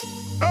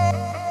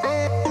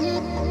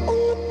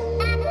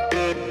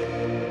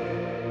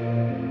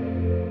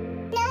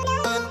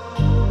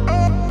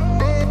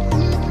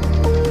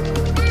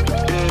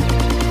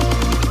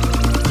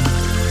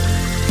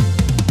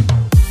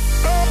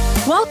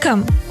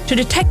Welcome to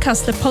the Tech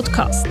Hustler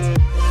podcast.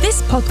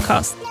 This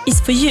podcast is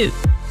for you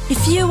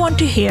if you want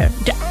to hear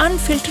the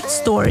unfiltered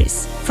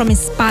stories from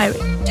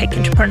inspiring tech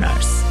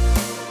entrepreneurs.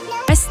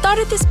 I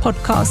started this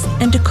podcast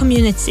and the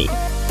community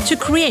to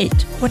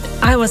create what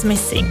I was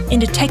missing in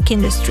the tech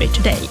industry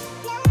today.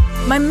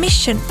 My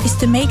mission is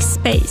to make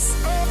space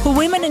for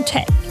women in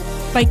tech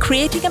by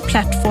creating a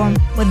platform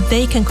where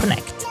they can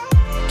connect,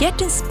 get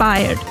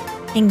inspired,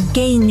 and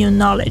gain new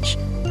knowledge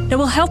that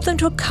will help them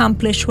to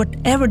accomplish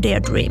whatever they are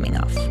dreaming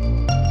of.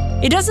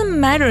 It doesn't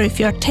matter if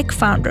you're a tech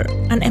founder,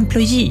 an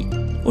employee,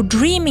 or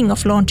dreaming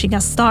of launching a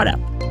startup.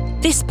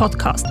 This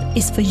podcast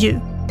is for you.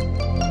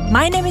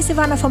 My name is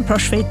Ivana von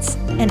Proschwitz,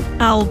 and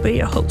I'll be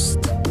your host.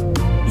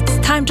 It's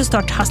time to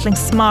start hustling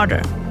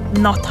smarter,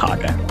 not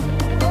harder.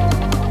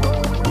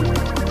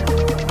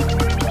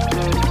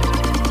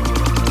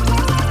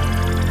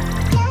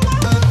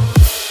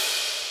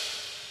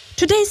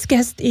 Today's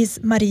guest is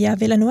Maria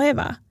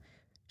Villanueva.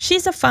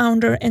 She's a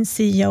founder and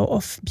CEO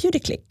of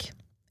BeautyClick.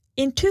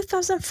 In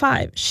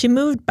 2005, she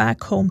moved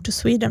back home to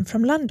Sweden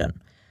from London,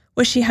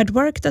 where she had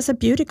worked as a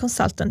beauty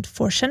consultant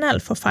for Chanel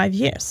for 5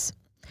 years.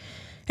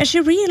 And she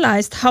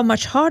realized how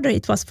much harder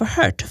it was for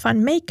her to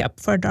find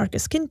makeup for a darker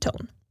skin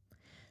tone.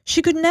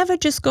 She could never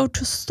just go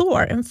to a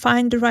store and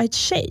find the right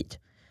shade,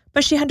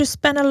 but she had to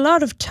spend a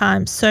lot of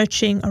time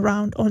searching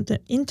around on the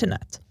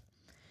internet.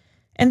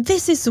 And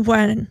this is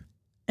when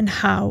and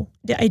how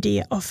the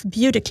idea of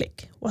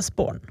BeautyClick was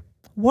born.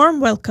 Warm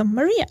welcome,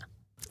 Maria.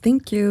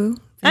 Thank you.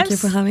 Thank you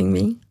for having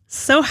me.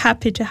 So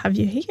happy to have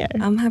you here.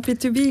 I'm happy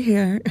to be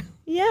here.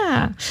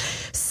 Yeah.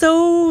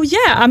 So,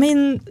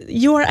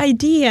 your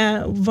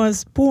idea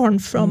was born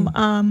from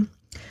a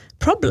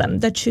problem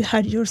that you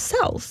had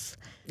yourself.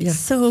 Yes.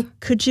 So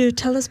could you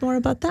tell us more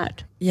about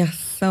that? Yes.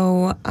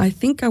 So I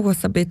think I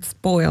was a bit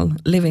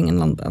spoiled living in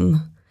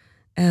London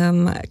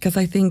because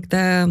I think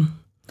the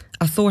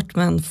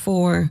assortment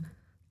for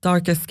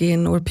darker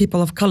skin or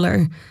people of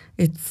color,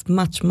 it's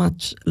much,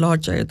 much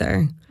larger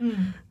there.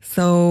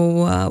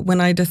 So when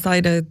I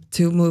decided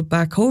to move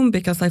back home,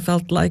 because I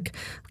felt like,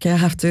 okay, I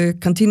have to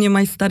continue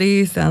my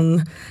studies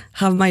and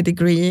have my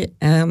degree,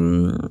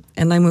 and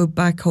I moved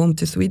back home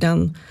to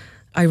Sweden,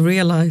 I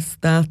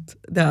realized that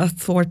the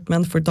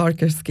assortment for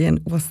darker skin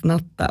was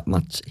not that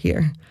much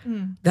here.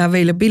 The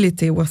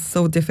availability was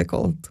so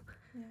difficult.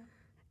 Yeah.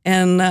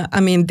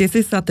 And this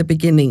is at the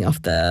beginning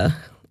of the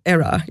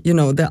era,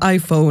 the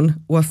iPhone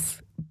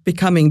was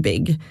becoming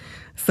big.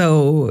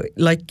 So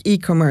like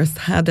e-commerce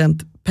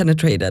hadn't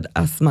penetrated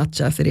as much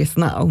as it is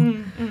now.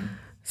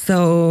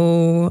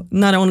 So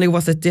not only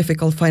was it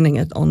difficult finding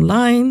it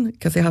online,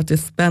 because you have to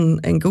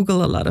spend and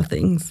Google a lot of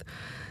things.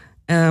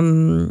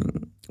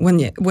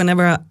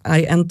 Whenever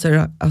I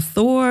enter a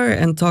store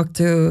and talk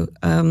to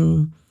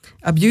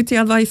a beauty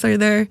advisor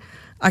there,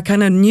 I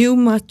kind of knew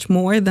much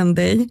more than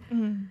they.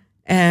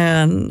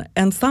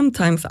 And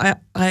sometimes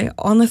I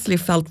honestly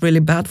felt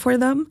really bad for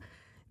them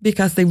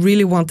because they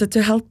really wanted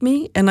to help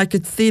me, and I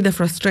could see the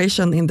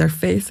frustration in their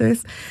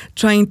faces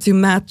trying to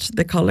match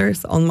the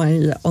colors on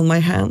my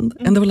hand.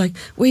 And they were like,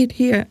 wait,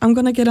 here, I'm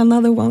gonna get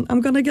another one.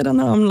 I'm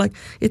like,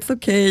 it's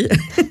okay.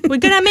 We're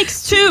gonna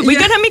mix two. We're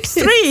gonna mix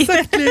three.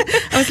 Exactly.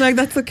 I was like,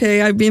 that's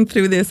okay. I've been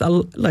through this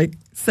like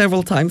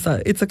several times.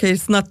 It's okay.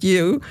 It's not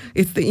you.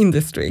 It's the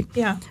industry.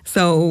 Yeah.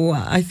 So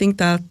I think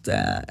that,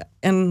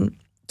 and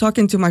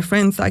talking to my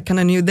friends, I kind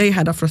of knew they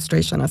had a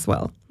frustration as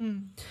well.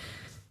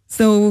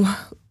 So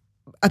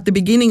at the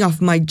beginning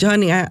of my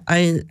journey,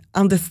 I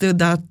understood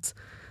that,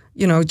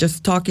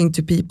 just talking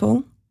to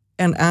people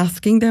and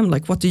asking them,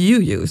 like, what do you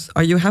use?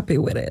 Are you happy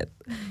with it?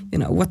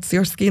 What's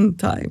your skin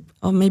type?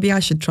 Oh, maybe I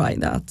should try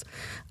that.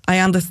 I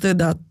understood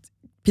that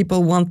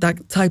people want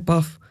that type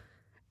of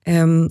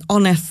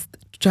honest,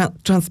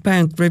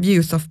 transparent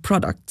reviews of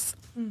products.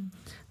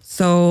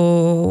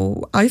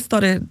 So I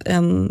started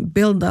and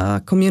build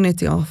a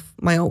community of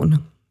my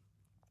own.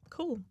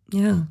 Cool.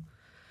 Yeah.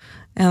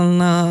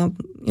 And,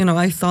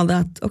 I saw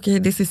that, okay,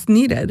 this is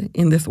needed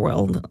in this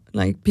world.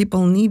 Like,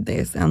 people need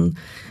this. And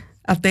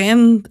at the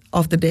end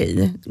of the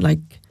day,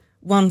 like,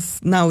 once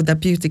now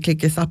that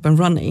BeautyClick is up and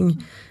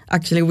running,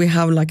 actually we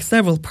have like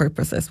several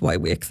purposes why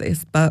we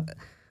exist. But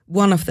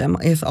one of them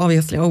is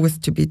obviously always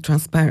to be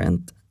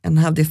transparent and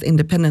have this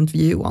independent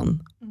view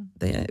on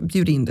the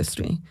beauty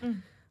industry.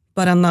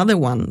 But another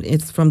one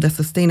is from the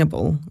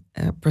sustainable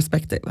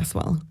perspective as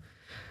well.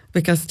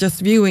 Because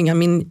just viewing,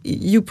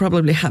 you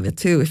probably have it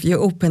too. If you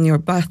open your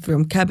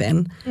bathroom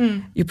cabin,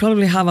 you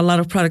probably have a lot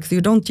of products you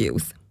don't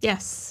use.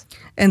 Yes.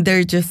 And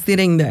they're just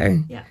sitting there.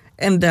 Yeah.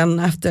 And then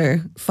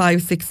after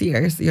 5-6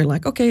 years, you're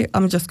like, okay,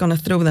 I'm just going to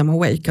throw them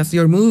away because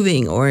you're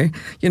moving or,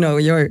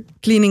 you're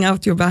cleaning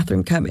out your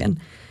bathroom cabin.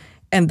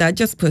 And that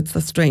just puts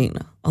a strain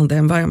on the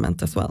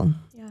environment as well.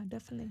 Yeah,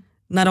 definitely.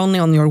 Not only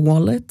on your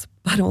wallet,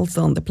 but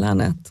also on the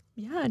planet.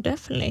 Yeah,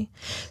 definitely.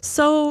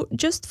 So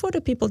just for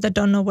the people that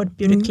don't know what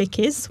BeautyClick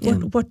is,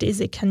 what is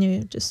it? Can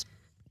you just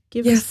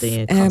give us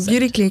the concept?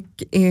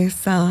 BeautyClick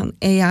is an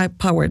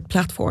AI-powered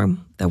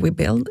platform that we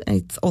build.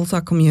 It's also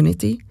a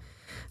community.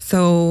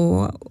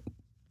 So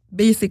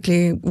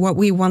basically what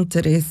we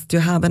wanted is to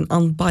have an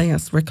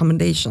unbiased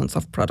recommendations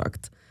of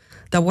product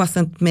that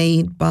wasn't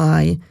made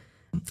by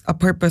a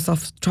purpose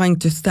of trying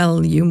to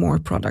sell you more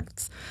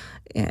products.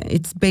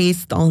 It's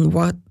based on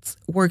what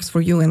works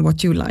for you and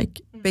what you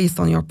like, based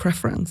on your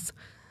preference.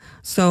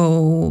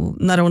 So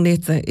not only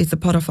it's a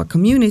part of a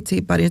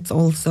community, but it's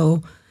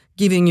also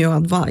giving you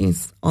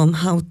advice on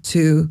how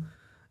to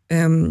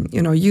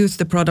use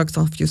the products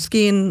of your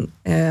skin,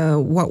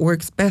 what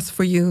works best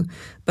for you,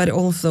 but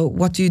also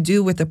what you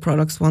do with the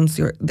products once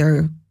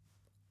they're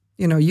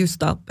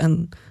used up,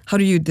 and how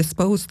do you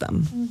dispose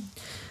them.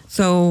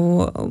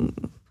 So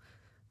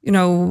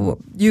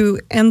you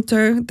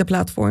enter the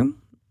platform,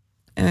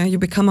 you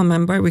become a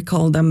member. We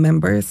call them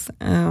members.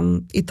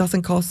 It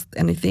doesn't cost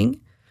anything,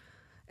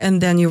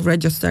 and then you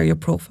register your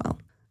profile.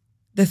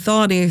 The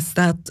thought is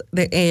that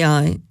the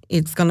AI,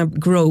 it's going to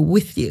grow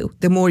with you.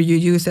 The more you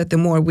use it, the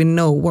more we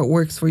know what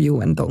works for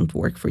you and don't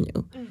work for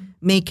you,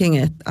 making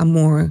it a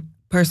more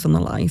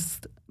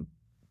personalized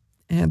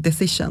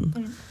decision.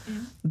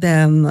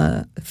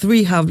 Then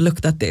 3 have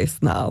looked at this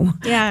now.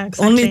 Yeah,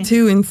 exactly. Only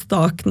 2 in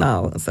stock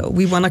now. So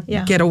we want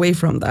to get away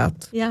from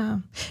that. Yeah,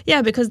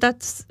 because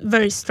that's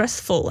very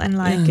stressful and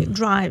it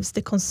drives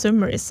the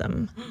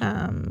consumerism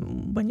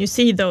when you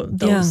see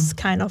those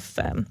kind of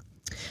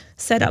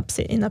setups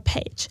in a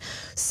page.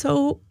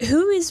 So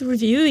who is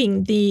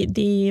reviewing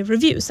the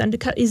reviews? And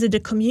is it a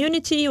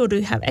community, or do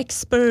you have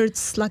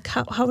experts? Like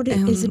how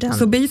is it done?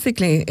 So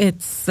basically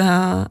it's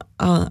a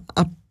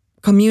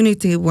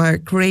community where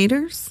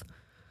creators,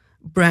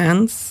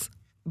 brands,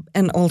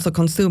 and also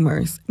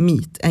consumers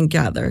meet and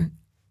gather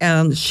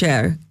and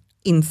share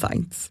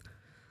insights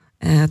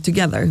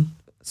together.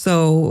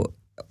 So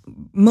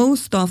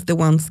most of the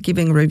ones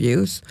giving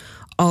reviews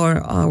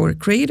are our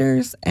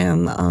creators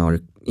and our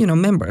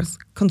members,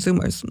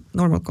 consumers,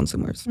 normal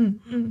consumers.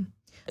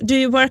 Do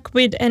you work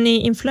with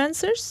any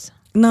influencers?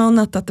 No,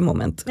 not at the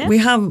moment. Yeah? We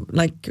have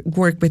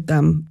worked with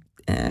them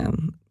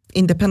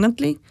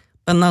independently,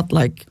 but not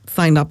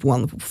signed up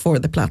one for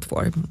the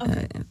platform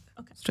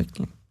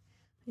strictly.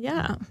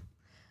 Yeah,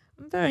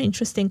 very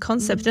interesting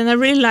concept, and I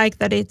really like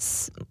that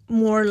it's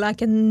more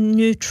like a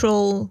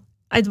neutral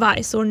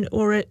advice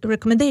or a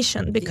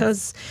recommendation,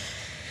 because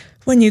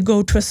when you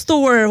go to a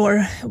store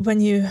or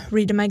when you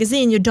read a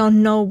magazine, you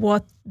don't know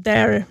what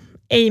their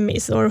aim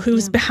is or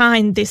who's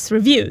behind this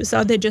reviews.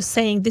 Are they just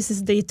saying this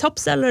is the top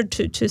seller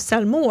to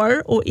sell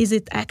more, or is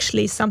it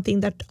actually something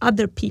that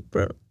other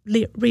people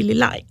really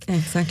like?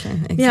 Exactly.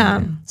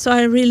 Yeah, so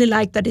I really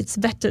like that it's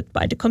vetted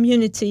by the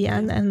community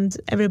and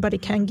everybody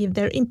can give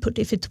their input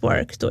if it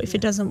worked or if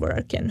it doesn't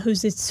work, and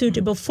who's it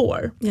suitable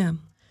for. Yeah,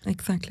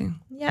 exactly.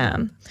 Yeah,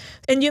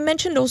 and you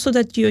mentioned also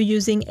that you're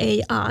using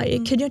AI.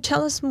 Can you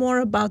tell us more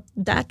about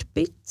that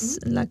bit,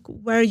 like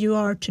where you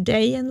are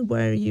today and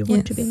where you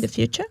want to be in the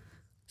future?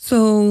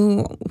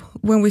 So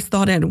when we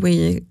started,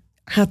 we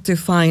had to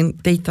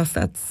find data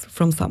sets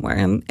from somewhere,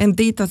 and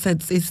data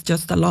sets is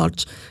just a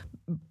large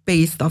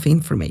base of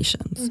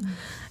information.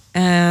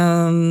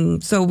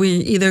 So we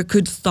either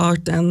could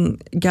start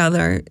and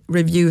gather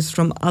reviews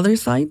from other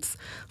sites,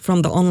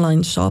 from the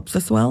online shops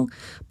as well,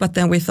 but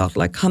then we thought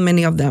how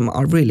many of them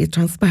are really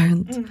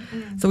transparent.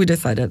 So we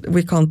decided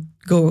we can't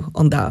go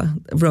on that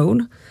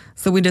road.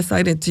 So we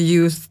decided to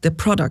use the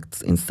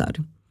products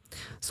instead.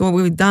 So what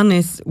we've done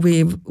is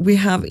we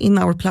have in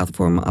our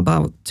platform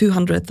about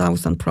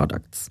 200,000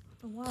 products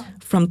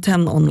from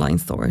 10 online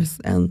stores,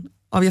 and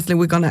obviously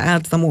we're going to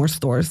add some more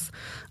stores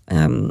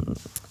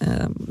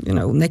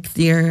next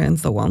year and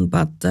so on,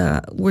 but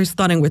we're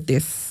starting with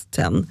this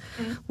 10,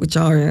 which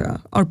are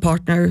our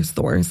partner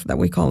stores that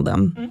we call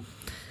them.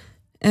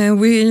 And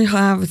we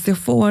have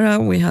Sephora,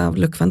 we have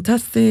Look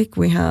Fantastic,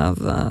 we have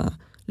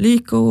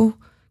Lyko,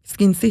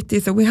 Skin City,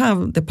 so we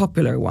have the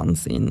popular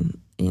ones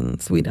in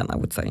Sweden, I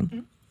would say.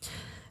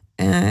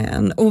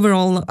 And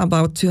overall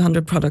about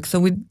 200 products. So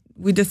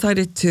we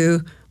decided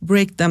to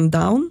break them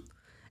down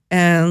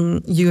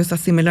and use a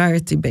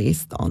similarity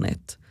based on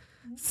it.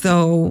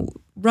 So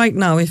right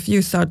now, if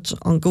you search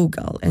on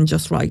Google and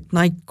just write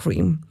night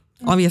cream,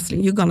 obviously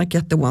you're going to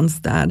get the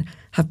ones that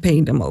have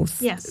paid the most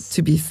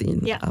to be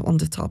seen on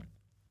the top.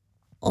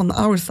 On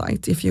our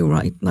site, if you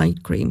write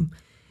night cream,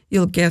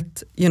 you'll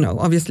get,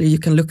 obviously you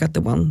can look at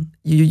the one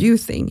you're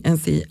using and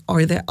see,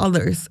 are there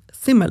others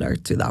similar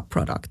to that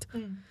product?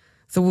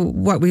 So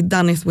what we've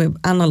done is we've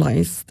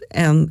analyzed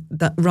and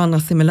run a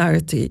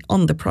similarity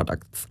on the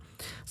products.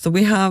 So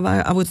we have,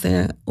 I would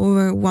say,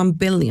 over 1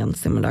 billion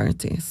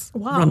similarities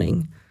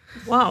running.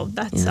 Wow,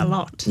 that's a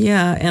lot.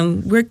 Yeah,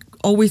 and we're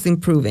always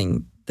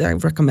improving the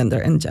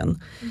recommender engine.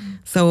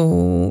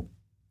 So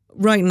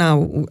right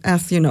now,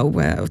 as you know,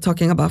 we're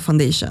talking about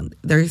foundation.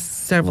 There's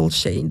several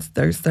shades.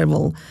 There's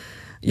several,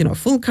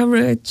 full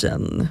coverage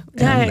and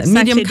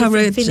medium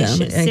coverage.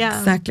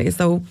 Exactly.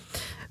 So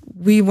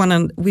we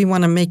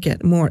wanna make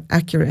it more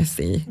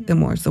accuracy the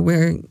more. So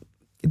we're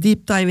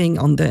deep diving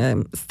on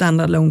the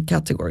standalone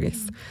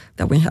categories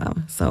that we have.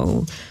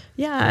 So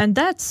yeah, and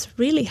that's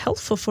really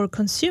helpful for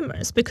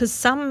consumers, because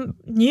some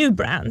new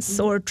brands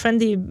or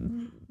trendy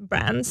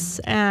brands,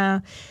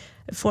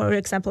 for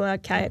example,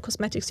 like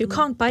cosmetics, you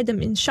can't buy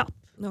them in shop.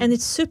 No. And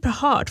it's super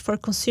hard for a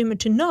consumer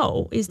to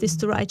know, is this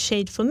the right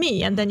shade for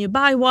me? And then you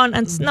buy one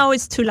and no,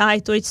 it's too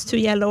light or it's too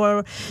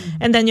yellow,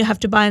 and then you have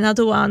to buy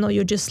another one, or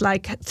you just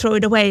like throw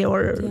it away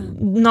or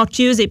not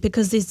use it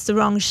because it's the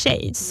wrong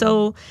shade.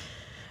 So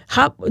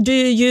how do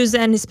you use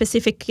any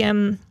specific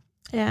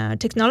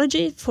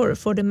technology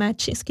for the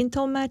matching, skin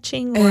tone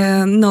matching?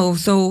 No,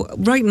 so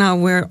right now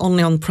we're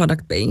only on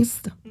product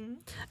based.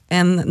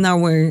 And now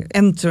we're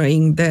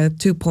entering the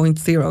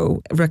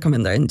 2.0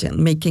 recommender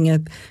engine,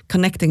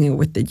 connecting it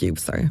with the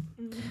user.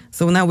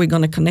 So now we're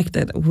going to connect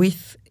it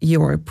with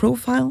your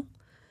profile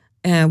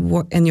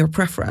and your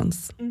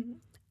preference.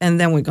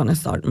 And then we're going to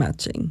start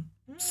matching.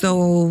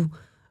 So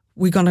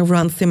we're going to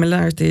run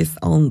similarities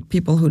on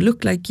people who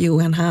look like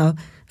you and have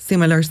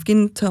similar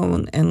skin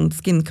tone and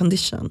skin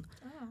condition.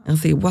 And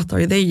see what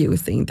are they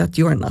using that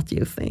you're not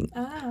using.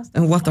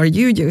 And what are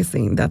you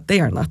using that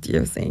they are not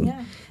using.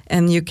 Yeah.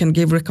 And you can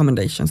give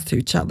recommendations to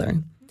each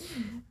other.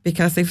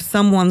 Because if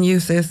someone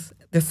uses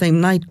the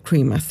same night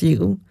cream as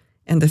you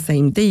and the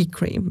same day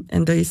cream,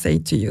 and they say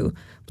to you,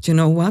 but you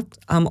know what,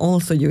 I'm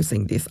also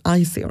using this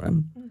eye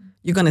serum,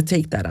 you're going to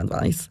take that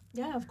advice.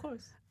 Yeah, of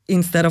course.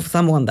 Instead of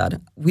someone that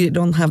we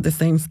don't have the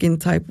same skin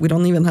type, we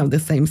don't even have the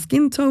same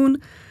skin tone,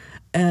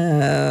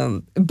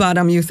 but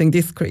I'm using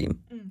this cream.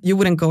 You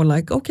wouldn't go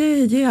like,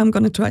 okay, yeah, I'm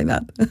going to try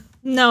that.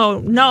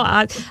 No.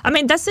 I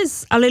mean, this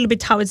is a little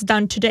bit how it's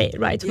done today,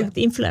 right? Yeah. With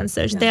the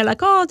influencers. Yeah. They're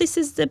like, oh, this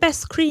is the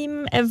best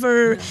cream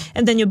ever. Yeah.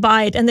 And then you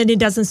buy it and then it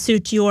doesn't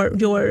suit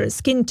your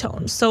skin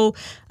tone. So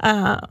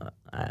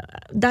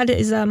that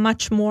is a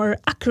much more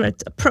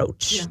accurate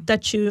approach,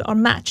 that you are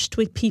matched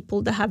with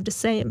people that have the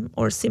same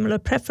or similar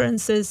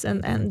preferences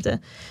and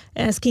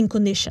skin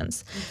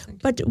conditions. Exactly.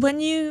 But when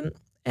you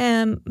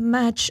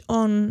match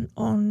on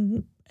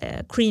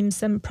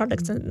creams and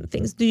products and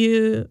things, do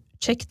you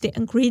check the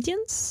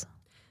ingredients?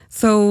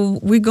 So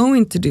we're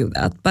going to do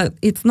that, but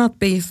it's not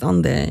based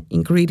on the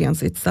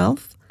ingredients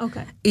itself.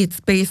 Okay. It's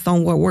based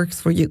on what works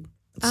for you.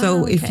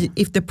 So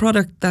if the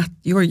product that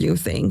you're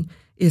using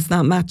is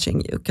not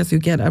matching you because you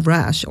get a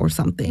rash or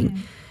something,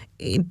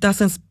 it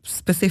doesn't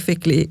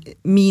specifically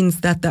means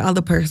that the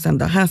other person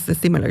that has the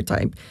similar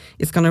type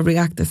is going to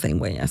react the same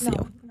way as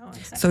you. No,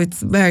 exactly. So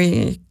it's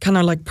very kind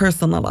of like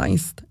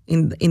personalized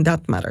in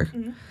that matter.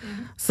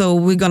 So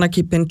we're going to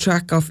keep in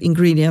track of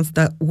ingredients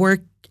that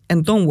work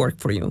and don't work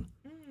for you.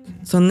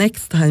 So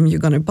next time you're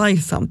going to buy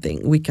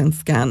something, we can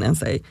scan and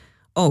say,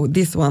 oh,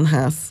 this one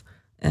has,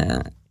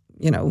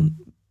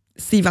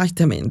 C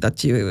vitamin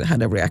that you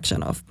had a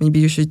reaction of. Maybe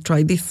you should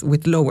try this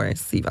with lower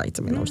C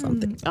vitamin or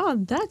something. Oh,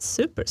 that's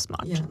super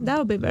smart. Yeah. That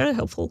would be very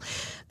helpful.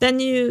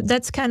 Then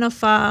that's kind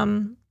of...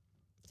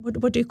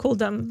 What do you call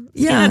them?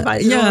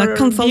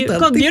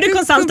 Consultant. Beauty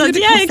consultant.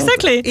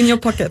 Exactly. In your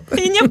pocket.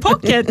 In your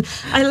pocket.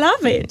 I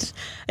love it.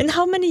 And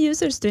how many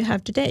users do you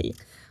have today?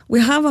 We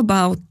have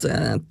about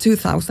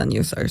 2,000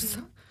 users.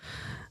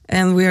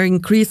 And we are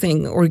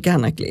increasing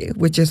organically,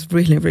 which is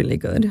really, really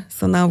good.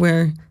 So now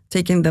we're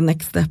taking the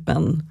next step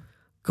and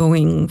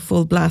going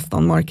full blast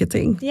on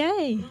marketing.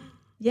 Yay.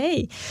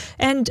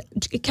 And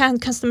can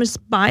customers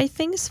buy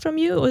things from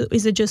you, or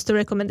is it just a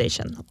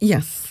recommendation?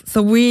 Yes.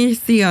 So we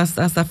see us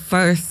as a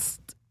first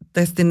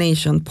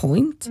destination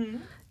point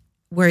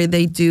where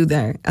they do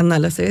their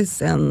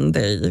analysis and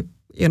they,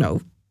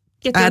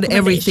 add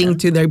everything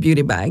to their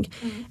beauty bag.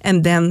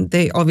 And then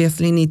they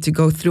obviously need to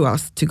go through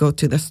us to go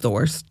to the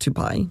stores to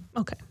buy.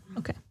 Okay.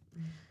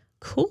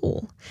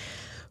 Cool.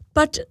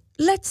 But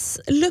let's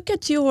look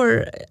at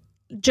your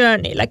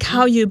journey, like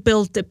how you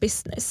built the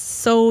business.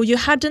 So you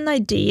had an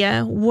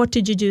idea. What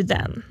did you do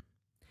then?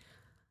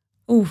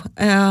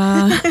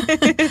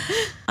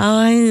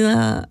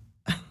 I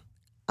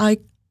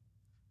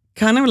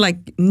kind of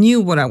like knew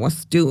what I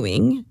was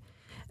doing.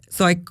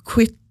 So I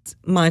quit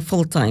my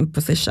full-time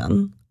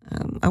position.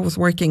 I was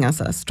working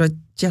as a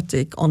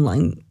strategic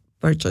online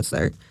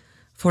purchaser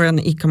for an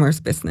e-commerce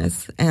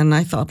business. And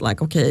I thought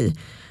like, okay,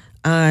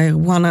 I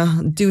want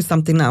to do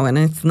something now, and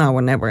it's now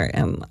or never.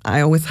 And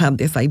I always had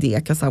this idea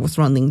because I was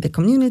running the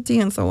community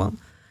and so on.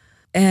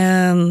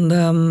 And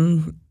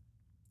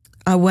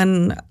I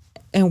went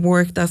and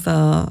worked as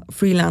a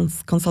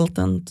freelance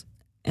consultant,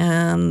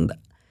 and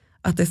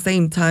at the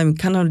same time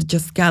kind of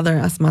just gather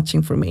as much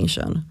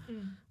information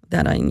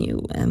that I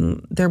knew.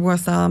 And there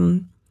was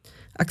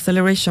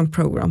acceleration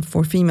program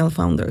for female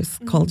founders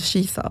called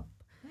She's Up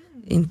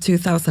in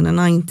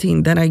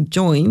 2019 that I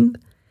joined.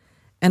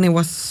 And it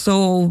was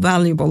so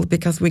valuable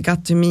because we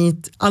got to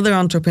meet other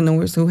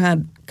entrepreneurs who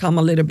had come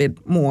a little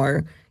bit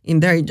more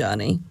in their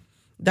journey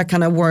that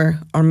kind of were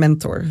our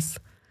mentors.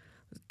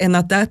 And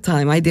at that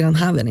time, I didn't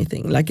have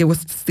anything. Like it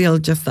was still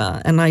just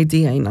an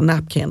idea in a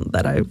napkin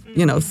that I,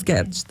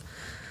 sketched.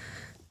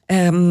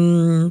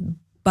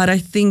 But I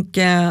think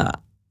I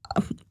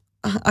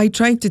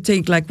tried to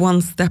take like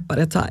one step at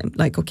a time.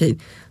 Like, okay,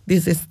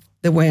 this is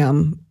the way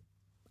I'm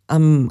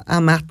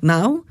at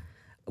now.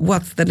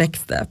 What's the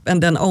next step?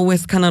 And then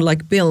always kind of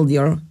like build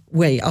your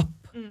way up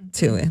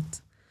to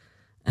it.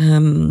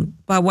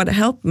 But what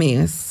helped me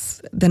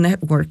is the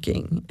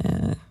networking,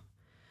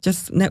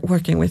 just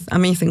networking with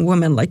amazing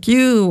women like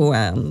you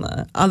and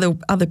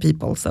other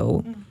people.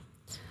 So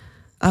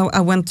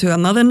I went to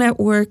another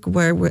network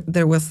where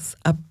there was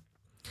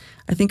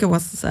I think it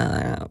was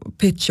a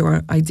pitch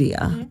or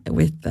idea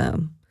with,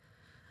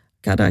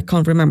 God, I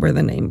can't remember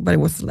the name, but it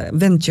was like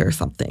venture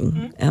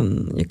something.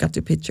 And you got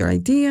to pitch your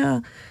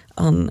idea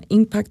on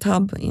Impact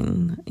Hub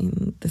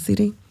in the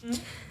city.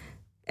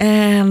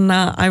 And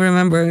I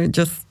remember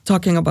just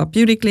talking about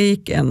Beauty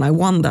Click, and I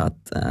won that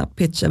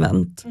pitch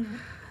event.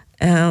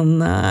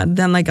 And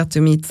then I got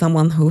to meet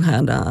someone who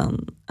had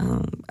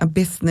a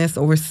business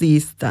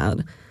overseas that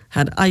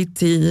had IT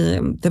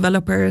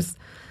developers,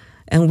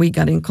 and we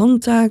got in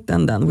contact,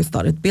 and then we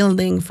started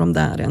building from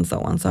that and so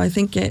on. So I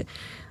think,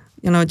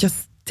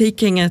 just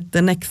taking it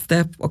the next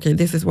step, okay,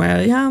 this is where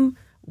I am,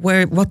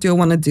 what do I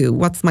want to do?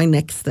 What's my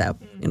next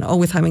step?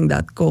 Always having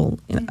that goal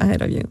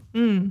ahead of you.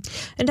 And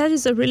that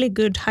is a really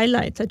good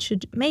highlight that you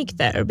make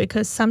there,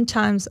 because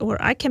sometimes, or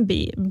I can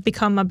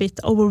become a bit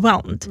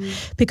overwhelmed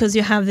because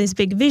you have this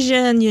big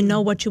vision, you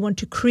know what you want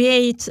to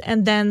create,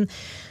 and then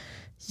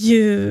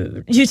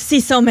you see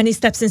so many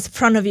steps in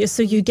front of you,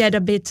 so you get a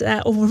bit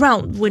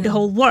overwhelmed with the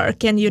whole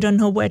work and you don't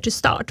know where to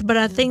start. But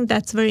I think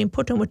that's very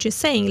important what you're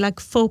saying,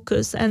 like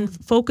focus on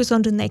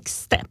the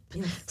next step.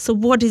 So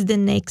what is the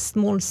next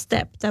small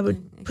step that would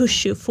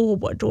push you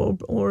forward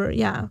or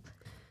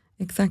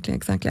Exactly.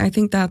 I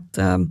think that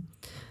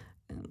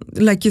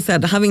like you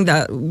said, having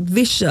that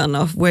vision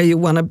of where you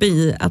want to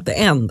be at the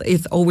end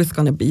is always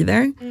going to be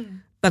there.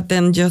 But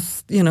then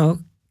just,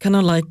 kind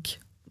of like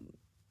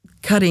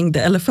cutting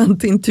the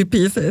elephant into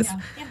pieces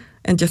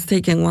and just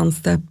taking one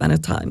step at a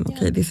time.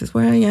 Okay, this is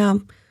where I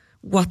am.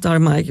 What are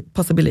my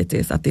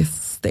possibilities at this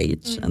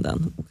stage? And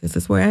then this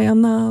is where I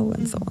am now,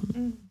 and so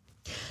on.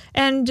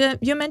 And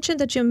you mentioned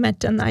that you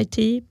met an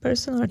IT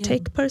person or a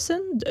tech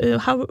person.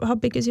 How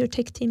big is your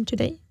tech team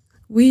today?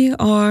 We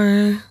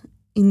are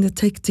in the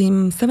tech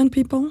team 7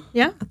 people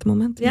at the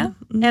moment.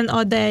 And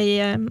are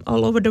they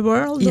all over the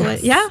world?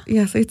 Yes. Or,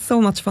 Yes, it's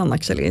so much fun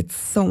actually. It's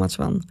so much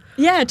fun.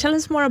 Yeah, tell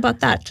us more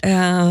about that.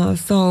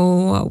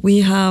 So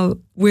we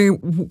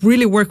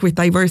really work with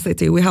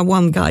diversity. We have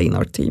one guy in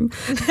our team.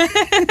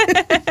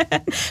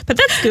 But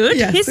that's good.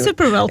 Yes, he's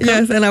super welcome.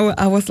 Yes, and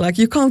I was like,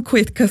 you can't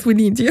quit because we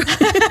need you.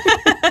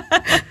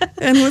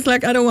 And he was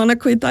like, I don't want to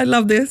quit. I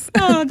love this.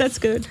 Oh, that's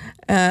good.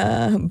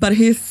 But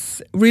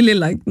he's really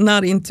like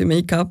not into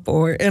makeup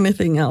or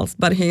anything else,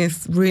 but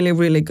he's really,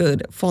 really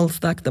good full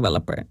stack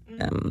developer.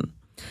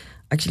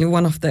 Actually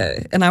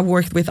and I've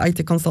worked with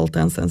IT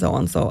consultants and so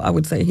on, so I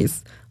would say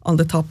he's on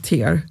the top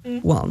tier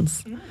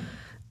ones.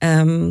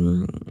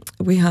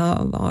 We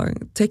have our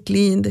tech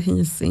lead,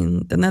 he's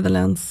in the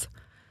Netherlands.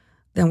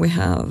 Then we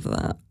have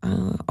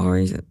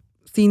our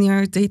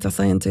senior data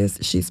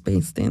scientist, she's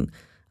based in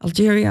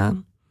Algeria.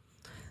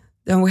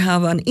 Then we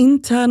have an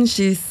intern,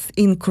 she's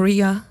in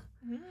Korea,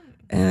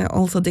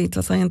 also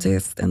data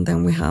scientist. And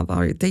then we have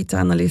our data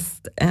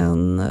analyst,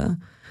 and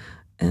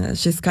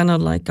she's kind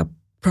of like a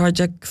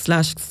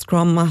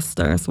project/scrum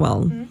master as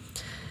well.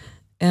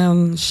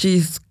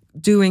 She's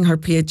doing her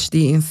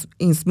PhD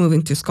in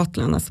moving to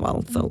Scotland as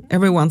well. So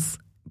everyone's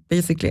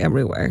basically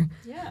everywhere.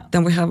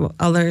 Then we have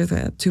other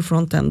 2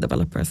 front-end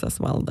developers as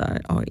well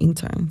that are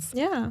interns.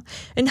 Yeah.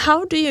 And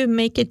how do you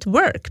make it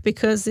work?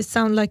 Because it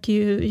sounds like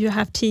you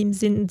have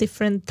teams in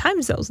different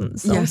time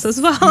zones as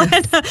well,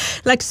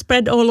 like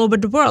spread all over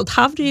the world.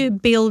 How do you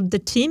build the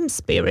team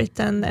spirit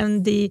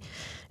and the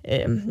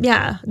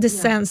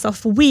sense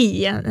of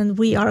we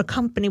are a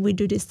company, we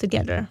do this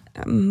together?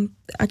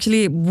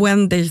 Actually,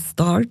 when they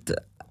start,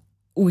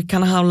 we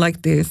kind of have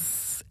like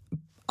this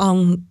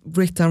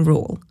unwritten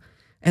rule,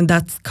 and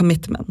that's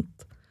commitment.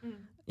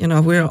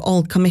 We're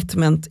all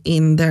commitment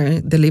in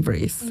their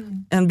deliveries.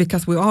 And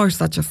because we are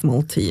such a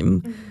small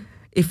team,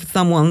 if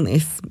someone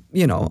is,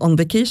 on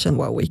vacation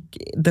 1 week,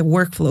 the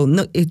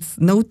workflow, it's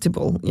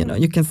notable.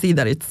 You can see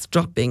that it's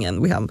dropping,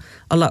 and we have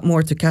a lot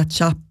more to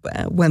catch up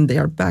when they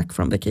are back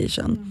from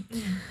vacation.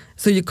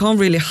 So you can't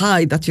really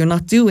hide that you're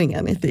not doing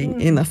anything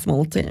in a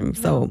small team.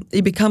 So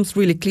it becomes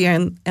really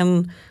clear.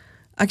 And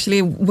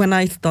actually, when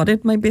I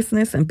started my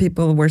business and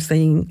people were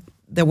saying,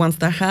 the ones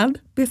that had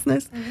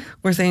business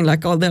were saying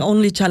like, oh, the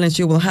only challenge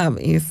you will have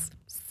is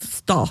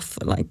staff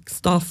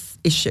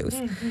issues.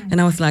 And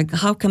I was like,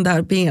 how can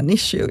that be an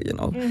issue,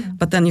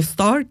 But then you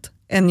start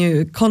and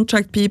you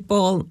contract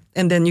people,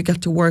 and then you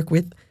get to work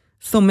with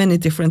so many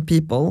different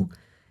people,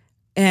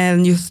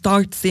 and you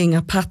start seeing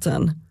a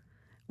pattern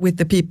with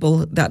the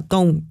people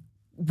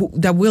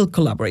that will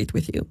collaborate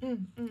with you.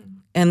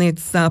 And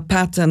it's a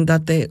pattern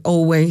that they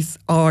always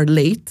are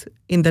late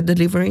in the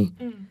delivery.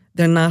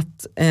 They're not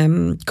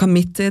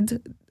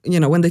committed,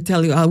 when they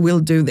tell you, I will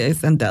do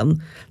this, and then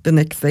the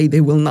next day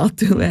they will not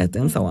do it,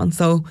 and so on.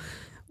 So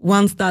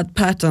once that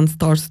pattern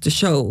starts to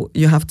show,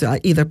 you have to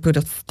either put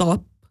a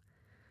stop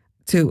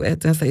to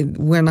it and say,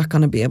 we're not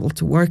going to be able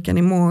to work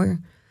anymore.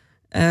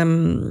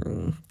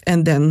 And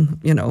then,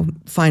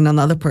 find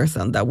another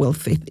person that will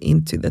fit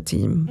into the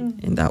team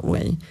in that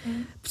way.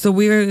 so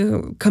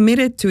we're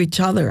committed to each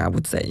other, I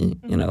would say.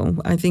 You know,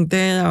 I think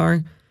they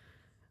are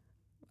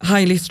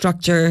highly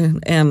structured,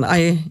 and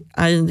I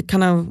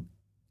kind of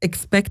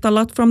expect a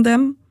lot from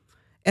them,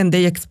 and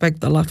they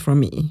expect a lot from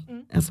me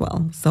as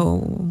well.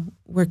 So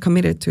we're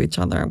committed to each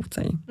other, I would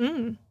say.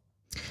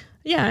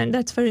 Yeah, and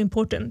that's very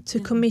important to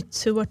commit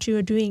to what you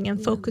are doing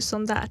and focus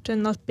on that,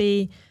 and not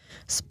be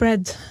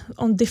spread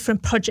on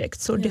different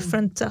projects or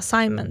different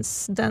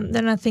assignments.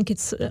 Then I think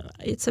it's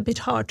a bit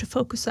hard to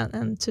focus on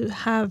and to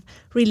have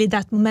really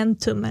that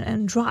momentum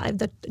and drive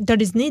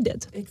that is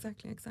needed.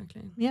 Exactly.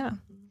 Yeah,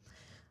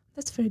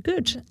 that's very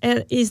good.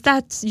 Is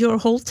that your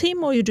whole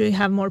team, or do you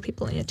have more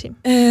people in your team?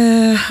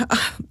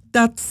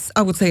 That's,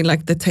 I would say,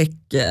 like the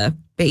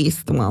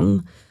tech-based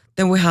one.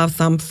 Then we have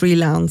some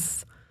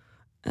freelance,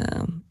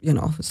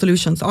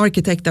 solutions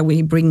architect that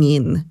we bring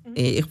in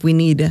if we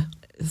need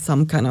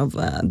some kind of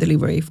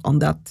delivery on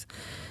that.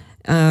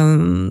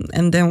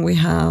 And then we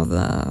have,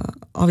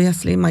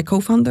 obviously, my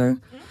co-founder.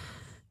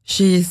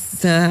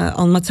 She's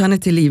on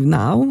maternity leave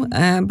now,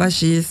 but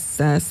she's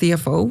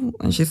CFO,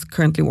 and she's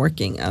currently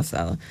working as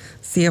a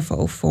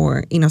CFO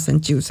for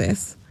Innocent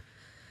Juices.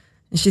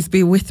 And she's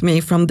been with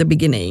me from the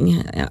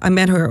beginning. I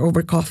met her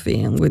over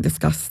coffee, and we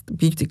discussed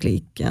Beauty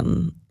Click,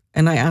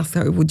 and I asked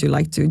her, would you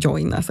like to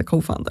join as a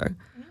co-founder?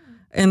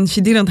 And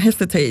she didn't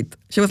hesitate.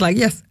 She was like,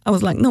 yes. I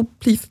was like, no,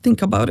 please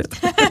think about it.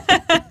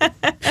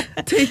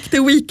 Take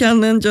the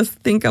weekend and just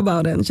think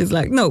about it. And she's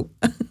like, no,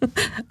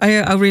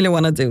 I really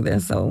want to do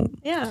this. So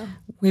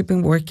we've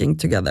been working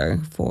together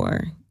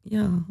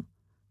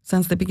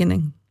since the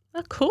beginning.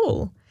 Oh,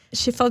 cool.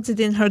 She felt it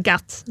in her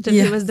gut that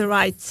it was the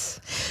right.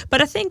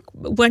 But I think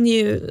when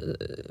you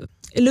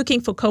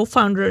looking for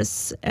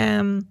co-founders,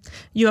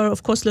 you are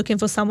of course looking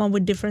for someone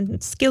with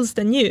different skills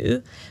than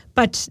you,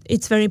 but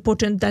it's very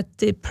important that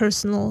the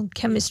personal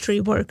chemistry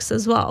works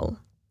as well.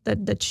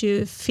 That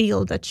you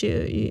feel that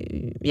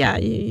you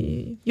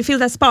feel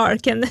that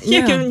spark, and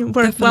you can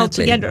work well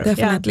together.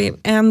 Definitely,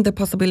 and the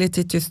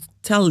possibility to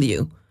tell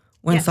you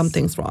when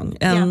something's wrong.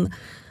 And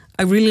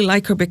I really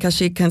like her because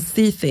she can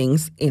see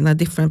things in a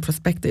different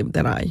perspective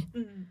than I.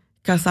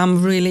 Because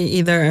I'm really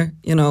either,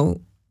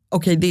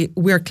 okay,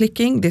 we're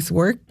clicking, this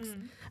works.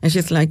 And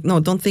she's like,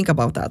 no, don't think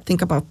about that.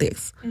 Think about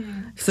this.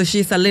 So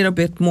she's a little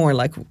bit more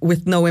like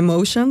with no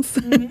emotions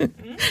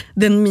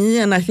than me.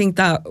 And I think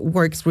that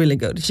works really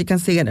good. She can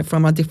see it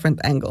from a different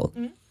angle.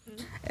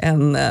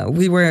 And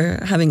we were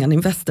having an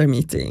investor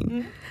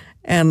meeting.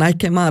 And I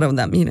came out of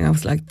that meeting. I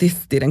was like,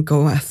 this didn't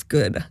go as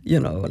good.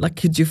 Like,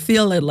 could you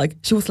feel it? Like,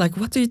 she was like,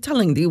 what are you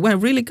telling me? It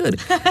went really good.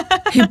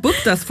 He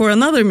booked us for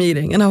another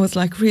meeting. And I was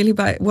like, really?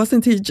 But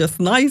wasn't he just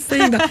nice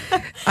saying that?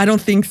 I don't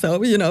think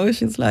so.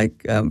 She's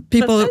like,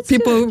 people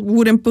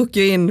wouldn't book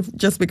you in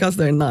just because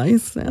they're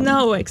nice.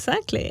 No,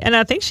 exactly. And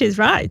I think she's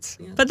right.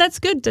 Yeah. But that's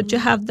good that you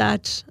have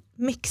that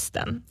mix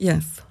then.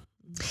 Yes.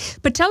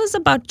 But tell us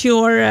about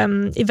your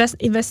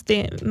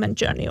investment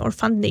journey or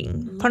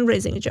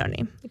fundraising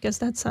journey, because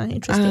that's an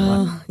interesting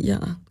one.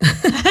 Yeah.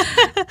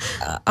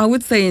 I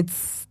would say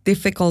it's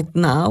difficult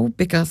now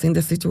because in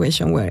the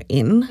situation we're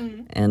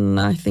in. And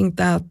I think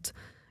that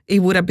it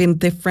would have been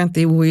different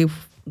if we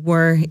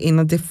were in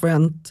a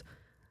different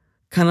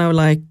kind of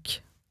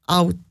like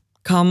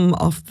outcome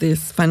of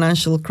this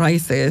financial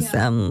crisis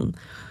and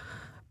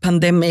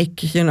pandemic,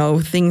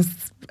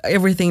 things.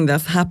 Everything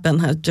that's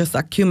happened has just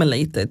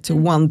accumulated to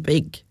one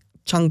big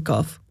chunk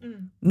of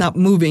not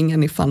moving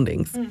any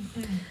fundings.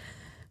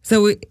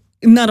 So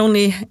not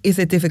only is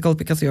it difficult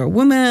because you're a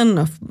woman,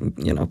 of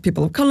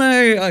people of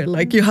color, or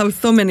like you have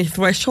so many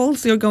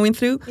thresholds you're going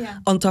through.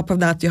 On top of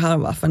that, you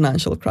have a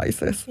financial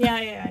crisis.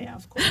 Yeah,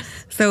 of course.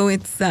 So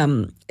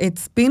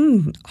it's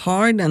been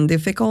hard and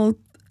difficult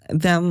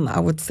than I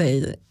would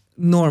say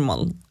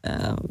normal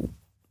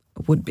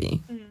would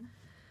be.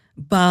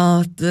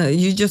 But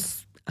you just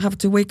have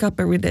to wake up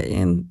every day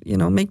and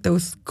make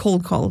those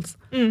cold calls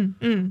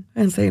and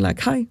say like,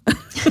 hi,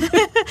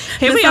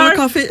 here we have are. a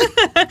coffee.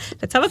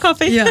 Let's have a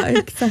coffee. Yeah,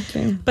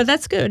 exactly. But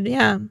that's good.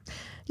 Yeah.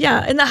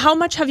 And how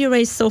much have you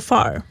raised so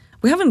far?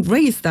 We haven't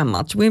raised that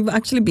much. We've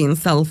actually been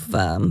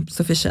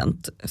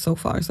self-sufficient so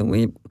far. So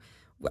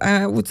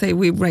I would say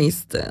we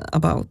raised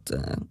about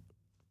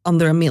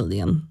under 1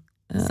 million.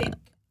 SEK.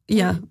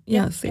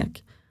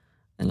 SEK.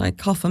 And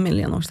like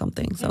 500,000 or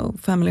something. So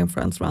family and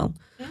friends round.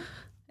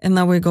 And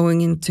now we're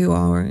going into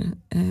our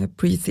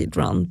pre-seed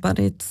round. But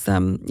it's,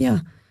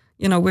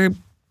 we're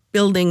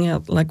building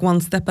it like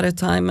one step at a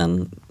time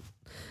and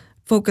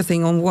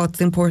focusing on what's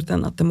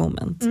important at the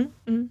moment.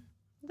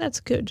 That's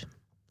good.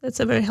 That's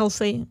a very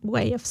healthy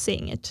way of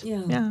seeing it.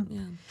 Yeah.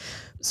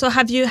 So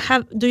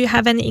do you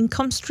have any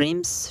income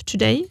streams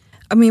today?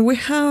 I mean, we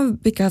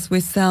have, because we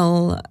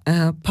sell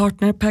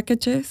partner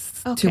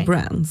packages to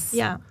brands.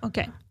 Yeah,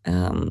 okay.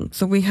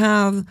 So we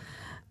have,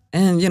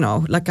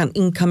 like an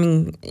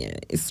incoming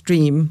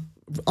stream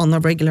on a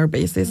regular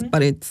basis,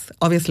 but it's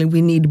obviously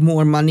we need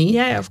more money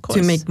of course.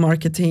 To make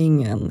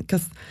marketing, and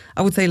because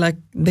I would say like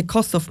the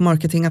cost of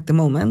marketing at the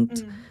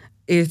moment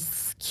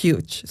is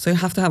huge. So you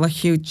have to have a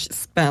huge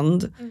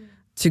spend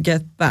to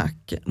get back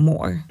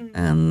more.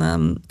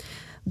 And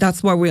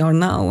that's where we are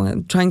now,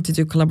 trying to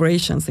do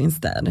collaborations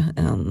instead,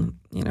 and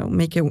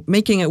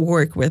making it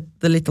work with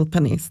the little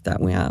pennies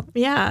that we have.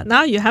 Yeah,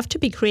 now you have to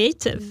be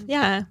creative,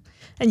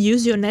 and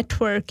use your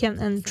network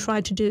and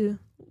try to do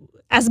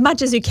as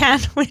much as you can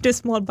with the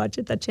small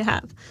budget that you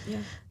have.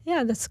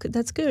 Yeah,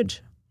 that's good.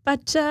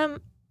 But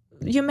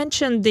you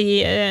mentioned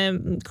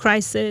the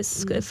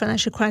crisis,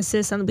 financial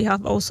crisis, and we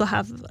have also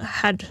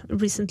had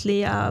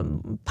recently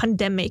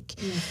pandemic.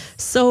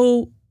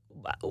 So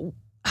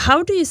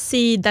how do you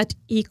see that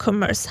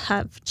e-commerce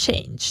have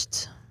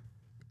changed?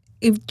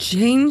 It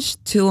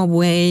changed to a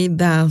way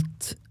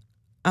that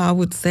I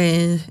would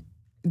say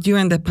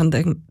during the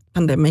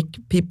pandemic,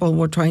 people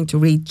were trying to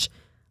reach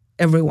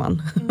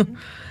everyone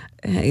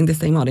in the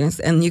same audience.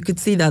 And you could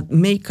see that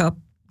makeup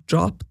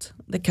dropped,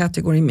 the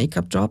category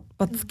makeup dropped,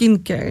 but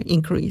skincare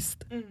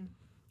increased.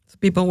 So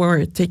people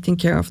were taking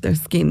care of their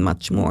skin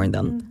much more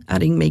than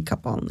adding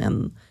makeup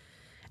on.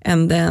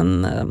 And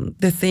then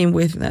the same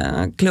with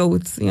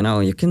clothes,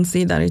 you can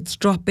see that it's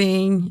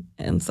dropping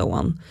and so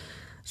on.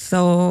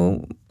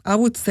 So I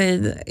would say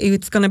that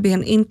it's going to be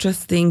an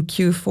interesting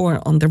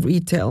Q4 on the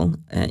retail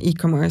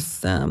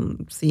e-commerce,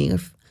 see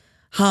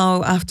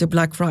how after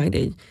Black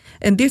Friday.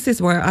 And this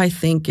is where I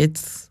think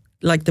it's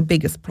like the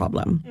biggest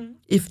problem.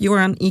 If you're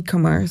an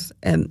e-commerce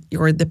and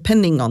you're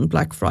depending on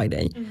Black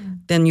Friday,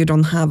 then you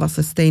don't have a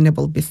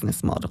sustainable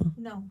business model.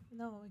 No,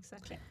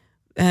 exactly.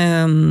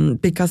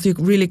 Because you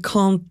really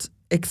can't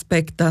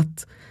expect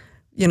that,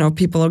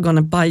 people are going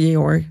to buy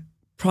your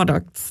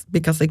products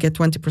because they get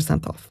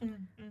 20% off.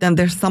 Then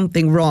there's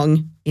something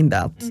wrong in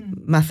that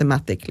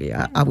mathematically,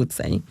 I would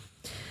say.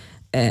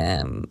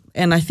 And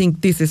I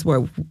think this is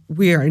where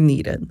we are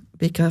needed,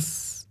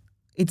 because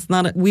it's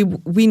not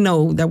we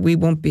know that we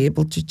won't be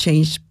able to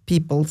change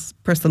people's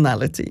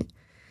personality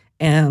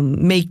and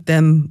make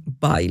them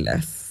buy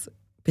less,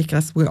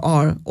 because we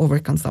are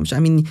overconsumption. I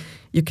mean,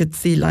 you could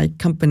see like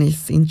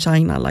companies in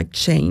China like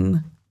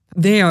Chain,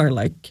 they are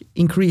like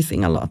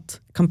increasing a lot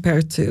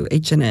compared to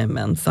H&M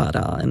and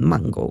Zara and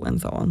Mango and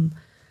so on.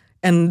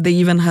 And they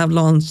even have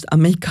launched a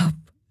makeup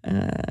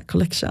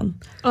collection.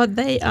 Are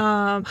they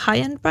a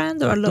high-end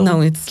brand or low?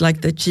 No, it's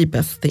like the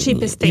cheapest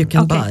thing you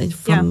can buy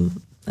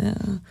from.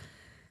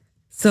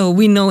 So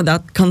we know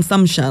that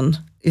consumption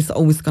is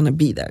always going to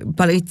be there,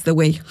 but it's the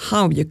way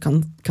how you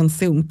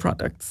consume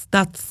products.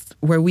 That's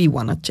where we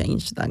want to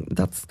change.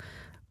 That's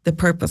the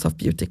purpose of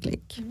Beauty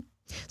Click.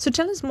 So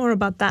tell us more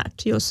about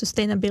that, your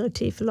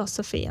sustainability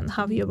philosophy and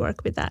how you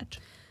work with that.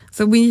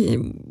 So we,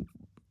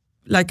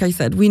 like I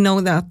said, we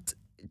know that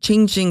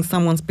changing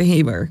someone's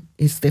behavior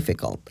is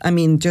difficult. I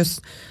mean,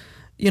 just,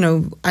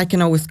 I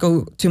can always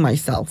go to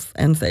myself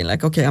and say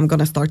like, okay, I'm going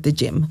to start the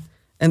gym.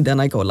 And then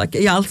I go like,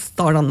 I'll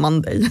start on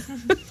Monday.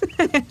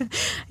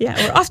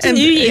 Or after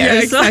New Year.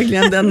 Yeah, exactly.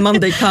 And then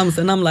Monday comes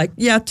and I'm like,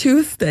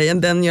 Tuesday.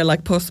 And then you're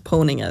like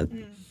postponing it.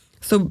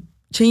 So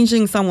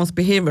changing someone's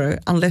behavior,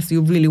 unless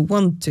you really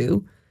want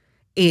to,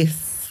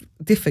 is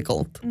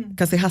difficult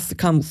because it has to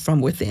come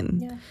from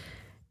within.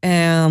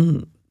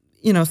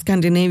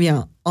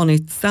 Scandinavia on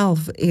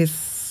itself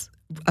is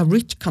a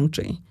rich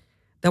country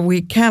that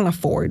we can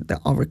afford the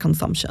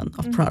overconsumption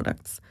of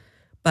products.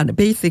 But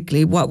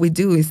basically what we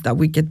do is that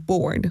we get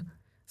bored.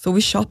 So we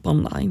shop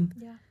online.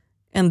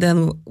 And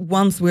then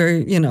once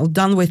we're,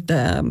 done with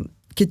the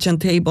kitchen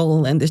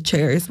table and the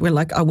chairs, we're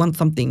like, I want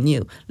something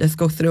new. Let's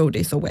go throw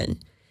this away.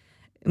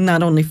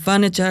 Not only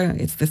furniture,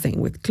 it's the same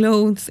with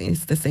clothes,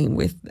 it's the same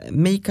with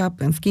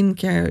makeup and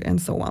skincare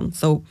and so on.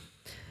 So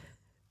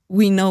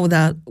we know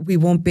that we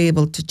won't be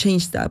able to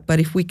change that. But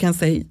if we can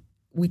say,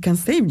 we can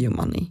save you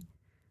money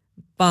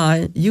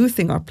by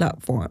using our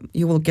platform,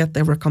 you will get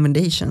the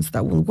recommendations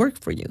that will work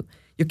for you.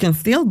 You can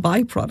still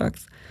buy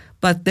products,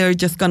 but they're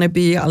just going to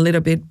be a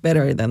little bit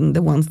better than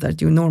the ones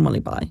that you normally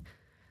buy.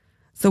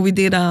 So we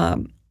did a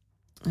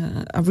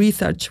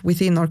research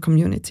within our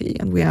community,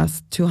 and we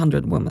asked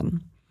 200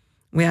 women.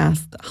 We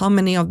asked how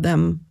many of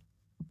them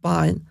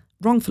buy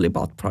wrongfully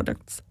bought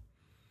products.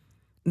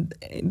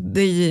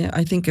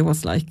 I think it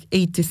was like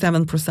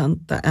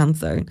 87% that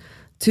answered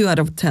 2 out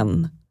of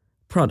 10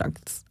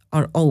 products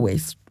are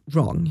always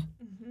wrong.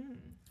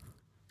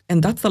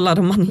 And that's a lot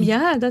of money.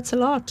 Yeah, that's a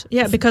lot.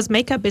 Yeah, because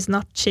makeup is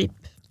not cheap.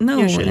 No,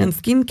 usually. And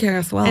skincare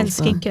as well. And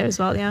skincare as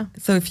well, yeah.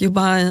 So if you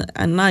buy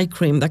an eye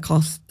cream that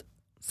costs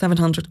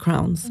 700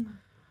 crowns,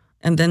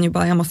 and then you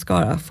buy a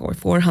mascara for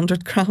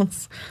 400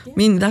 crowns, I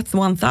mean, that's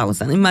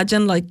 1,000.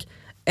 Imagine like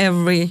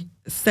every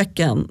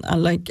second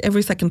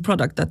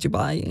product that you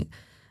buy,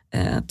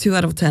 2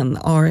 out of 10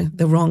 are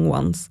the wrong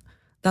ones.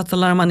 That's a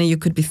lot of money you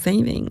could be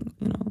saving,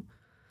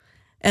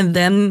 And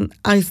then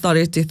I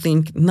started to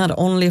think not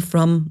only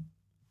from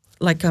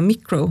like a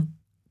micro,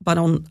 but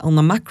on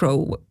a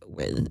macro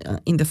way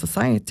in the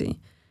society.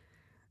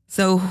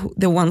 So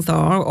the ones that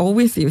are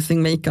always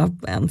using makeup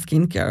and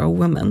skincare are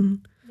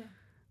women,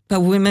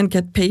 but women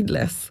get paid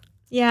less.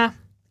 Yeah,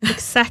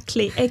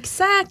 exactly.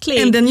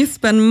 And then you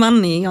spend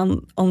money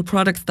on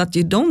products that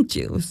you don't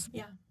use.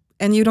 Yeah.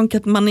 And you don't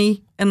get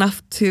money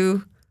enough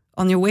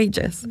on your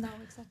wages. No,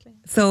 exactly.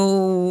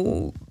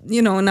 So,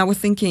 and I was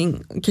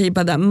thinking, okay,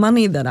 but that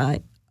money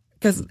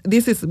because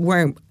this is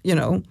where,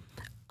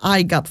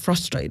 I got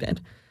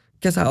frustrated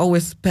because I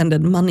always spent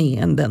money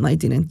and then I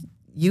didn't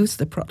use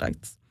the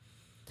products.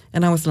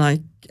 And I was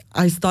like,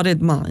 I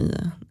started my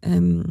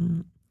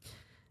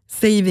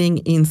saving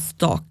in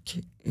stock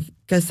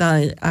because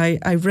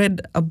I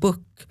read a book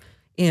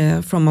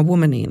from a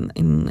woman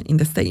in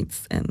the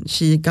States, and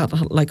she got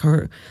like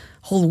her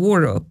whole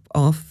wardrobe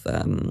of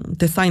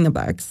designer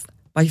bags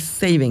by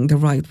saving the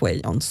right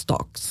way on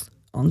stocks,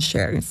 on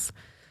shares.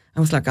 I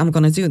was like, I'm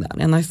going to do that.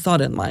 And I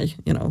started my,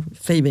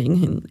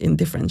 saving in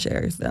different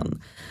shares then.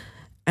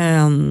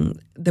 And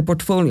the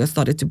portfolio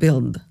started to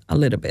build a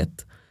little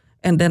bit.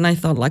 And then I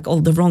thought like all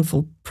the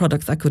wrongful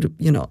products I could,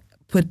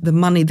 put the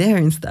money there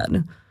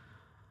instead.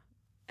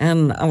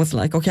 And I was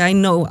like, okay, I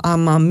know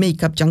I'm a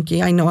makeup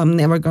junkie. I know I'm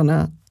never going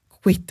to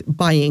quit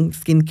buying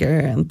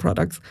skincare and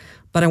products,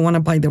 but I want to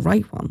buy the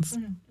right ones.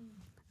 Mm-hmm.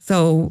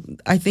 So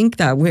I think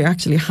that we're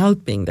actually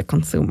helping the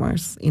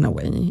consumers in a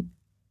way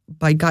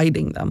by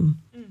guiding them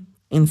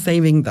in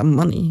saving them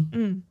money.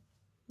 Mm.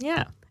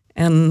 Yeah.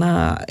 And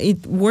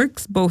it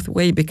works both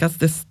ways because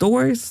the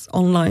stores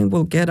online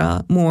will get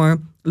a more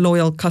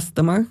loyal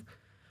customer.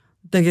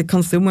 The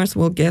consumers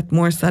will get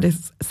more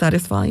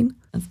satisfied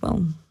as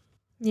well.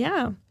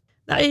 Yeah,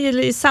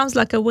 it sounds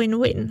like a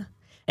win-win.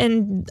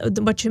 And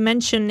what you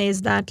mentioned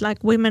is that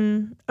like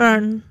women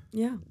earn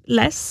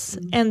less,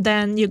 and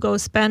then you go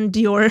spend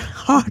your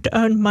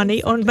hard-earned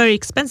money on very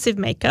expensive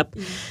makeup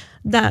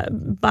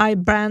that by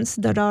brands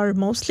that are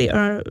mostly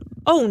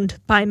owned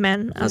by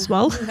men as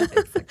well. Yeah,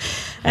 exactly.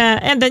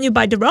 And then you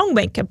buy the wrong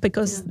makeup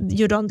because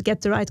you don't get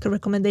the right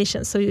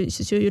recommendations, so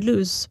you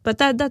lose. But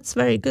that's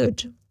very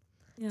good.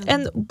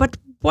 Yeah. But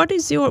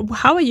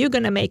how are you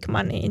going to make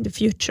money in the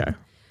future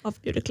of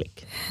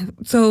BeautyClick?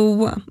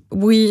 So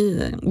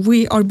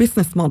our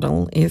business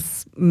model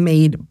is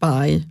made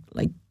by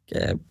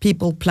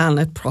people,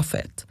 planet,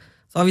 profit.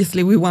 So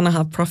obviously we want to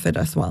have profit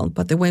as well,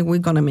 but the way we're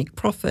going to make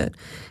profit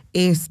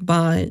is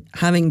by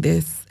having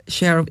this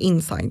share of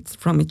insights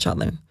from each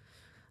other.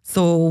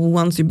 So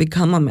once you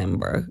become a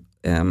member,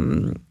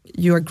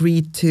 you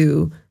agree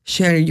to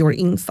share your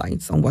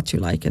insights on what you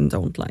like and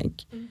don't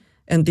like.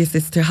 And this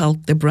is to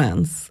help the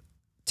brands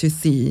to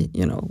see,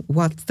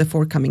 what's the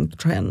forthcoming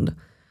trend.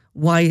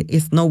 Why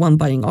is no one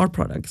buying our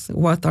products?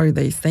 What are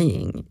they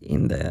saying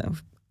in the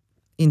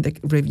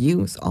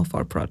reviews of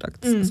our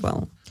products as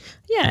well?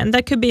 Yeah, and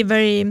that could be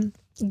very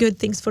good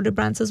things for the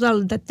brands as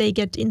well, that they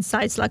get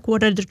insights like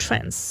what are the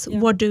trends? Yeah.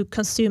 What do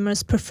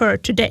consumers prefer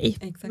today?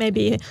 Exactly.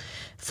 Maybe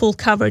full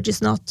coverage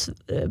is not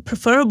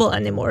preferable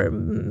anymore.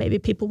 Maybe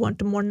people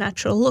want a more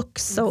natural look.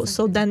 So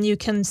then you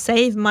can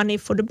save money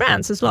for the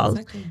brands as well.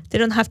 Exactly. They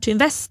don't have to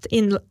invest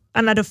in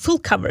another full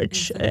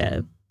coverage.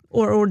 Exactly.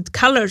 Or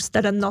colors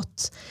that are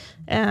not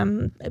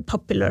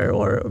popular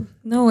or...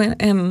 No,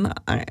 and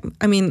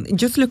I mean,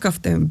 just look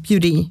at the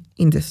beauty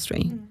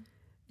industry.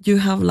 You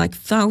have like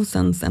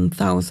thousands and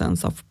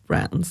thousands of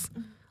brands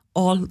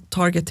all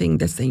targeting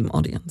the same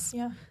audience.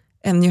 Yeah.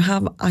 And you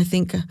have, I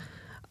think,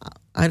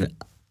 I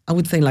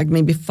would say like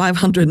maybe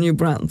 500 new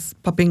brands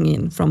popping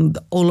in from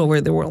all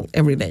over the world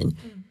every day.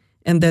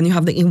 And then you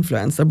have the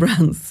influencer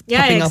brands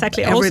popping up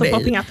every also day.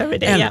 Popping up every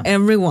day. And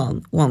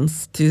everyone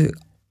wants to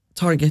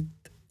target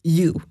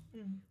you.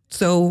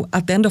 So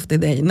at the end of the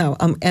day, now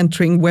I'm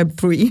entering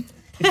Web3.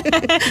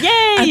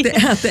 Yay!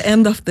 At the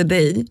end of the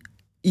day,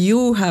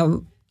 you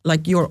have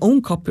like your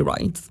own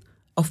copyrights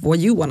of what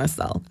you want to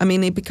sell. I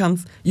mean, it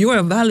becomes, you're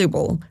a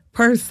valuable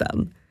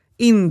person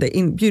in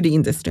the beauty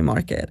industry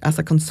market as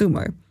a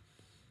consumer.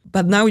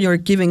 But now you're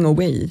giving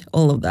away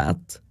all of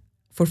that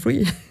for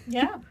free.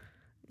 Yeah.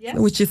 Yes.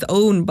 Which is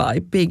owned by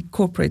big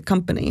corporate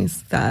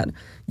companies that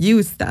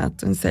use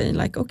that and say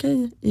like,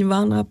 okay,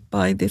 Ivana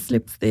buy these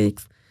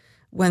lipsticks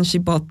when she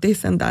bought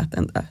this and that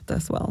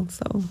as well.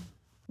 So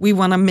we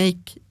want to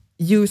make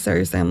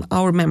users and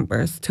our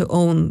members to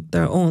own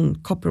their own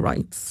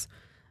copyrights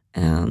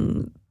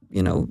and,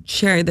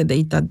 share the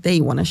data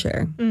they want to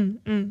share.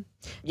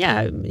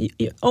 Yeah,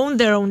 you own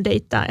their own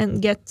data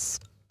and get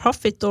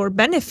profit or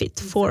benefit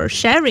for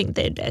sharing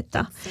their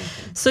data.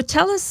 Exactly. So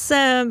tell us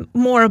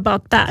more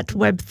about that,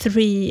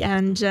 Web3,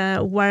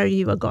 and where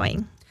you are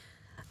going.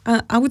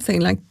 I would say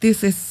like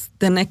this is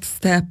the next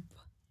step.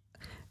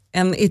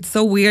 And it's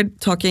so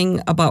weird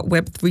talking about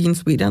Web3 in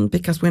Sweden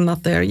because we're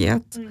not there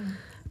yet.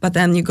 But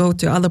then you go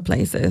to other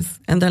places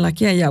and they're like,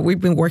 yeah,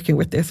 we've been working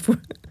with this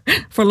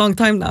for a long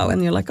time now.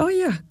 And you're like, oh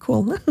yeah,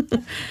 cool.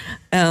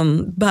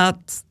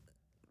 But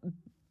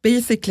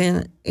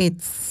basically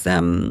it's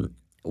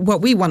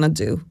what we want to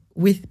do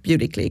with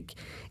BeautyClick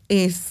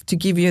is to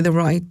give you the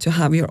right to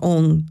have your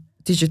own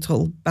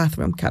digital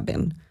bathroom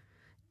cabin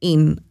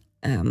in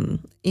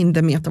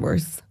the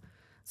Metaverse.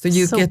 So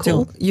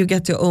you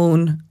get to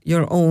own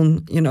your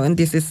own, and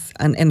this is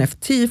an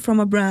NFT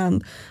from a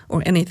brand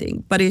or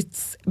anything, but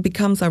it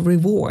becomes a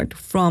reward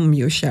from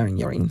you sharing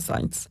your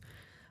insights.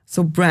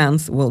 So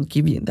brands will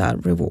give you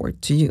that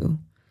reward to you.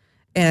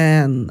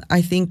 And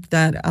I think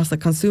that as a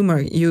consumer,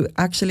 you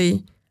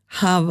actually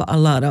have a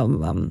lot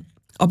of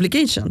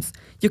obligations.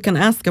 You can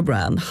ask a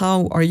brand,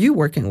 how are you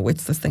working with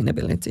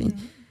sustainability?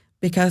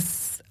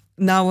 Because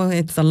now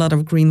it's a lot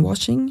of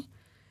greenwashing,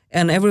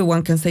 and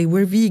everyone can say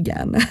we're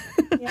vegan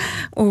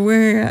or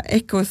we're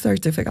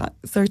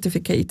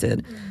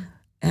eco-certificated.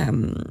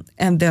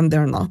 And then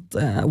they're not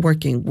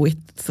working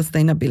with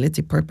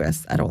sustainability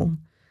purpose at all.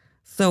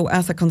 So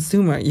as a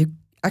consumer, you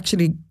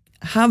actually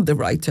have the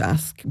right to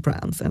ask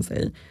brands and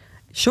say,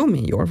 show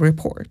me your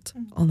report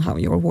on how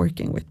you're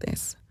working with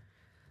this.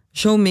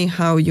 Show me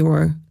how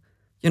you're,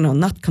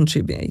 not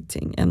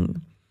contributing.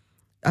 And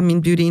I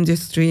mean, beauty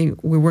industry,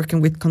 we're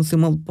working with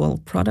consumable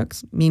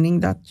products,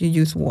 meaning that you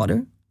use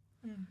water,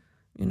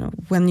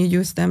 when you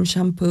use them,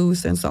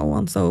 shampoos and so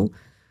on. So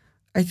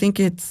I think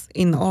it's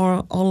in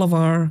all of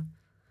our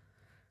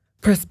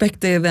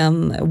perspective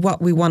and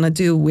what we want to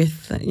do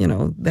with, the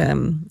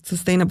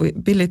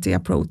sustainability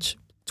approach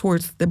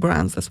towards the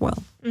brands as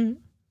well.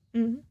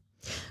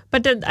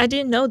 But I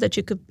didn't know that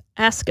you could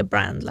ask a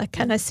brand, like,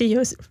 can I see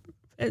your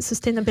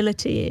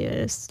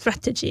sustainability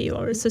strategy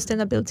or a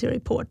sustainability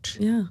report?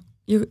 Yeah,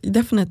 you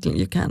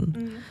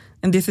can.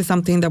 And this is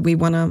something that we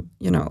want to,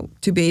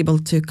 to be able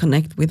to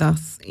connect with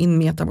us in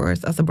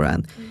Metaverse as a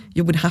brand,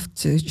 you would have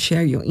to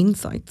share your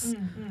insights.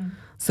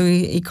 So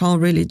it can't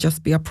really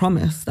just be a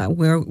promise that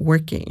we're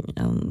working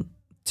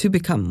to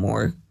become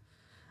more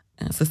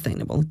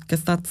sustainable,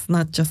 because that's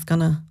not just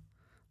gonna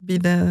be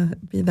the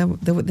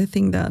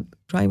thing that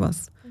drive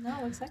us.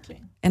 No,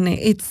 exactly. And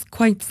it's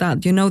quite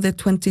sad. The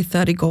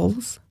 2030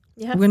 goals.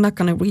 Yeah. We're not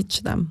gonna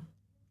reach them.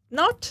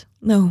 Not?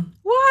 No.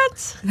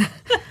 What?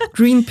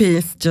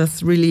 Greenpeace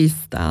just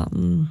released a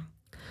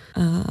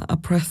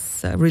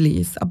press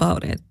release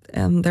about it,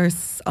 and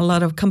there's a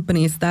lot of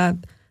companies that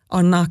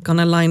are not going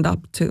to line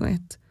up to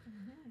it.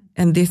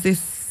 And this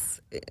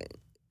is,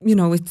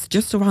 it's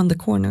just around the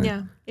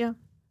corner. Yeah.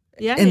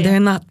 And they're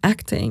not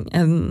acting,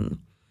 and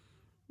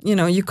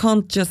you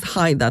can't just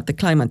hide that the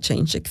climate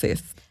change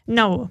exists.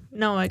 No,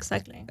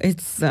 exactly.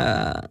 It's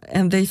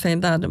and they say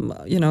that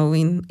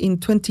in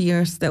 20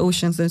 years the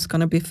oceans is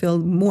going to be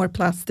filled more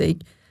plastic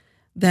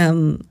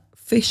than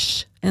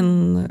fish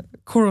and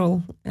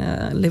coral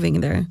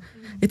living there.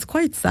 It's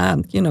quite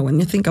sad, when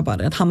you think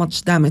about it, how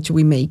much damage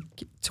we make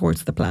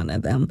towards the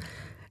planet, and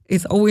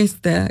it's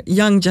always the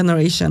young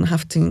generation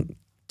have to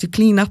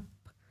clean up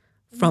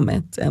from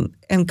it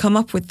and come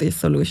up with these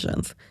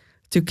solutions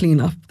to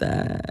clean up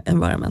the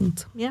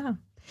environment. Yeah.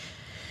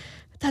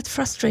 That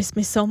frustrates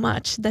me so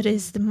much. That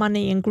is the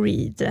money and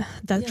greed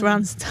that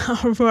runs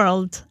our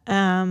world,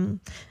 and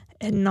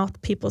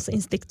not people's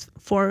instinct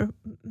for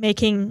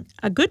making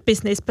a good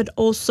business, but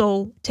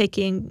also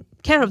taking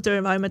care of their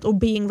environment or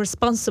being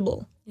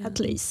responsible, at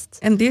least.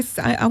 And this,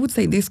 I would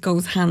say, this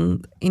goes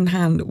hand in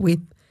hand with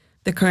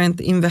the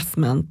current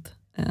investment,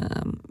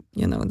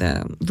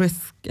 the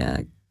risk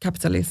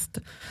capitalist.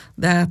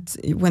 That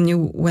when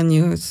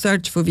you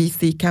search for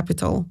VC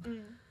capital,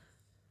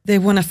 they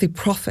want to see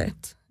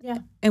profit. Yeah.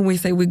 And we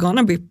say we're going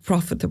to be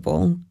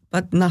profitable,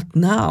 but not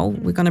now.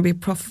 We're going to be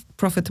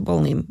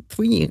profitable in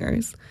 3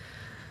 years.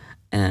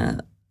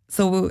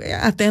 So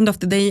at the end of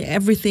the day,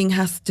 everything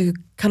has to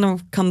kind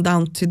of come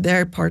down to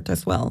their part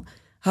as well,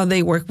 how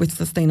they work with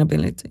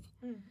sustainability.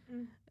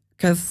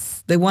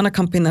 Because they want a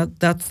company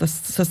that's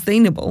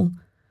sustainable,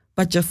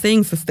 but just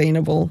saying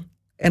sustainable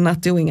and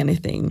not doing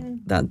anything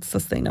that's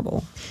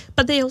sustainable.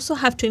 But they also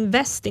have to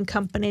invest in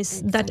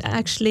companies that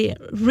actually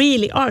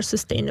really are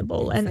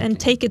sustainable and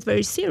take it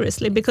very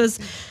seriously, because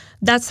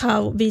that's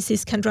how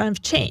VCs can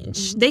drive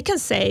change. They can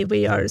say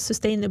we are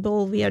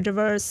sustainable, we are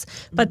diverse,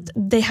 but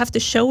they have to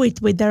show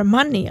it with their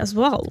money as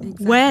well.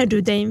 Where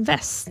do they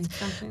invest?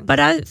 But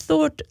I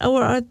thought,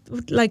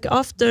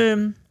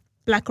 after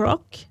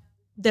BlackRock,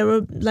 they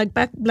were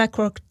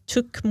BlackRock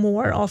took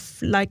more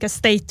of a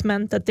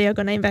statement that they are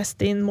going to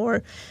invest in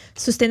more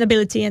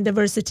sustainability and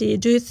diversity.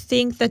 Do you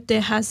think that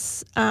there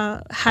has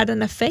had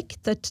an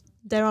effect, that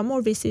there are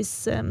more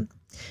VCs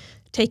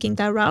taking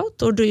that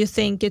route, or do you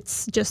think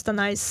it's just a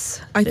nice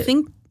I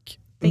think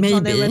maybe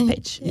on their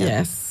webpage?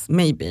 Yes,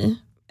 maybe,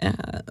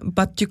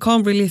 but you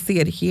can't really see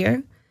it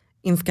here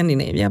in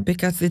Scandinavia,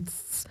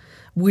 because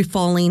we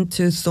fall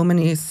into so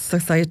many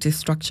society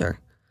structure,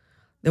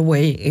 the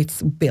way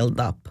it's built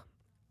up.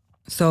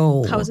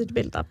 So how is it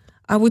built up?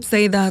 I would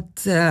say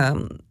that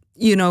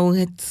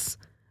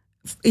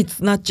it's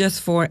not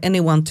just for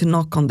anyone to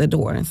knock on the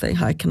door and say,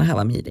 hi, can I have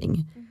a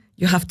meeting?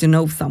 You have to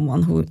know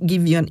someone who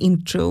give you an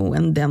intro,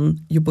 and then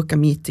you book a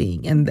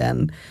meeting, and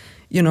then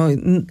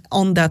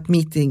on that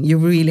meeting you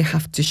really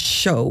have to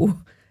show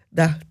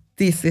that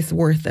this is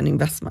worth an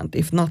investment.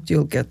 If not,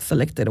 you'll get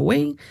selected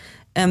away,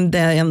 and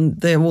then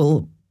they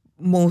will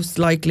most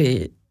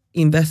likely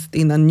invest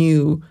in a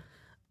new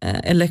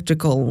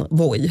electrical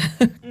Voi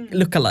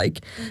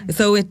lookalike.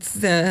 So it's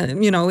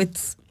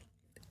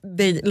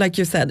they, like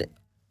you said,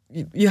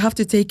 you have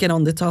to take it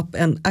on the top,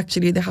 and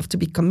actually there have to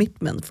be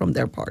commitment from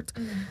their part,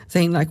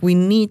 saying we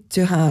need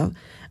to have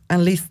at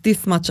least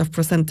this much of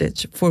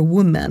percentage for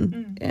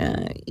women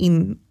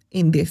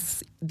in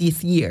this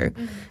year,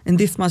 and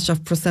this much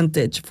of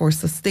percentage for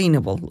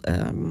sustainable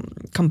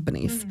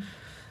companies.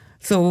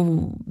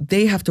 So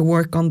they have to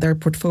work on their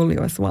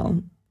portfolio as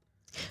well.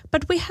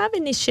 But we have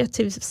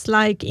initiatives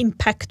like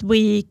Impact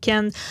Week,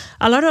 and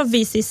a lot of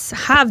VCs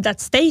have that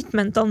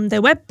statement on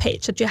their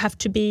webpage that you have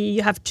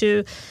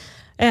to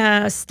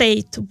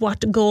state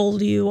what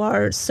goal you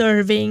are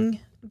serving,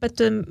 but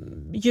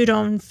you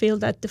don't feel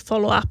that the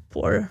follow-up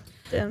or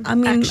the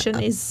action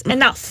is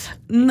enough.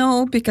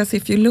 No, because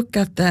if you look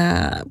at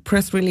the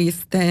press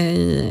release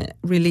they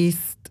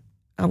released,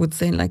 I would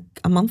say like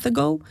a month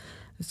ago,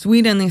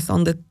 Sweden is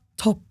on the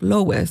top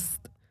lowest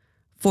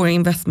for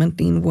investment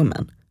in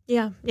women.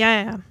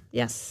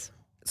 Yes.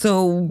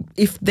 So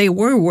if they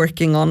were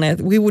working on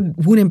it, we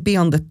wouldn't be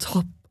on the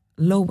top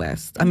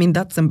lowest. I mean,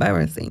 that's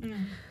embarrassing.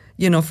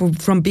 You know,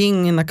 from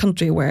being in a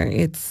country where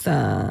it's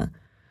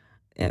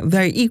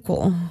very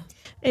equal.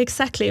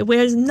 Exactly.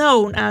 We're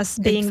known as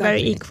being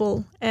very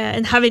equal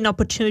and having a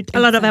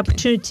lot of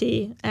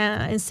opportunity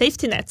and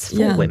safety nets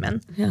for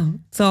women. Yeah.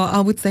 So I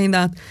would say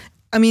that,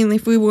 I mean,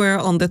 if we were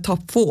on the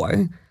top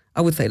 4,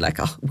 I would say like,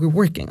 we're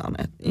working on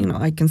it. You know,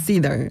 I can see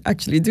they're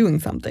actually doing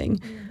something,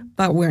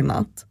 but we're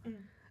not.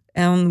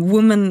 And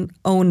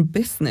women-owned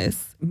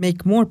business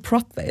make more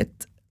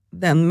profit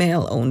than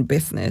male-owned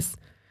business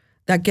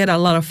that get a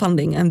lot of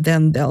funding and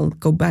then they'll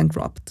go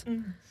bankrupt.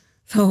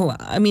 So,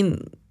 I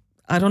mean,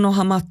 I don't know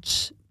how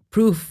much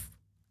proof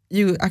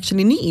you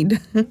actually need.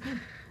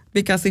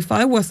 Because if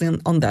I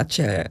wasn't on that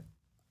chair,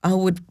 I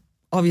would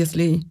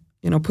obviously,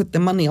 you know, put the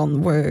money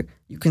on where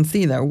you can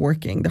see they're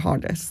working the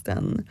hardest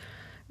and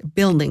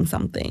building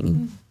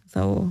something.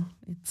 So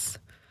it's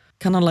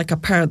kind of like a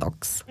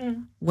paradox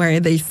where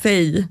they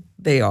say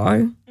they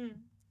are,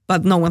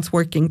 but no one's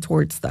working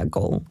towards that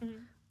goal.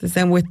 The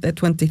same with the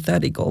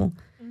 2030 goal.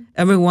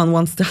 Everyone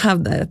wants to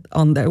have that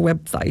on their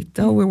website.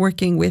 Oh, we're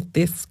working with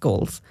these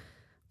goals.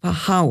 But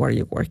how are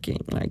you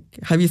working? Like,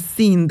 have you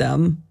seen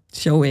them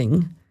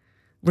showing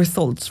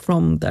results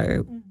from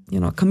their, you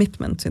know,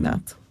 commitment to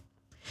that?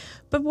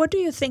 But what do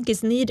you think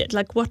is needed?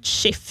 Like, what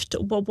shift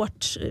or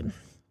what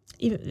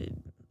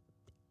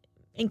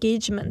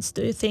engagements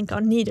do you think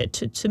are needed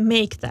to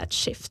make that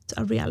shift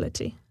a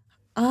reality?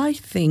 I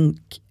think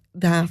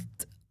that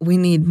we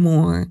need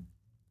more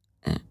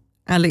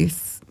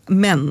allies,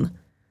 men.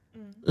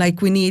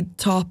 Like we need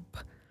top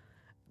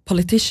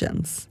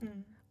politicians.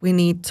 We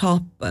need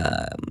top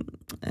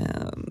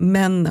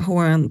men who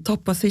are in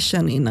top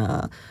position in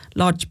a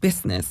large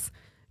business,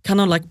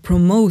 kind of like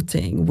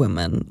promoting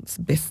women's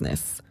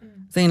business,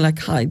 saying like,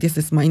 hi, this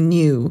is my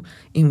new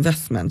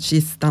investment.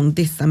 She's done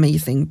this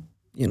amazing,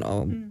 you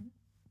know,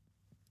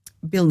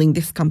 building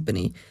this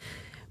company.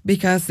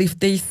 Because if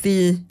they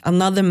see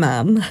another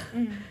man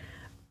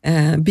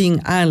being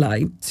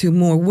allied to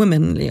more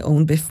womanly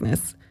owned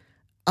business,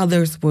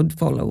 others would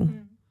follow.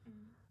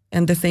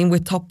 And the same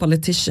with top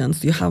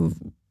politicians. You have,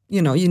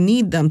 you know, you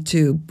need them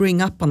to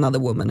bring up another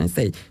woman and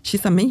say,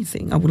 she's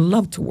amazing. I would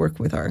love to work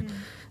with her.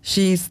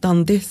 She's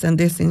done this and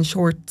this in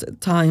short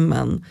time.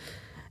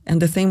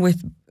 And the same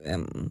with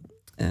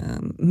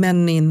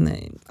men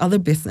in other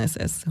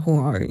businesses who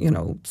are, you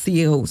know,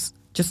 CEOs,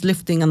 just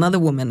lifting another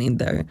woman in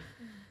their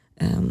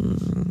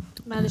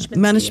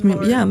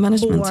management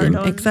team,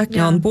 exactly,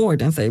 on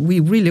board and say, we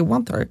really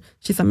want her.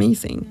 She's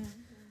amazing.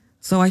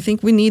 So I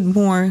think we need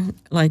more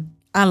like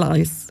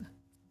allies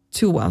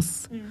to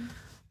us.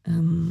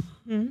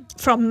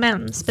 From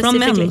men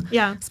specifically.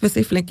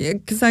 Specifically,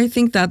 because I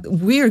think that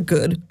we're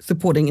good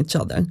supporting each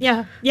other.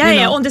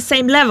 On the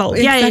same level.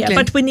 Exactly.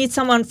 But we need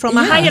someone from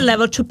a higher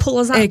level to pull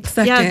us up.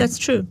 Exactly. Yeah, that's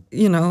true.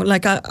 You know,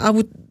 like I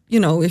would, you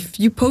know, if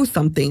you post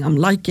something, I'm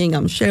liking,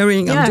 I'm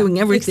sharing, I'm doing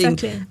everything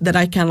that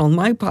I can on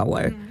my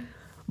power.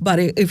 But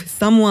if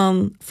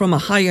someone from a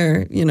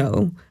higher, you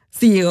know,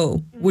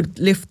 CEO would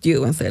lift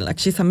you and say like,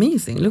 she's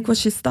amazing, look what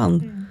she's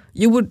done.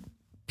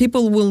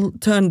 People will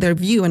turn their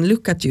view and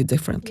look at you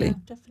differently. Yeah,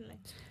 definitely.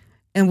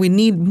 And we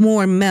need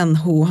more men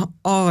who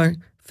are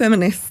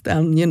feminist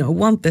and, you know,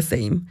 want the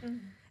same.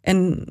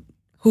 And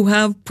who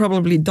have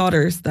probably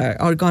daughters that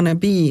are going to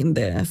be in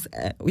this,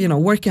 you know,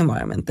 work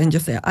environment and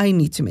just say, I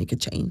need to make a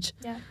change.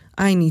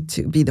 I need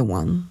to be the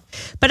one.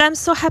 But I'm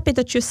so happy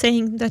that you're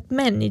saying that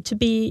men need to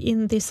be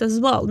in this as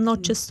well,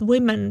 not just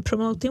women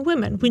promoting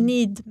women. We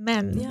need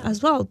men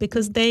as well,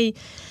 because they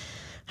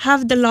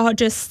have the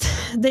largest,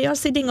 they are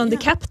sitting on the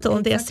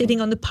capital, they are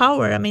sitting on the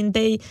power. I mean,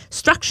 they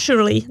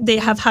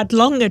have had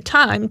longer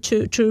time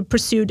to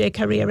pursue their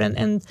career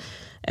and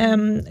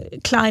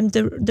climb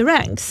the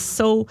ranks.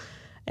 So,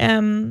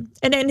 and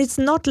it's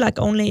not like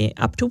only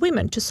up to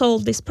women to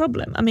solve this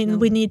problem. I mean,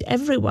 we need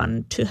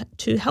everyone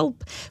to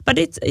help. But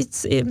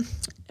it's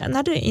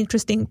another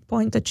interesting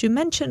point that you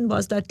mentioned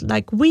was that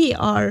like we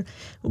are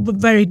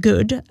very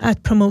good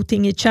at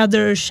promoting each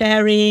other,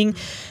 sharing,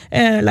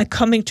 like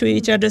coming to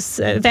each other's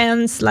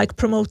events, like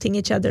promoting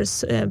each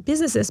other's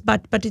businesses.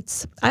 But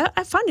it's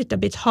I find it a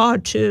bit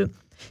hard to,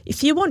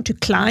 if you want to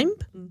climb,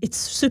 it's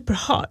super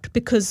hard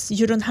because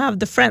you don't have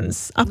the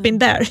friends up in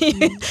there.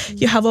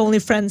 You have only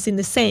friends in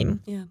the same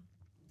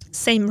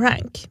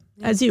rank.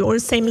 as you or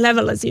same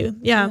level as you.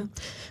 Yeah.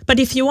 But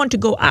if you want to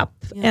go up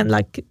and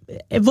like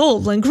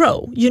evolve and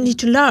grow, you need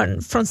to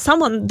learn from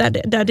someone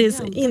that is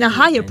in a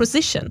higher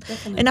position.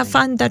 Definitely. And I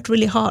find that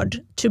really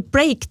hard to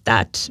break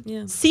that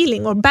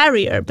ceiling or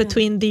barrier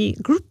between the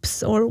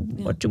groups, or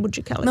what would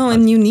you call it? No,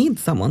 and you need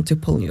someone to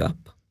pull you up.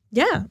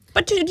 Yeah,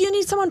 but you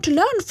need someone to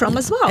learn from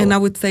as well. And I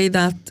would say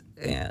that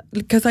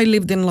because I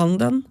lived in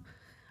London,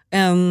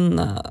 and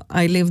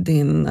I lived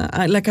in,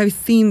 I've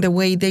seen the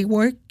way they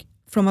work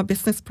from a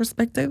business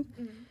perspective.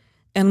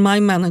 And my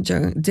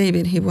manager,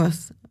 David,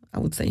 I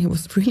would say he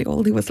was really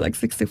old. He was like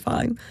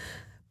 65.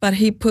 But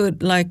he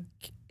put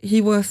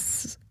he's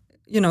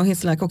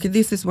like, okay,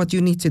 this is what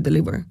you need to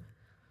deliver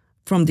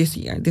from this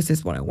year. This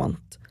is what I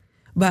want.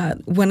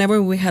 But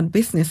whenever we had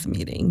business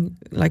meeting,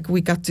 like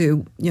we got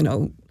to,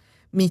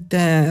 meet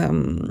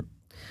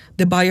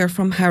the buyer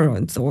from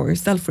Harrods or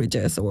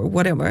Selfridges or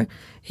whatever,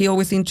 he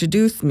always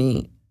introduced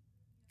me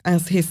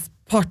as his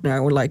partner,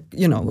 or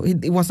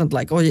it wasn't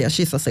like, oh yeah,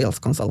 she's a sales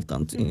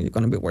consultant, you're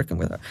going to be working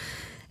with her.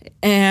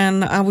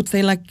 And I would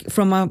say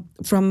from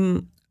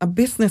a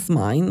business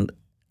mind,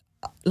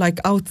 like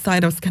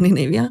outside of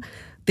Scandinavia,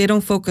 they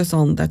don't focus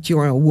on that you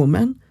are a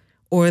woman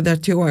or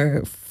that you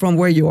are from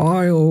where you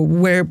are or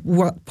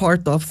what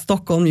part of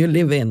Stockholm you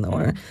live in,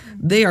 or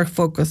they are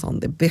focused on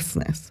the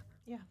business.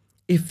 Yeah.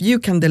 If you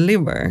can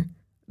deliver,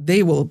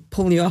 they will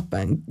pull you up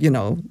and,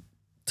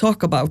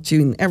 talk about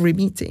you in every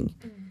meeting.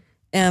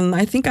 And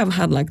I think I've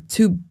had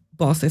 2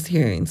 bosses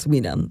here in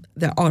Sweden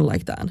that are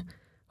like that,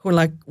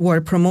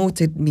 who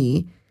promoted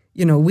me,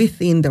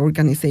 within the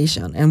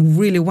organization and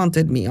really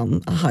wanted me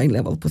on a high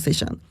level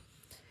position.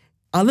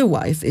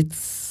 Otherwise,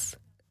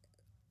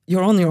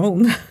 you're on your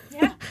own.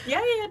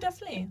 Yeah,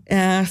 definitely.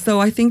 So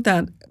I think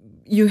that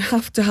you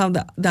have to have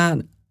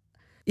that.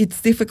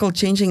 It's difficult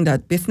changing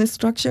that business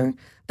structure.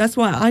 That's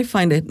why I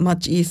find it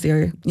much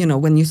easier,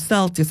 when you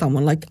sell to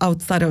someone like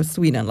outside of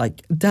Sweden,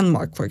 like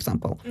Denmark, for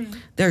example.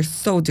 They're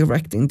so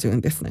direct in doing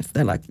business.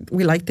 They're like,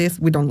 we like this,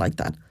 we don't like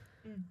that.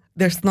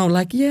 There's no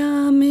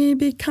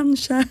maybe,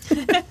 kanske.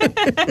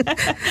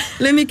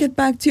 Let me get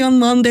back to you on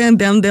Monday, and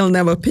then they'll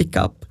never pick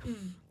up.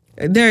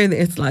 There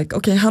it's like,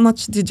 okay, how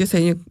much did you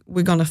say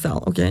we're going to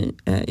sell? Okay,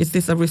 is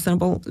this a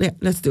reasonable? Yeah,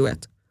 let's do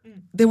it.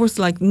 There was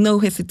no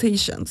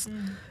hesitations.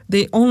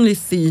 They only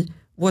see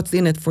what's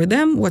in it for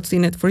them, what's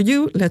in it for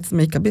you, let's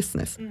make a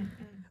business.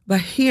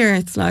 But here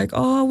it's like,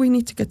 oh, we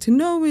need to get to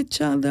know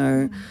each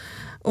other.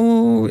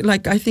 Or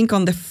I think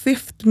on the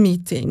 5th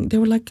meeting, they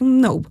were like,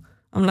 no.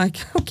 I'm like,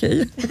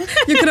 okay,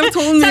 you could have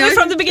told me. Tell me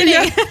from the beginning.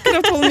 Yeah, you could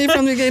have told me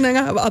from the beginning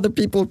I have other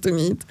people to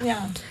meet.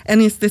 Yeah.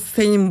 And it's the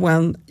same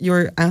when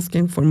you're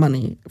asking for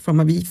money from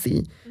a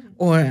VC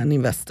or an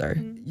investor.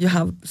 You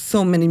have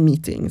so many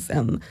meetings.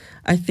 And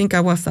I think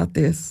I was at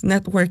this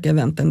network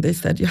event and they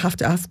said you have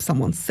to ask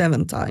someone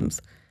 7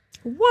 times.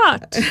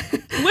 What?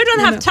 We don't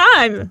have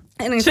time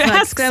to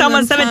ask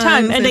someone 7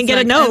 times and then get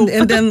a no.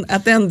 And then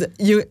at the end,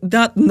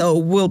 that no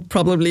will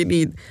probably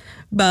lead.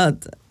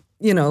 But,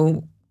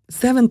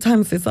 7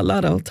 times is a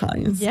lot of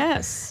times.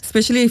 Yes.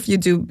 Especially if you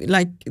do,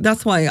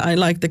 that's why I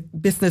like the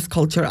business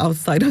culture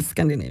outside of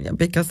Scandinavia,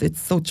 because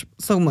it's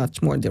so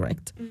much more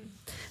direct.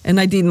 And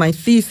I did my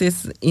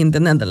thesis in the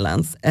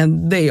Netherlands,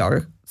 and they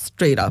are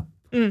straight up.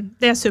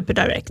 They're super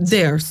direct.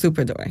 They're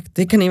super direct.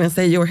 They can even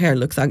say your hair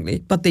looks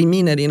ugly, but they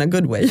mean it in a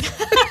good way.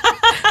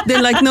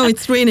 They're like, no,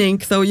 it's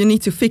raining, so you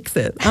need to fix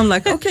it. I'm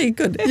like, okay,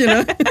 good,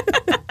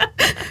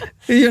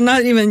 You're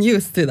not even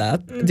used to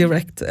that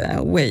direct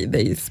way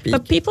they speak.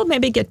 But people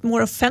maybe get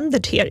more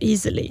offended here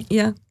easily.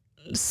 Yeah.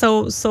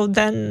 So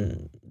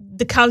then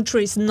the culture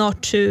is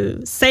not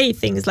to say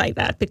things like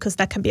that, because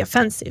that can be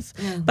offensive.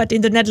 Yeah. But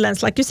in the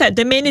Netherlands, like you said,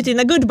 they mean it in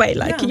a good way.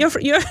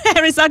 Your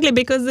hair is ugly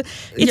because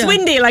it's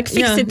windy. Fix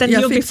it and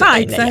you'll be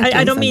fine. Exactly.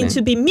 I don't mean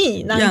to be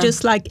mean. I'm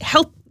just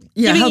help.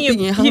 Helping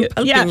you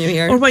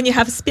here. Or when you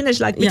have spinach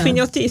between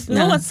your teeth,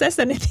 no one says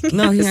anything.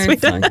 No, here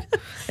it's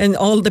and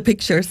all the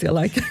pictures you're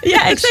like.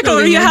 Yeah, exactly.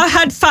 Or you have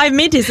had 5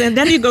 meetings and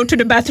then you go to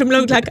the bathroom,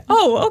 look like,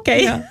 oh,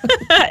 okay,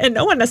 and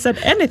no one has said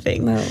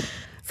anything. No.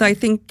 So I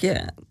think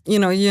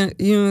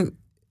you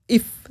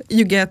if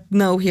you get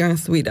no here in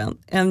Sweden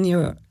and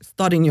you're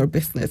starting your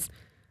business,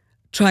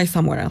 try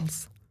somewhere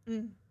else.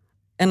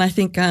 And I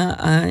think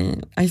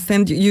I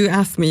send you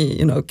asked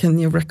me, can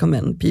you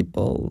recommend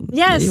people?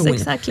 Yes,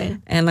 exactly.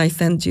 And I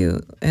send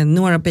you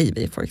Nora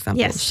Baby, for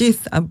example. Yes.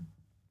 She's a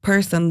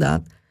person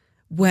that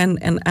went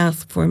and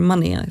asked for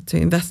money to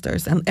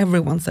investors and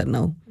everyone said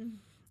no.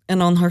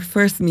 And on her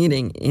first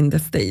meeting in the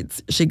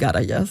States, she got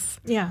a yes.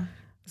 Yeah.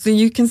 So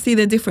you can see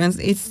the difference.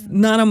 It's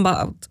not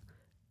about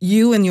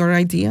you and your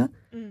idea.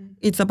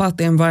 It's about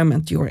the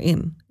environment you're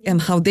in and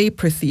how they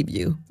perceive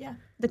you. Yeah.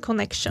 The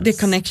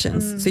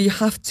connections. So you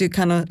have to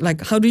kind of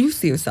how do you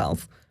see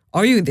yourself?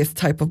 Are you this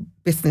type of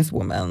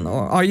businesswoman,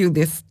 or are you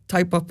this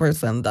type of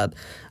person that,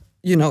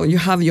 you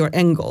have your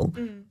end goal?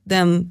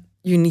 Then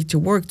you need to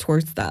work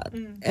towards that.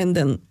 And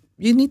then,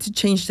 you need to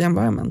change the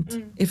environment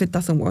if it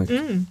doesn't work.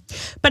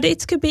 But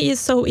it could be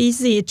so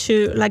easy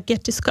to like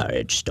get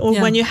discouraged, or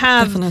when you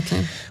have,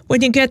 definitely.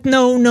 when you get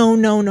no,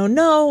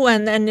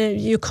 and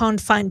you can't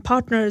find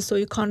partners, or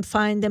you can't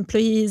find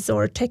employees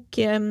or tech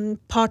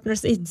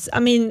partners. It's, I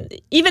mean,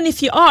 even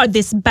if you are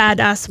this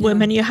badass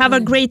woman, you have a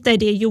great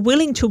idea, you're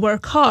willing to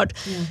work hard,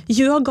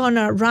 you are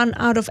gonna run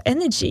out of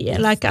energy. Yes,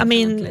 like,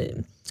 definitely. I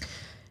mean.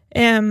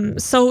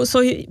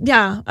 So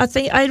yeah, I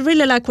think I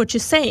really like what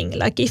you're saying.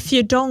 Like, if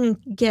you don't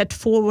get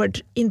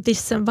forward in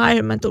this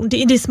environment or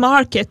in this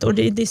market or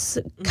in this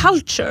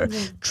culture,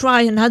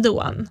 try another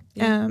one,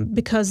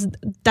 because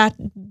that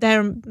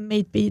there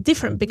may be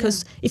different.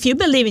 Because if you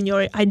believe in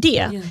your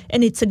idea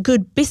and it's a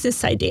good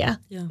business idea,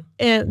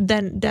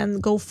 then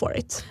go for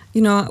it.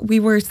 You know,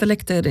 we were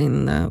selected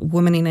in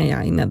Women in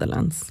AI in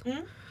Netherlands.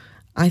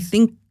 I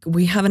think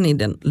we haven't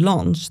even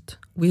launched.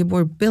 We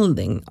were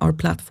building our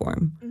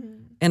platform.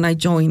 And I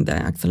joined the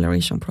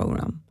acceleration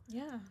program.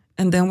 Yeah.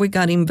 And then we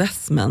got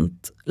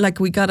investment, like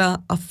we got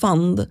a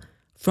fund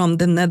from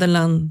the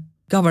Netherlands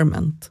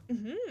government.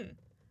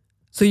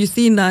 So you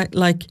see that,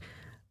 like,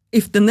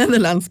 if the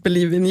Netherlands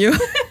believe in you,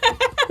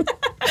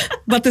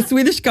 but the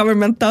Swedish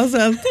government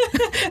doesn't,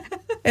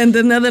 and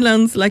the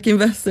Netherlands, like,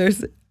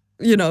 investors,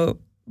 you know,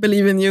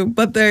 believe in you,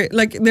 but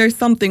there's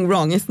something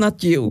wrong. It's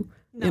not you.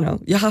 No. You know,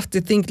 you have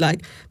to think,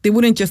 like, they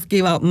wouldn't just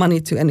give out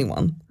money to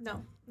anyone.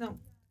 No.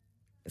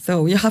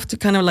 So you have to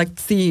kind of like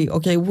see,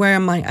 okay, where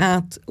am I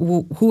at?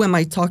 Who am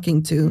I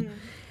talking to?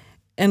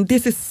 And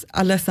this is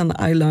a lesson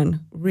I learned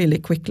really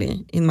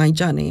quickly in my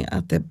journey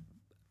at the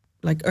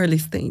like early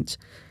stage,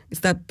 is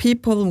that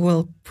people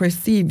will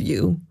perceive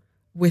you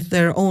with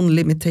their own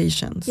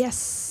limitations.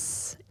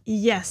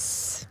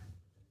 Yes,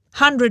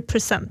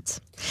 100%.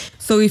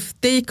 So if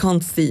they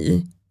can't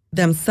see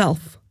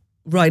themselves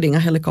riding a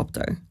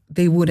helicopter,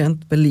 they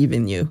wouldn't believe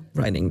in you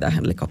riding the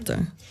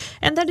helicopter.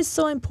 And that is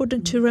so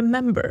important to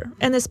remember.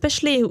 And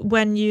especially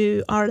when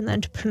you are an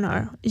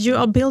entrepreneur, you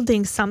are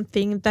building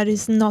something that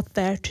is not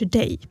there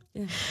today.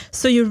 Yeah.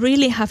 So you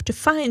really have to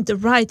find the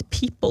right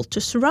people to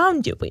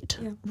surround you with,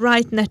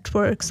 right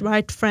networks,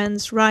 right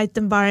friends, right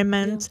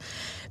environment,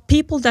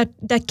 people that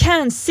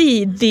can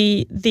see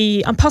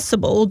the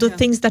impossible, the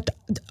things that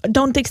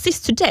don't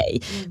exist today.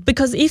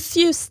 Because if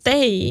you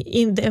stay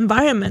in the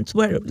environment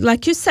where,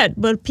 like you said,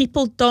 where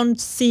people don't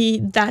see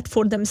that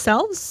for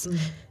themselves,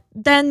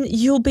 then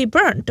you'll be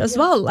burnt as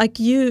well. Like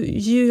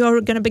you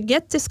are going to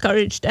get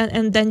discouraged,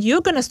 and then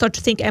you're going to start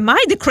to think, am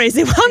I the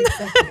crazy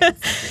one?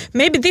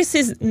 Maybe this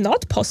is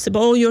not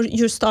possible.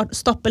 You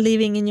stop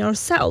believing in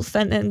yourself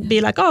and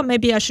be like, oh,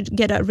 maybe I should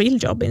get a real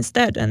job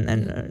instead.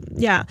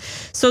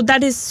 So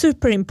that is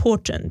super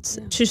important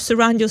to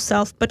surround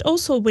yourself, but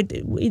also with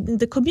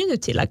the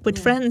community, like with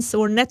friends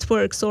or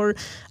networks or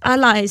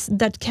allies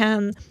that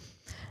can.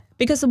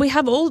 Because we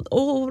have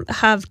all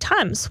have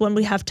times when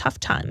we have tough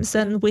times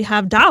and we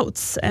have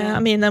doubts.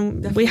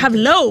 We have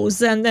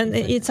lows, and then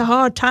it's a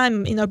hard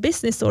time in our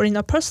business or in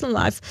our personal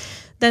life.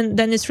 Then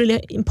it's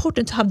really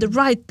important to have the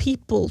right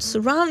people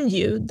surround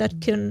you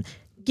that can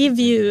give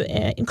you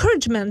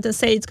encouragement and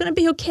say it's going to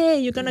be okay.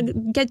 You're going to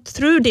get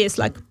through this.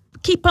 Like,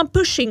 keep on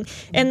pushing,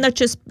 and not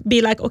just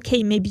be like,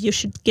 okay, maybe you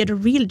should get a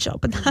real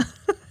job.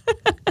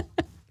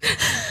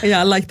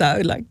 Yeah, I like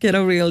that. Like, get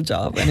a real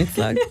job, and it's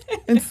like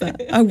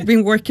I've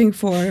been working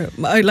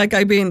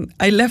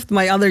I left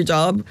my other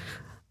job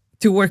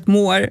to work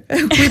more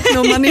with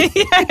no money.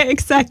 Yeah,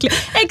 exactly.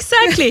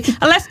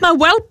 I left my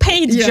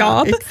well-paid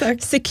job,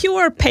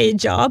 secure paid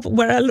job,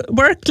 where I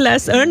work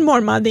less, earn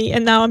more money,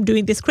 and now I'm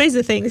doing these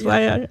crazy things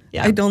where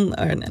I don't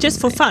earn anything.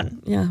 Just for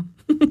fun. Yeah.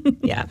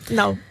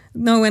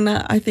 No, and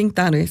I think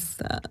that is,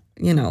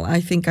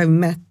 I think I've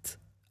met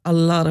a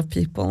lot of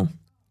people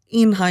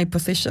in high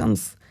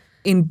positions,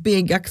 in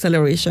big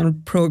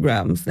acceleration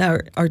programs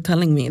that are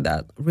telling me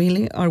that,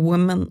 really, are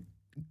women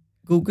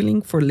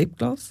Googling for lip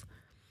gloss?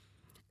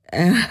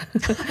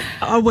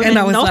 Are women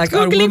not like,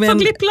 Googling for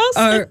lip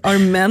gloss? Are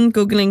men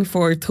Googling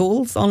for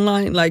tools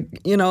online?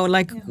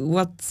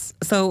 What's...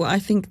 So I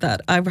think that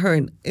I've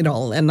heard it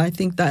all. And I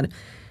think that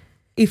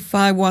if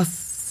I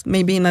was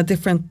maybe in a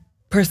different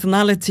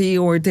personality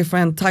or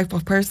different type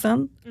of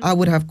person, I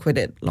would have quit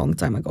it long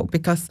time ago,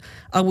 because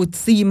I would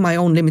see my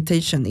own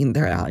limitation in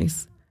their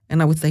eyes.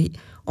 And I would say,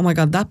 oh my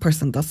God, that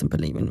person doesn't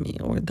believe in me,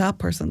 or that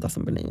person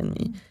doesn't believe in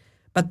me.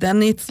 But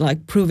then it's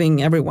like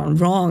proving everyone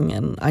wrong.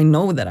 And I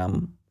know that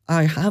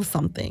I have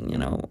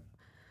something,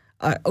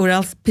 or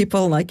else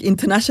people, like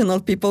international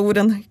people,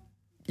 wouldn't,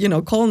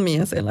 call me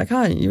and say like,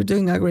 hi, you're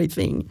doing a great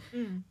thing.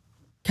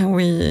 Can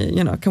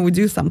we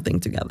do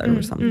something together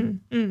or something?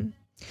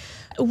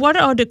 What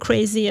are the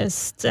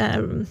craziest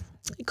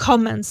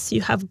comments you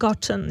have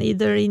gotten,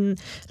 either in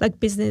like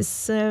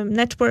business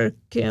network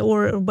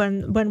or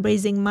when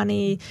raising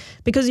money?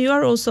 Because you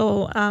are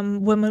also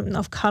women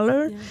of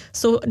color.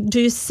 So do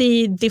you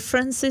see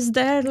differences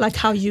there, like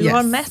how you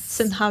are met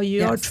and how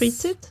you are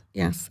treated?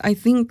 Yes, I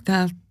think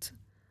that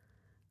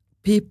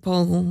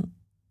people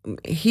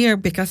here,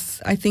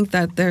 because I think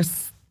that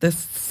there's this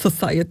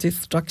society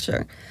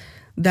structure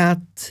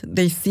that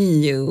they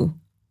see you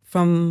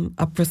from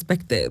a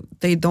perspective.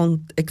 They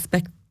don't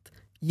expect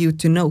you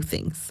to know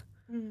things.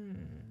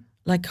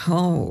 Like,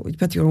 how,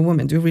 but you're a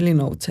woman, do you really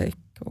know tech?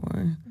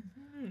 Or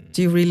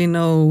do you really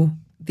know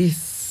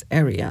this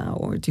area?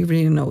 Or do you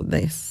really know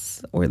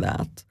this or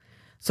that?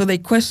 So they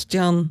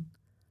question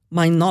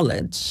my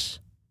knowledge,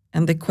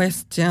 and they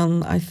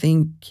question, I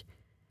think,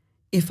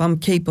 if I'm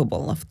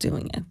capable of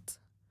doing it.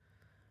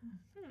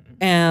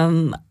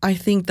 And I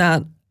think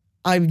that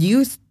I've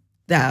used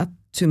that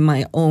to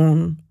my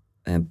own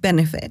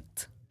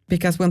benefit,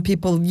 because when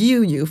people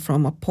view you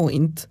from a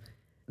point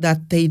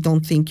that they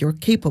don't think you're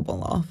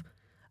capable of,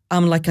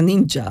 I'm like a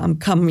ninja. I'm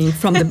coming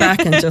from the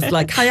back and just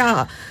like,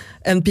 hiya.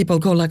 And people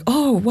go like,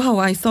 oh, wow,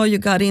 I saw you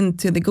got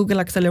into the Google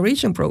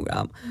Acceleration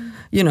Program.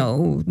 You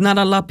know, not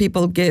a lot of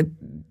people get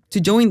to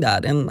join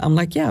that. And I'm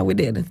like, yeah, we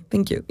did.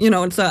 Thank you. You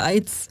know, so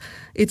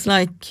it's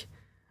like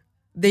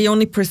they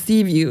only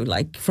perceive you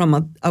like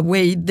from a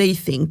way they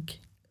think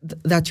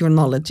that your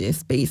knowledge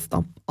is based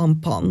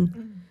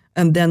upon.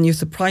 And then you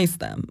surprise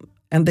them.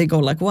 And they go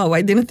like, wow,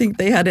 I didn't think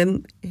they had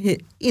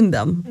it in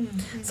them.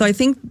 So I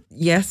think,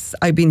 yes,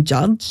 I've been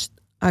judged.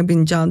 I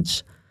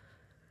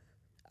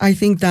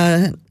think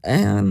that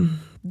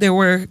there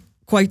were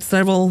quite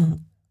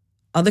several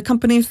other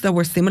companies that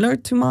were similar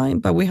to mine,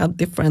 but we had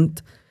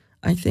different,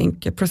 I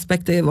think,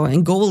 perspective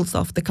and goals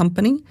of the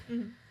company,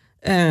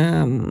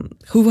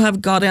 who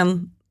have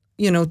gotten,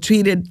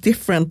 treated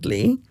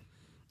differently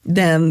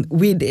than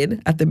we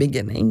did at the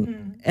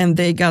beginning. And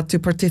they got to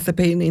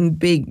participate in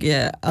big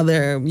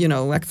other,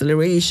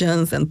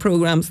 accelerations and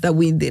programs that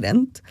we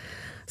didn't.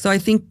 So I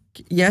think,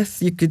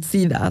 yes, you could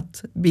see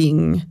that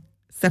being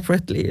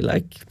separately,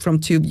 like from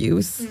two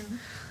views.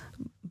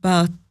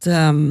 But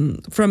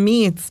for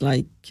me, it's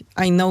like,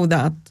 I know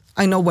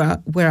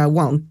where I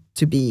want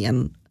to be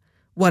and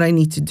what I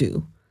need to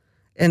do.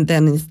 And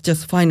then it's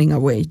just finding a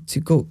way to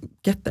go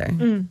get there.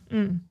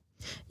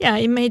 Yeah,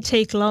 it may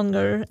take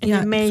longer, and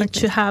you may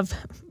exactly. to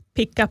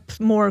pick up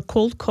more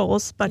cold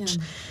calls, but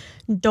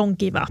don't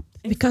give up,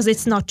 because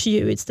it's not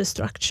you, it's the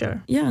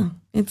structure. Yeah,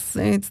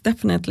 it's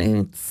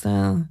definitely,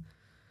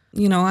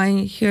 I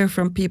hear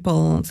from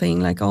people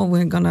saying like, oh,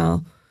 we're going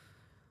to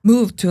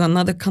move to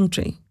another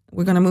country.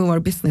 We're going to move our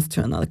business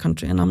to another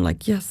country. And I'm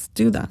like, yes,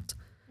 do that.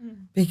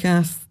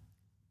 Because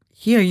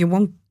here you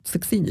won't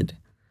succeed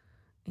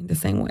in the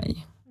same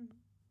way.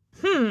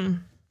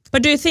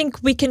 But do you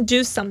think we can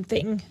do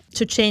something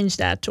to change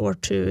that or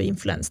to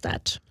influence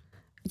that?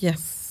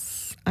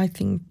 Yes, I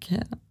think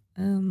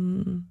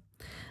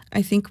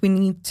we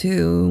need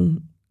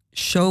to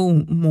show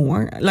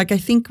more. Like, I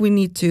think we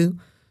need to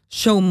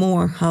show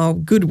more how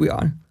good we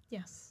are.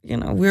 Yes.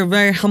 We're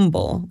very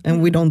humble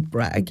and we don't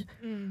brag.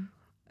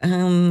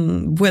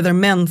 Whether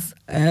men's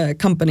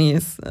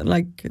companies,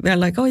 like, they're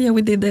like, oh yeah,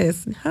 we did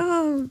this.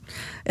 Oh.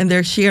 And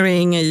they're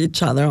cheering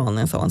each other on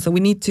and so on. So we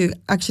need to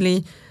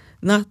actually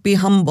not be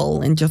humble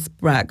and just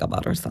brag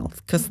about ourselves,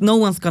 because no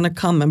one's going to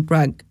come and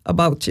brag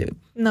about you.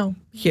 No.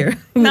 Here.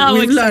 No,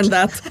 We've learned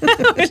that.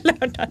 We've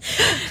learned that.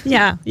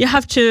 Yeah, you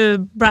have to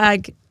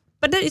brag.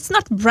 But it's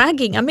not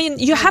bragging. I mean,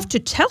 you have to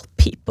tell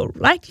people,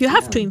 like you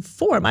have to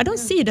inform. I don't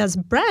see it as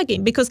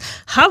bragging, because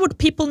how would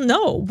people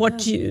know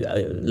what you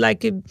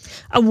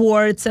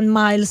awards and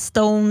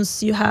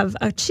milestones you have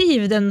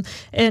achieved and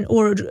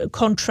or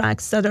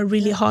contracts that are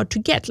really hard to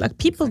get? Like,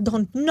 people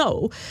don't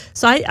know.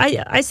 So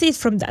I see it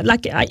from that.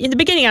 Like, in the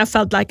beginning, I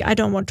felt like I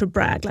don't want to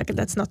brag. Like,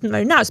 that's not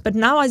very nice. But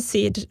now I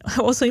see it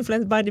also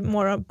influenced by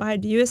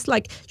the US.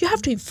 Like, you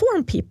have to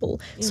inform people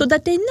so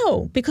that they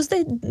know, because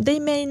they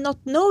may not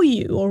know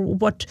you or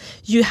what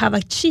you have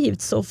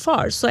achieved so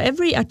far. So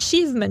every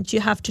achievement you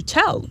have to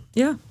tell.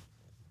 Yeah.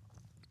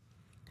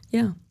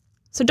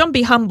 So don't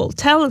be humble.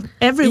 Tell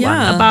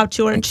everyone about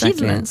your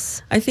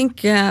achievements. I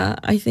think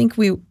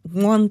we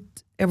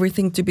want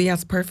everything to be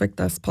as perfect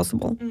as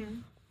possible.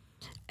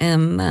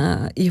 And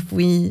if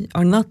we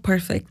are not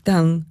perfect,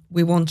 then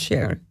we won't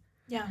share.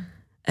 Yeah.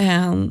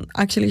 And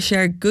actually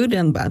share good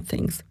and bad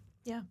things.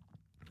 Yeah.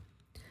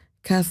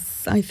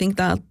 Because I think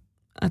that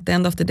at the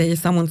end of the day,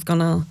 someone's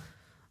gonna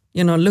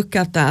look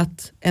at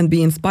that and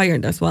be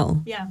inspired as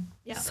well. Yeah.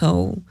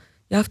 So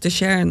you have to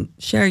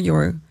share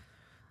your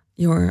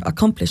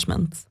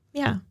accomplishments.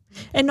 Yeah.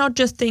 And not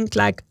just think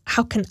like,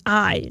 how can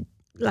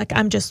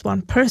I'm just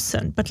one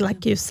person, but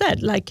like you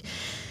said, like,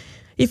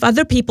 if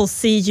other people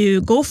see you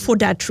go for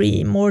that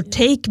dream or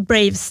take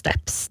brave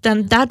steps,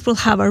 then that will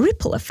have a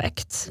ripple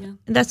effect. Yeah.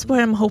 And that's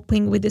where I'm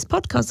hoping with this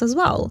podcast as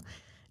well,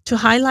 to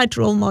highlight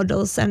role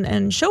models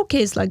and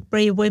showcase like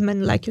brave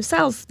women like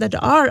yourself that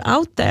are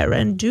out there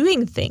and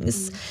doing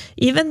things,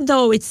 even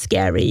though it's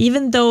scary,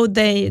 even though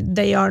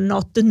they are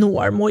not the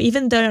norm, or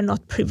even they are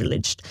not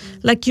privileged.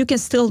 Like, you can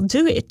still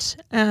do it,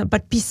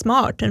 but be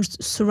smart and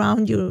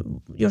surround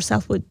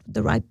yourself with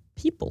the right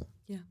people.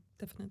 Yeah,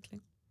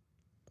 definitely.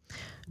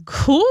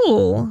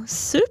 Cool,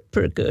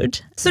 super good.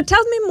 So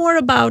tell me more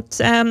about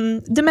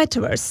the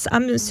Metaverse.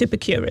 I'm super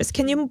curious.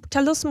 Can you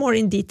tell us more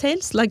in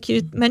details? Like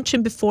you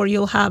mentioned before,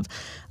 you'll have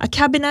a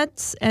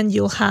cabinet and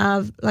you'll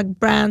have like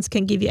brands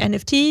can give you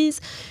NFTs.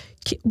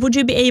 would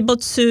you be able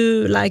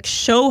to like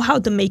show how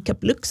the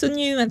makeup looks on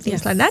you and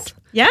things like that?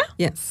 Yeah?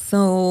 Yes.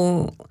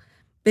 So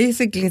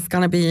basically it's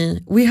going to be,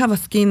 we have a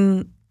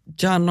skin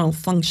journal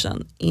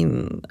function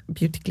in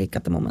Beauty Click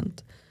at the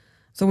moment.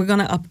 So we're going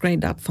to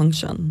upgrade that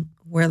function,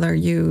 whether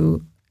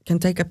you can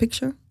take a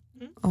picture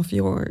of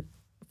your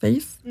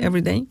face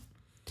every day.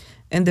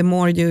 And the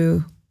more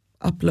you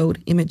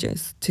upload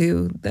images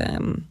to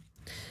the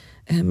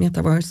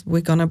Metaverse,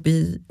 we're going to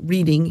be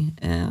reading,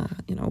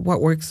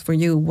 what works for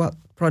you, what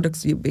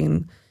products you've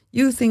been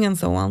using and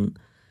so on.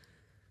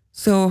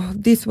 So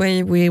this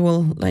way we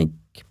will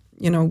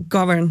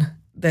govern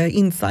the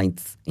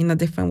insights in a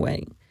different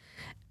way,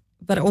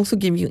 but also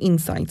give you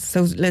insights.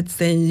 So let's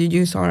say you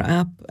use our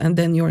app and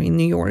then you're in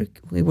New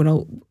York, we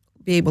will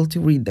be able to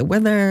read the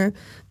weather,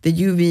 the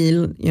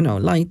UV,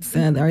 lights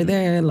that are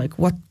there, like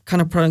what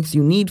kind of products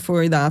you need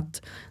for that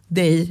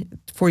day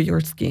for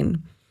your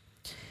skin.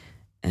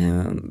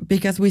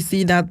 Because we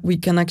see that we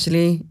can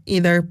actually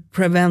either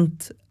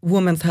prevent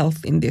women's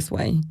health in this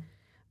way.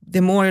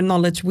 The more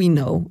knowledge we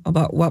know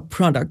about what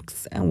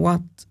products and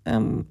what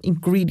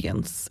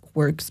ingredients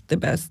works the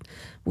best,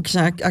 we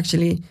can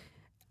actually,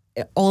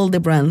 all the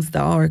brands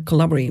that are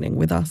collaborating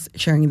with us,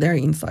 sharing their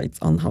insights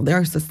on how they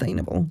are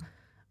sustainable,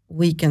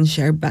 we can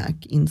share back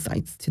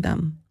insights to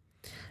them.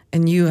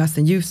 And you as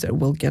a user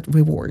will get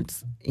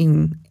rewards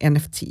in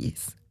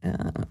NFTs,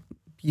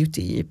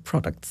 beauty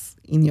products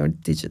in your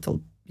digital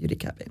beauty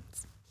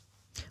cabinets.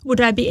 Would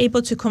I be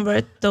able to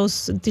convert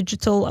those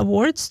digital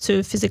awards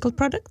to physical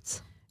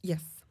products?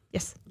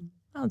 Yes.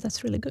 Oh,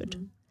 that's really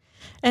good.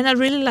 And I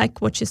really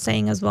like what you're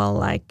saying as well.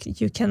 Like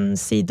you can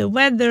see the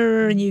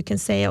weather and you can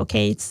say,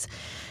 okay,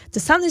 the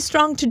sun is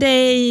strong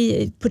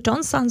today, put on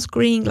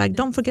sunscreen, like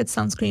don't forget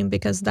sunscreen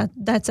because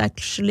that's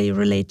actually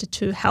related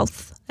to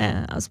health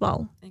as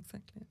well.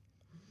 Exactly.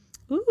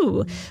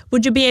 Ooh,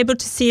 would you be able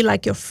to see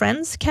like your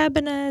friends'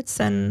 cabinets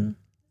and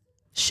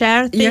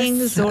share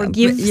things or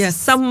give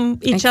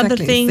each other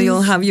things? So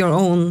you'll have your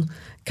own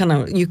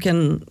you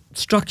can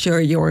structure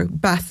your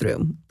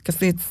bathroom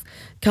because it's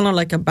kind of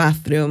like a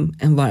bathroom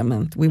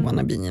environment we want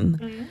to be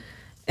in.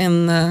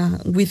 And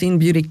within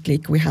Beauty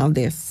Click, we have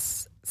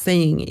this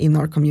saying in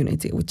our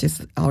community, which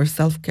is our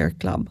self-care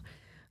club.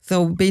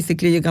 So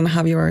basically, you're going to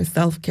have your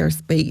self-care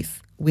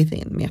space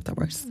within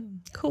Metaverse.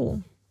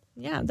 Cool.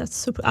 Yeah, that's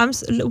super.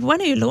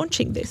 When are you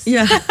launching this?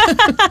 Yeah,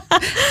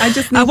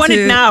 I want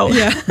it now.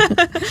 Yeah,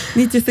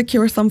 need to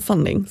secure some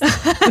funding.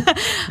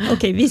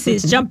 Okay,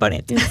 VCs, jump on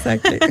it.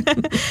 Exactly.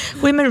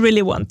 Women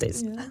really want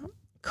this. Yeah.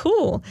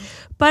 Cool.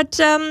 But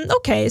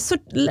okay, so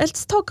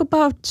let's talk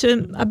about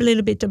a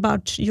little bit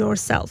about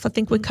yourself. I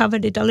think we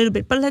covered it a little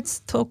bit, but let's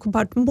talk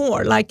about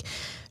more. Like,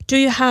 do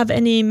you have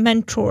any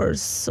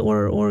mentors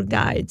or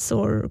guides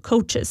or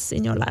coaches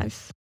in your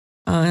life?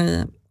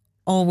 I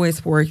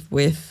always worked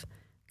with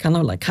kind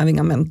of like having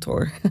a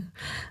mentor.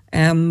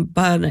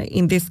 But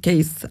in this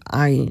case,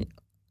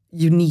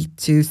 you need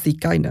to seek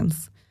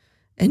guidance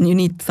and you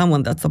need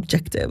someone that's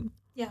objective.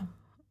 Yeah.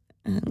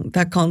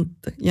 That can't,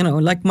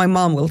 like my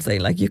mom will say,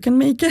 like, you can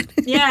make it.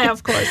 Yeah,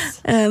 of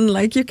course. And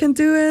like, you can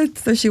do it.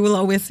 So she will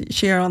always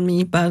share on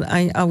me. But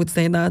I would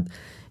say that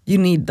you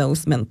need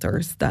those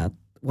mentors that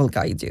will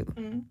guide you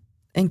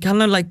and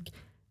kind of like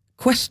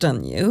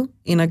question you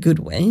in a good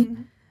way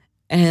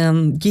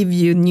and give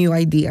you new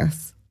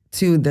ideas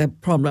to the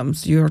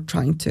problems you're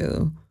trying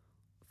to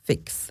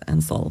fix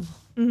and solve.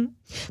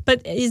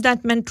 But is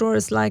that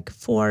mentors like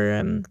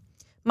for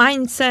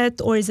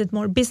mindset or is it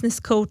more business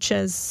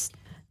coaches?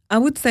 I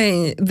would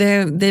say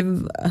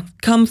they've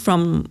come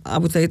from, I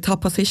would say,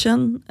 top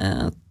position.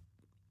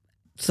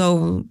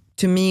 So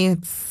to me,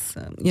 it's,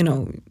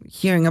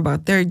 hearing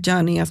about their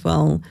journey as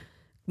well.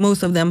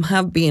 Most of them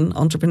have been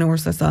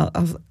entrepreneurs as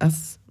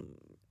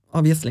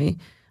obviously,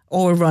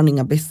 or running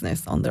a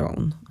business on their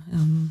own.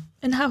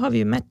 And how have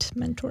you met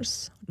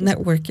mentors?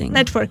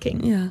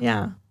 Networking.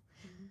 Yeah.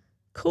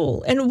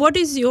 Cool. And what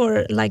is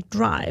your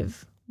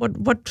drive?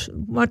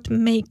 What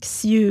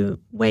makes you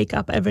wake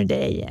up every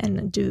day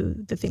and do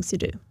the things you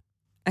do?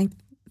 I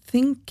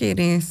think it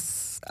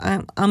is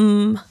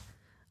I'm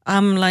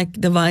like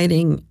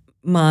dividing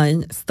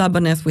my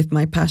stubbornness with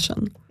my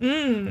passion.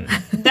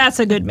 That's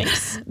a good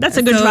mix. That's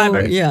a good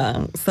driver.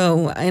 Yeah.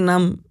 So, and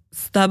I'm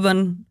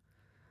stubborn.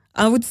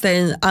 I would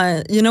say,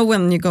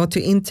 when you go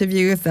to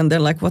interviews and they're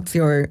like, what's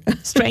your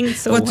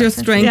strength? What's your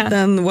strength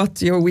and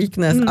what's your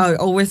weakness? I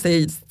always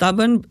say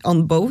stubborn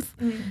on both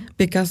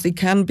because it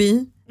can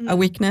be a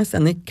weakness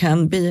and it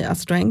can be a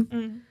strength.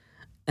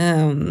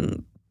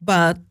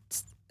 But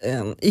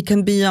it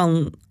can be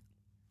on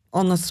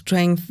a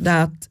strength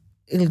that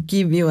it'll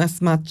give you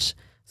as much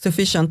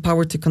sufficient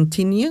power to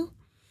continue.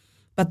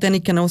 But then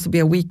it can also be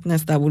a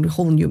weakness that will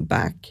hold you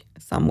back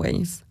some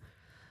ways.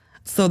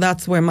 So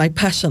that's where my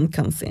passion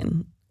comes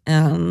in.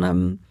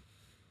 And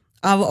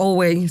I've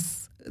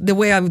always, the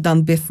way I've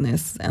done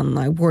business, and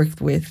I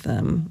worked with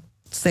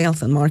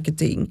sales and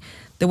marketing,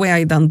 the way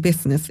I've done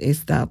business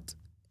is that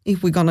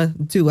if we're going to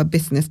do a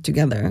business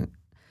together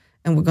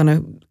and we're going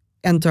to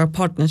enter a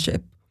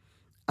partnership,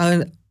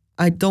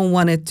 I don't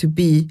want it to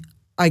be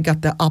I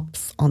got the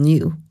ups on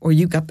you or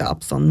you got the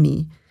ups on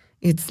me.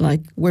 It's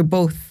like we're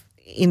both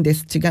in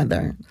this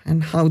together,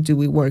 and how do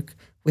we work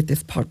with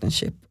this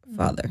partnership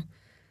further?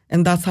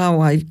 And that's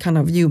how I kind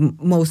of view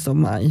most of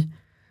my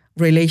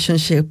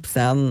relationships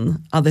and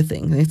other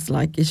things. It's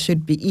like it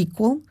should be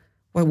equal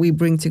what we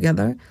bring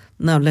together.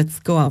 Now let's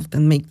go out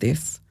and make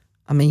this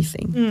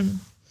amazing.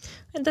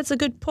 And that's a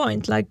good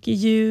point. Like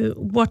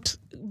what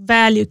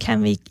value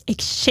can we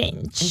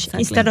exchange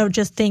instead of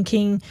just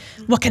thinking,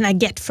 what can I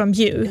get from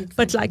you?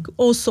 But like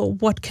also,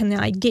 what can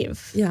I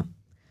give? Yeah.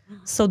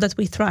 So that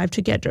we thrive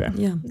together.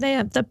 Yeah.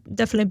 That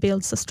definitely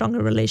builds a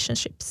stronger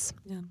relationships.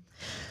 Yeah.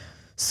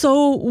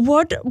 So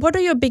what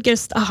are your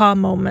biggest aha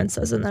moments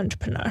as an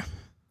entrepreneur?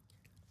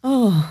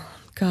 Oh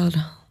God,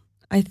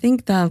 I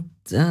think that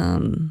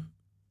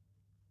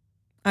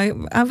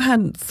I've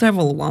had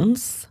several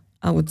ones,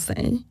 I would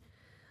say,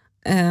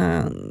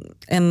 and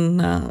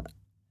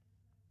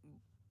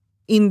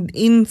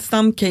in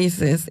some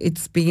cases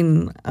it's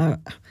been. I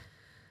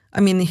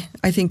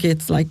think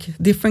it's like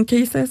different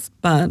cases,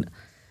 but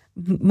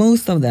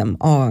most of them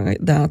are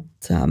that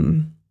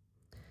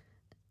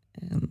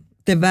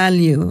the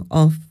value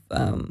of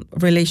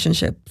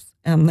relationships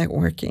and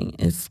networking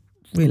is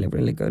really,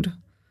 really good.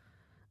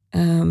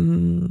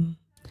 And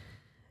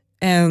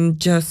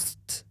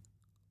just,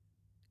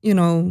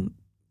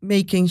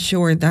 making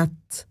sure that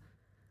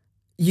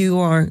you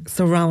are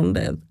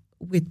surrounded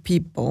with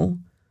people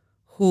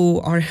who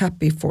are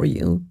happy for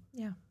you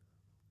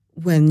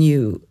when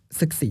you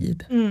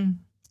succeed.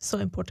 So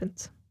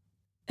important.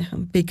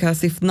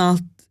 Because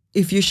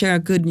if you share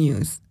good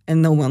news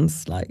and no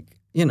one's like,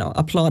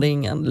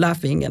 applauding and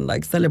laughing and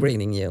like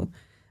celebrating you,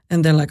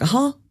 and they're like,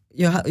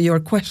 your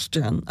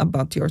question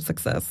about your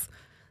success,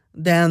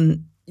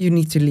 then you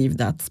need to leave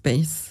that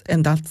space.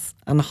 And that's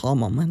an aha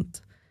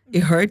moment.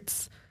 It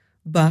hurts,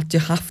 but you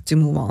have to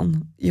move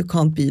on. You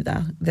can't be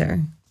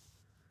there.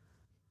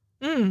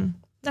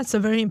 That's a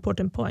very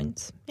important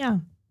point. Yeah.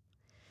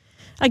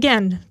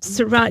 Again,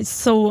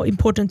 so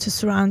important to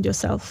surround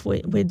yourself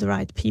with the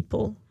right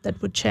people that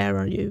would cheer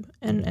on you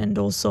and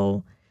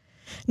also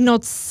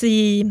not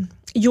see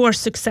your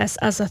success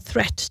as a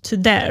threat to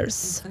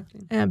theirs,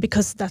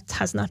 because that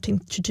has nothing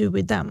to do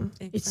with them.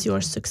 It's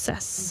your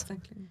success.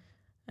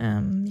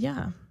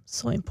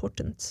 So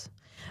important.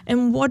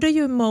 And what are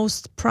you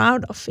most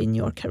proud of in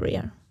your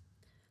career?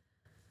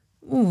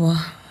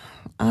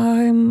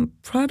 I'm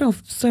proud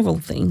of several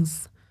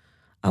things.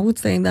 I would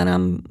say that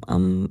I'm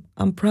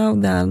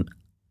proud that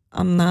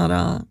I'm not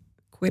a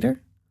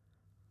quitter.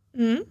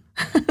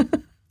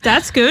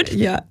 That's good.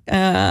 Yeah,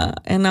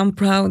 and I'm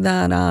proud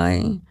that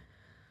I,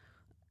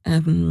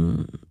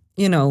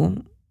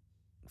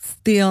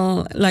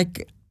 still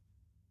like,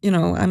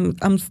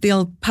 I'm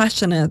still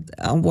passionate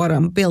on what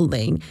I'm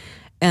building,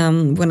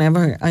 and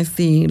whenever I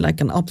see like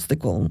an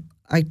obstacle,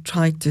 I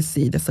try to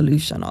see the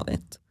solution of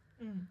it.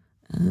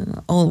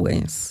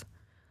 Always.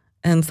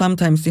 And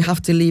sometimes you have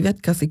to leave it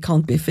because it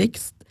can't be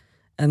fixed,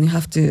 and you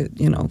have to,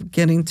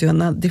 get into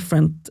a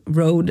different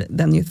road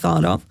than you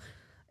thought of,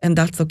 and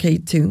that's okay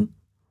too.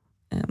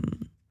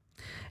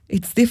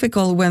 It's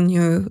difficult when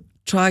you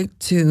try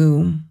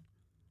to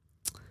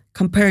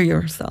compare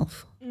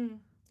yourself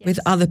with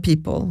other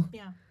people,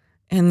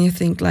 and you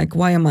think like,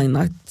 why am I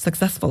not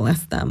successful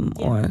as them,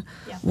 or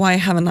why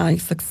haven't I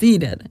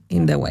succeeded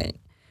in the way?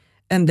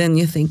 And then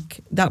you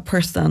think that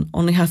person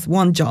only has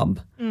one job.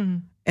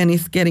 And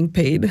is getting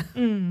paid,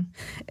 and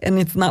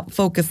it's not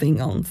focusing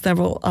on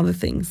several other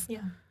things.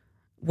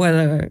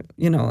 Whether,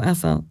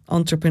 as an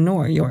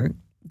entrepreneur, you're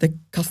the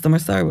customer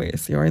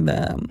service, you're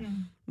the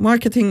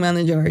marketing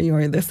manager,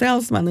 you're the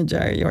sales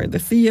manager, you're the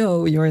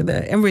CEO, you're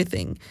the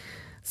everything.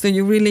 So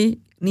you really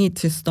need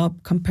to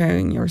stop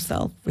comparing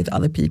yourself with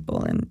other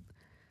people,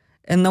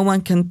 and no one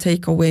can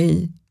take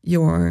away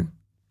your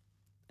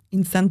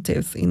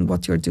incentives in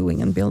what you're doing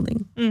and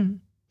building.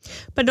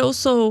 But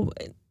also,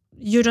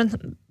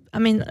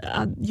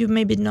 you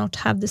maybe not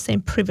have the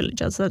same privilege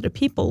as other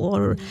people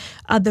or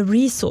other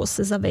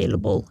resources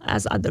available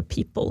as other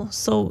people.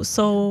 So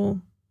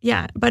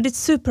but it's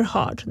super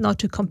hard not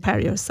to compare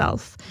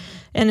yourself.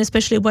 And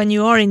especially when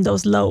you are in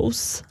those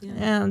lows,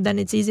 and then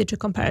it's easy to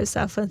compare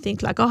yourself and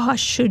think like, I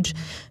should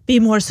be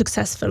more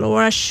successful,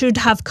 or I should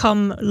have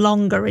come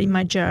longer in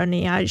my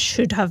journey. I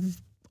should have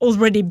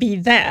already be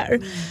there.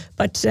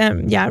 But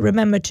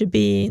remember to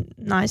be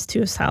nice to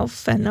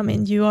yourself.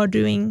 And you are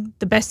doing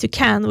the best you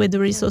can with the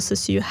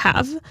resources you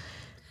have.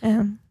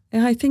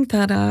 I think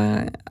that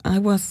I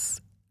was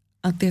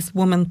at this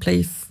woman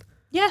place.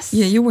 Yes.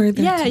 Yeah, you were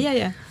there.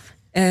 Yeah.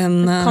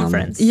 And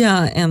conference.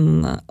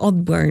 And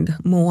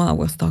Oddbird Moa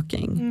was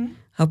talking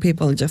how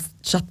people just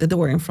shut the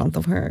door in front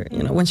of her,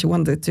 when she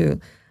wanted to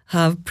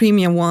have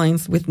premium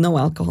wines with no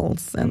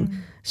alcohols, and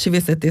she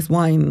visited this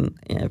wine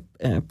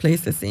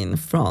places in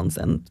France,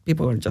 and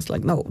people were just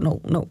like, no.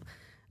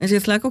 And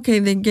she's like, okay,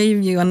 they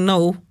gave you a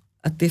no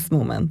at this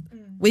moment.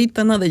 Wait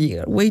another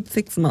year, wait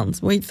 6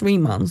 months, wait 3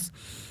 months.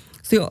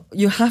 So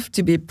you have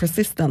to be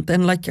persistent.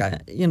 And like,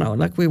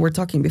 like we were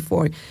talking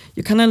before,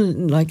 you kind of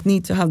like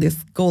need to have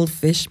this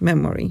goldfish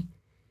memory.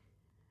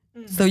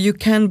 So you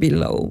can be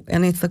low,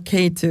 and it's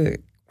okay to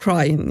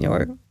cry in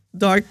your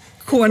dark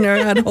corner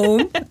at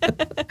home.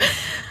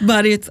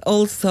 But it's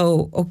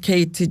also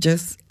okay to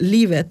just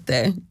leave it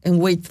there and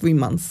wait 3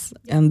 months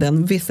and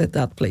then visit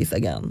that place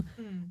again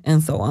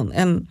and so on.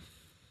 And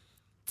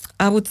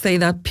I would say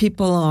that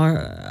people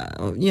are,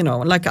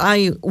 like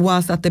I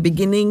was at the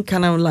beginning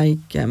kind of like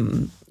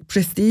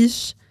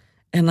prestige.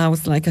 And I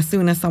was like, as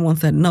soon as someone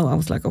said no, I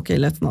was like, okay,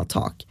 let's not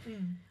talk.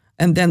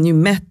 And then you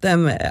met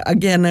them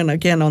again and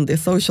again on the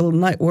social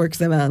networks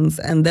events.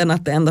 And then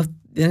at the end of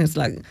it's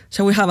like,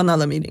 shall we have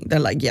another meeting? They're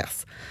like,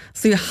 yes.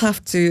 So you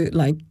have to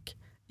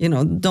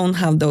don't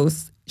have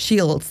those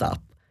shields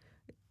up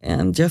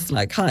and just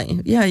like, hi,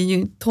 yeah,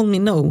 you told me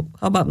no.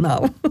 How about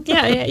now?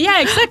 yeah,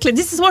 exactly.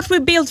 This is what we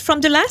built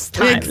from the last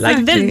time. Exactly.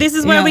 Like this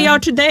is where we are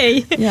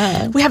today.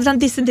 Yeah. We have done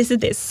this and this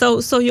and this.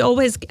 So you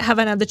always have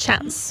another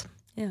chance.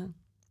 Yeah.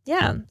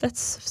 Yeah,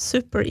 that's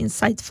super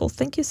insightful.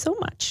 Thank you so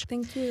much.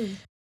 Thank you.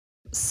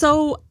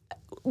 So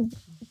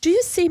do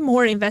you see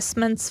more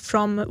investments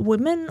from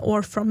women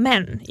or from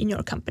men in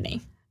your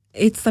company?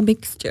 It's a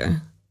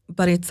mixture,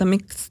 but it's a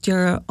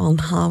mixture on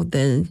how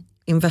they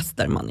invest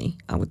their money,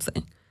 I would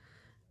say.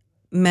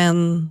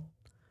 Men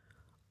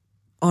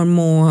are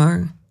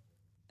more,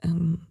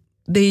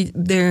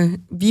 they're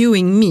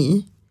viewing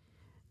me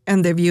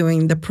and they're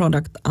viewing the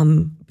product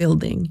I'm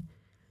building,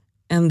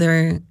 and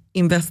they're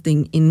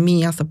investing in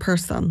me as a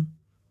person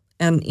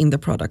and in the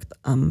product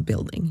I'm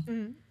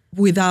building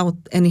without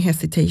any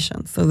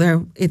hesitation.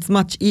 So it's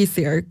much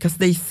easier because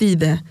they see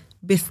the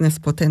business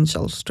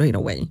potential straight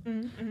away.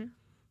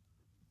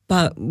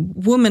 But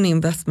women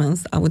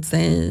investments, I would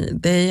say,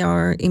 they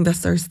are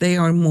investors, they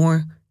are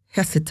more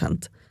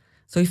hesitant.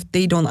 So if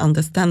they don't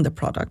understand the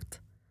product,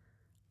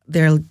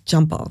 they'll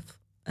jump off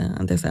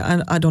and they say,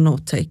 I don't know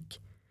tech.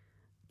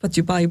 But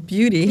you buy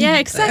beauty. Yeah,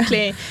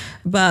 exactly.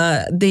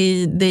 But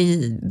they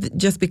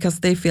just because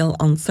they feel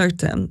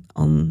uncertain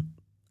on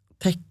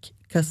tech,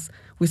 because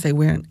we say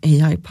we're an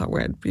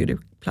AI-powered beauty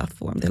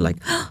platform. They're like,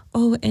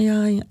 oh,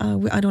 AI,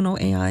 I don't know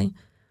AI.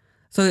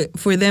 So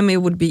for them,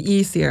 it would be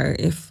easier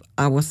if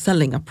I was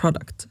selling a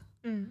product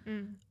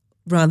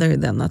rather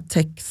than a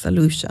tech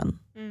solution.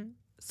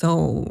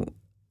 So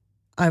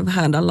I've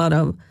had a lot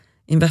of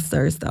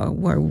investors that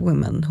were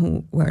women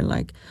who were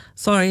like,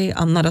 sorry,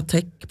 I'm not a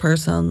tech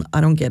person, I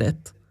don't get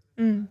it.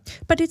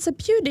 But it's a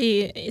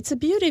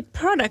beauty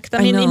product.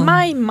 I mean, in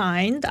my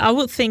mind, I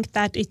would think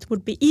that it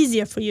would be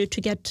easier for you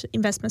to get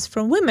investments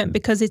from women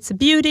because it's a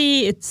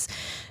beauty. It's,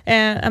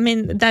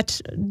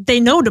 that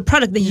they know the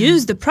product, they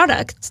use the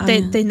product.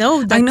 They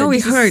know that. I know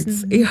it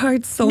hurts. It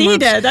hurts so much.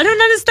 Needed. I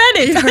don't understand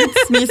it. It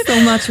hurts me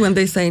so much when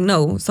they say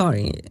no,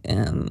 sorry,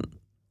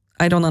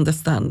 I don't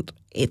understand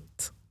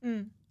it.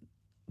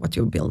 What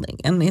you're building,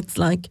 and it's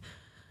like,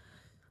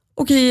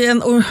 okay,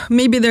 or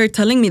maybe they're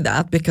telling me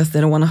that because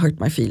they don't want to hurt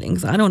my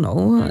feelings. I don't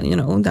know,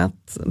 that.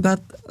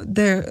 But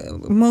their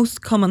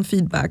most common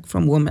feedback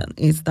from women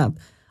is that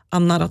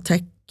I'm not a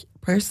tech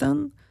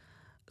person,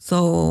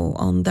 so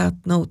on that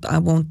note, I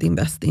won't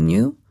invest in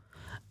you.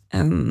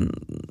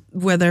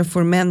 Whether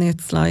for men,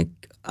 it's like,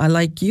 I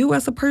like you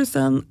as a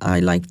person,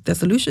 I like the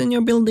solution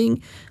you're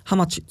building. How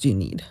much do you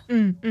need?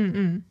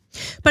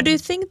 But do you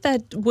think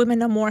that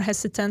women are more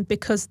hesitant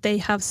because they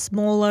have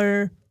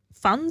smaller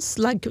funds,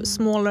 like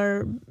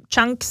smaller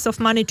chunks of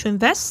money to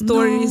invest,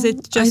 or is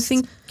it just?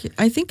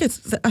 I think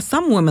it's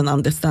some women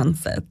understand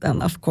it,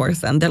 and of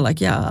course, and they're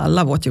like, yeah, I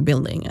love what you're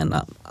building, and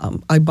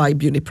I buy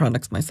beauty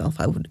products myself.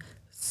 I would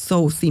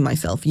so see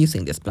myself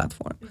using this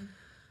platform.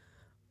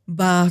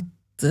 But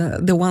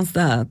the ones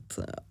that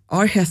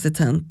are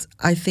hesitant,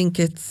 I think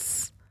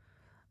it's,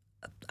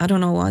 I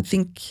don't know. I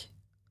think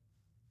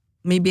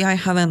maybe I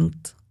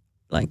haven't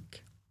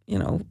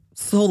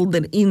sold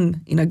it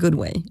in a good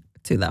way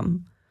to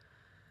them.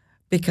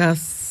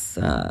 Because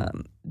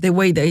the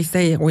way they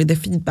say or the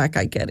feedback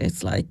I get,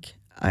 it's like,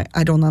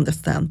 I don't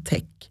understand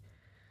tech.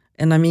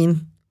 And I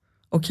mean,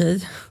 okay,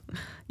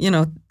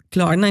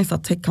 Klarna is a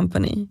tech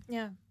company.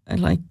 Yeah. And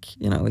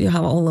you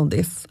have all of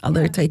this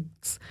other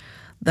techs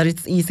that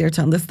it's easier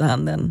to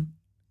understand. And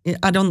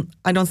I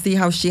don't see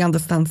how she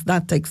understands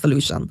that tech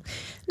solution.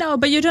 No,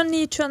 but you don't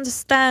need to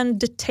understand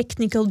the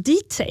technical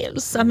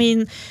details. I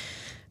mean,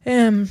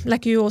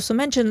 like you also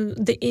mentioned,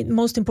 the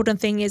most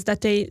important thing is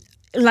that they,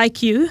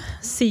 like you,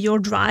 see your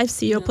drive,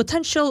 see your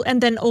potential, and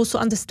then also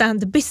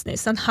understand the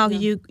business and how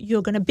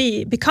you're going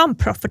to become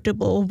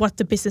profitable, what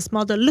the business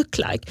model look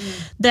like.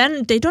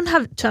 Then they don't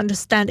have to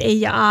understand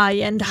AI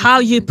and how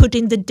you put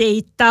in the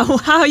data,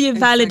 how you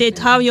validate,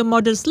 how your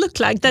models look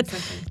like. That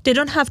they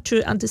don't have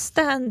to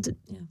understand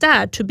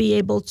that to be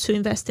able to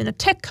invest in a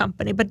tech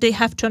company, but they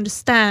have to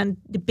understand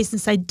the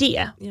business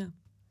idea. Yeah.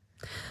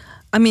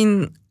 I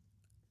mean,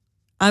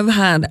 I've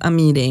had a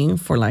meeting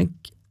for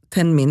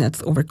 10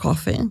 minutes over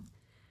coffee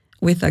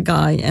with a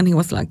guy, and he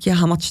was like, yeah,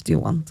 how much do you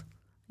want?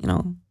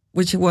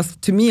 Which was,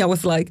 to me, I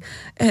was like,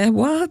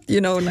 what?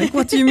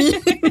 What do you mean?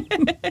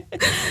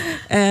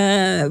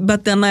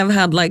 But then I've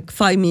had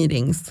 5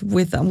 meetings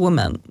with a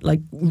woman,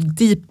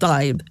 deep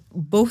dive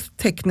both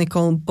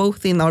technical,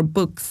 both in our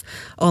books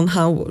on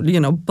how,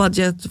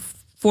 budget,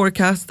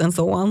 forecast and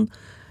so on.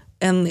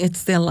 And it's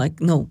still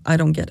like, no, I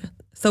don't get it.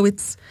 So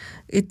it's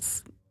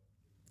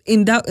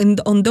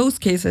on those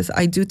cases,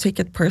 I do take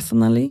it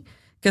personally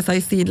because I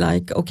see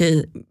like,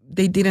 okay,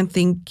 they didn't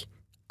think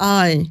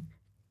I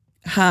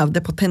have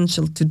the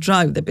potential to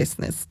drive the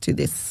business to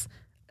this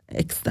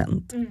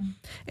extent.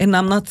 And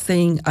I'm not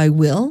saying I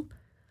will,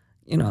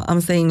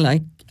 I'm saying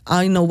like,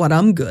 I know what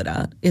I'm good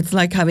at. It's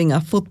like having a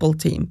football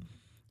team.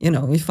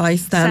 If I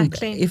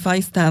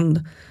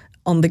stand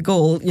on the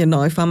goal,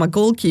 if I'm a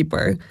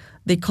goalkeeper,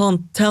 they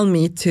can't tell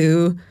me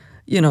to,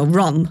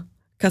 run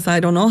because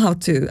I don't know how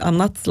to. I'm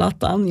not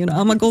Zlatan,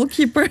 I'm a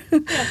goalkeeper.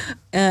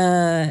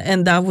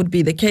 And that would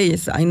be the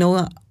case. I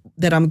know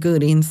that I'm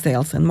good in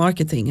sales and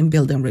marketing and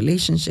building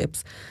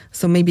relationships.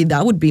 So maybe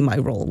that would be my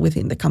role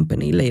within the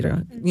company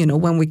later,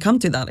 when we come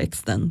to that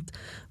extent.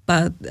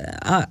 But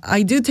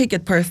I do take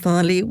it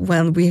personally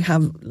when we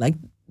have like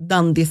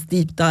done this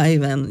deep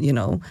dive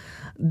and,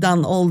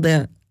 done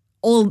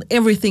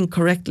everything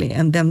correctly.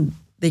 And then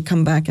they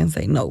come back and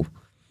say no.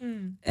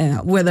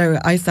 Whether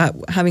I sat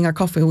having a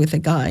coffee with a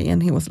guy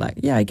and he was like,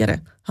 yeah, I get it.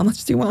 How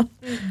much do you want?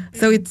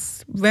 So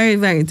it's very,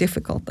 very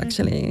difficult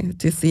actually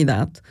to see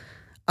that.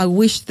 I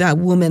wish that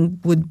woman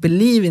would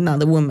believe in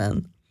other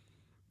women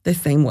the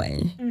same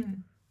way.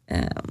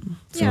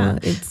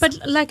 But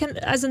like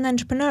as an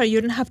entrepreneur,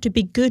 you don't have to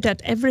be good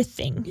at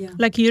everything.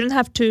 Like you don't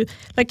have to,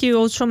 like you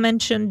also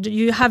mentioned,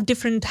 you have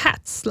different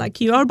hats.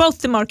 Like you are both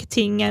the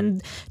marketing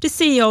and the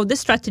CEO, the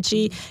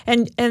strategy,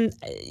 and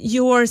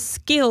your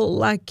skill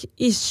like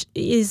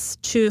is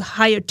to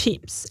hire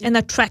teams and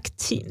attract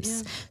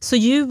teams. So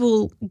you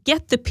will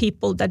get the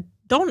people that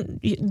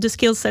the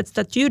skill sets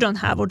that you don't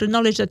have or the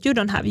knowledge that you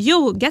don't have, you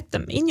will get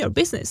them in your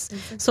business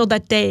so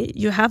that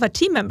you have a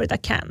team member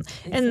that can.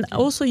 And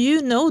also,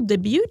 the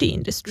beauty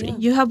industry.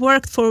 You have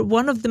worked for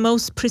one of the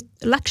most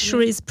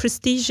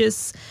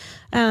prestigious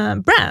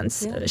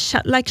brands,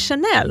 like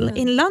Chanel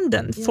in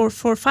London for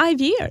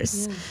 5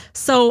 years.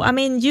 So, I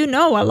mean,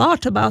 a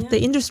lot about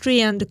the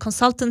industry and the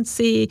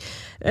consultancy,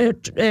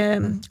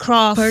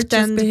 craft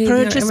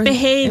purchase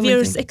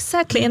behaviors. Everything.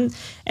 Exactly.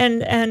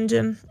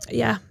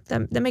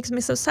 That makes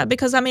me so sad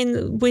because, I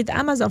mean, with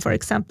Amazon, for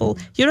example,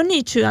 you don't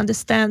need to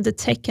understand the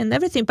tech and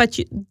everything, but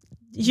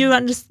you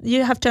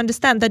have to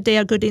understand that they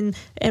are good in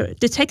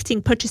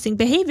detecting purchasing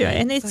behavior,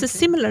 and it's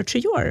similar to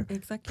your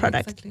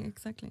product.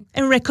 Exactly.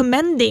 And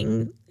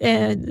recommending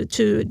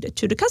to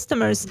the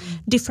customers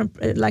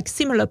different like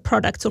similar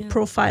products or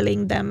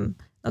profiling them.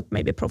 Not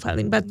maybe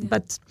profiling, but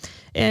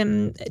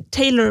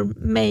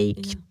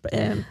tailor-make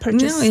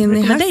purchase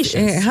recommendations.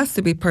 It has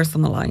to be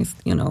personalized,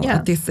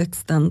 at this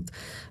extent,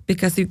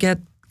 because you get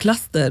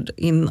clustered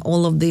in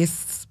all of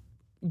this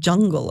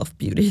jungle of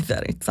beauty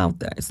that it's out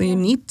there. So you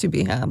need to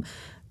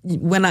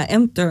when I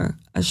enter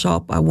a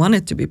shop, I want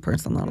it to be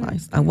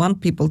personalized. I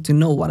want people to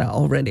know what I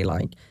already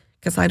like,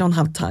 because I don't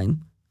have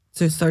time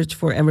to search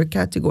for every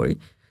category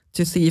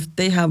to see if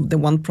they have the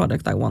one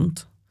product I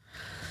want.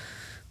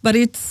 But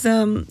it's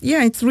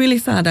really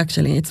sad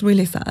actually. It's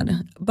really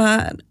sad.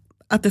 But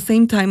at the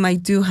same time, I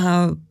do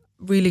have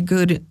really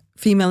good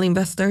female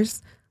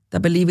investors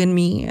that believe in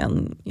me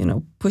and,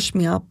 push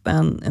me up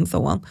and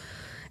so on.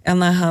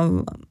 And I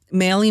have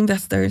male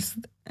investors,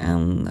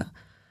 and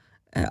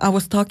I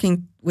was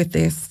talking with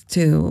this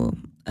to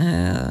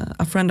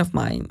a friend of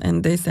mine,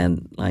 and they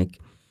said like,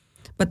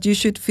 but you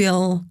should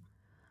feel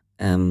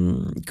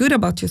good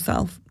about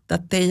yourself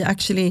that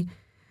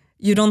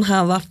you don't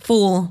have a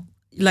full,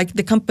 like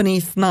the company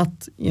is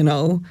not, in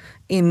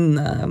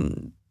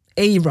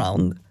a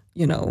round,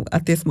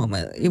 at this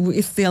moment.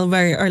 It's still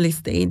very early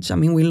stage. I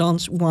mean, we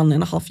launched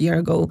 1.5 years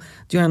ago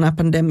during a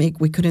pandemic.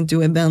 We couldn't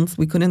do events.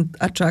 We couldn't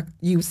attract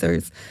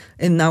users.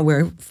 And now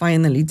we're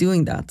finally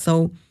doing that.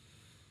 So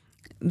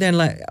then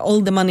like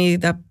all the money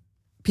that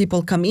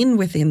people come in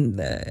within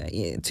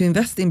to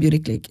invest in Beauty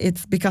Click,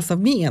 it's because of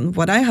me and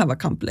what I have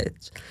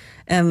accomplished.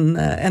 And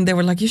they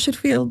were like, you should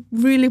feel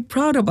really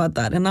proud about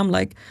that. And I'm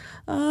like,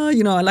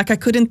 like I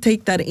couldn't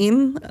take that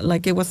in.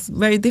 Like it was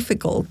very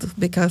difficult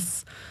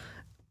because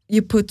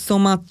you put so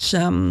much,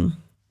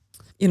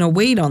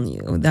 weight on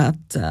you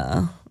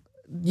that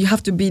you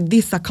have to be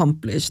this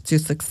accomplished to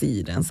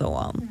succeed and so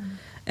on.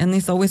 And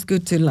it's always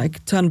good to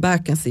like turn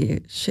back and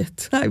see,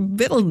 shit, I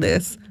built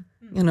this,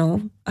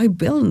 I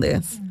built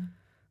this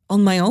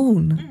on my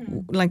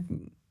own. Like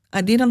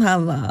I didn't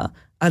have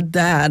a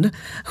dad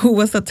who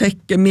was a tech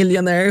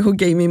millionaire who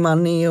gave me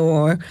money,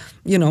 or,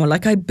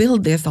 like I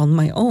built this on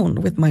my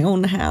own with my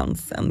own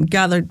hands and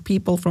gathered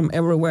people from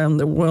everywhere in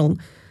the world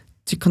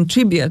to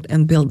contribute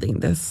and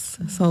building this.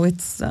 So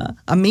it's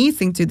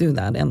amazing to do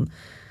that. And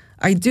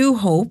I do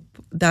hope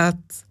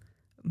that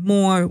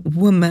more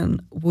women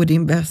would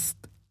invest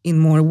in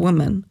more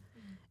women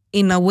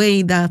in a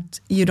way that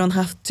you don't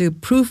have to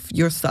prove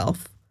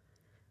yourself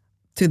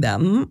to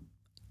them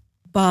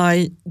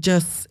by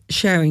just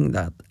sharing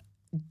that.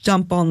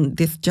 Jump on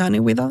this journey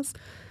with us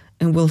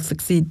and we'll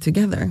succeed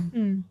together.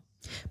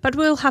 But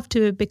we'll have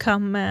to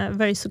become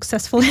very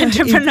successful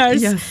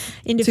entrepreneurs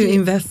to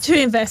invest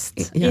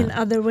in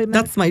other women.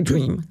 That's my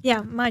dream.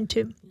 Yeah, mine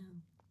too.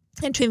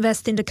 And to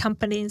invest in the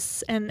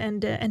companies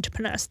and the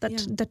entrepreneurs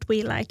that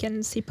we like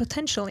and see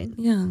potential in.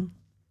 Yeah,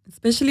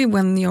 especially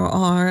when you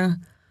are,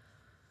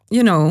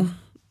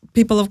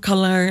 people of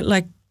color.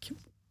 Like,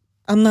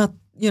 I'm not,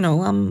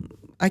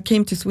 I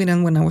came to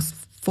Sweden when I was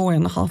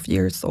 4.5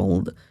 years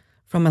old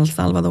from El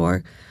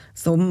Salvador.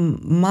 So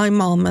my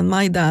mom and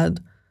my dad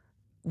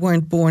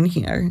weren't born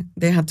here.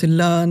 They had to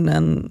learn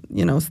and,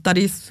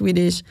 study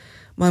Swedish.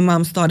 My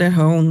mom started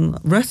her own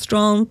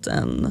restaurant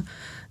and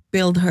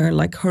build her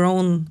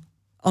own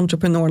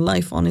entrepreneur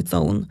life on its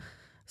own.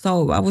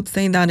 So I would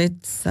say that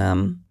it's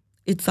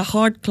a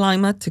hard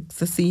climate to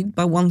succeed,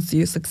 but once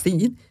you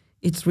succeed,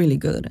 it's really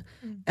good.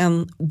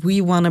 And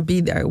we want to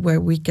be there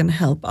where we can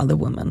help other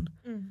women.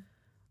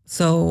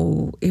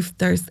 So if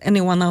there's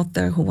anyone out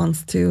there who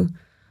wants to,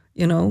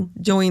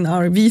 join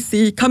our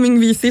coming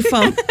VC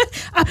fund.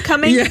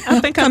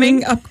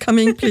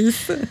 upcoming,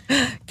 please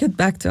get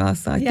back to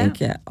us. I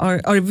think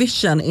our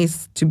vision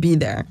is to be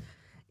there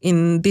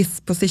in this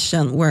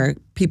position where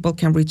people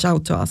can reach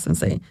out to us and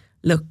say,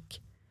 look,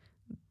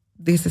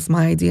 this is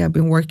my idea I've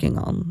been working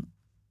on.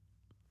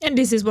 And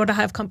this is what I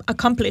have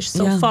accomplished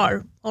so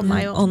far on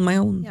my own. On my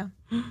own. Yeah.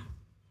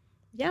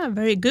 Yeah,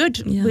 very good.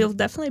 Yeah. We'll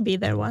definitely be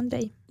there one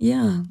day.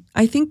 Yeah,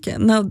 I think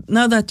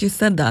now that you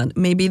said that,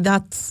 maybe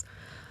that's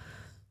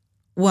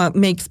what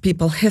makes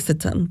people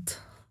hesitant.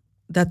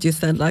 That you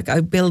said, I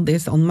build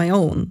this on my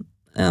own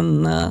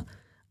and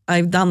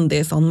I've done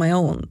this on my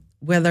own.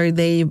 Whether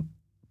they,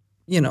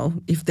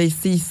 if they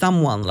see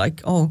someone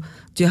do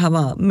you have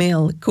a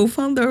male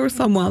co-founder or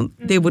someone,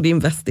 they would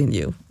invest in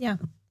you. Yeah.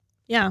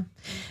 Yeah,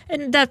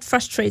 and that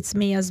frustrates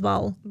me as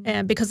well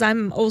because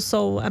I'm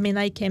also,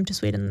 I came to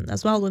Sweden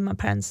as well with my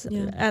parents.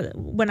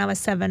 When I was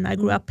 7, I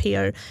grew up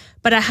here,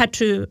 but I had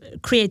to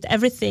create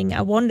everything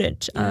I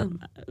wanted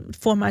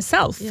for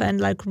myself and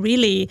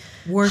really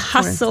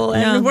hustle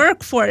and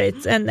work for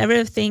it. And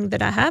everything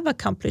that I have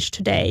accomplished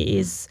today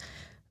is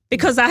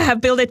because I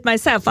have built it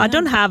myself. I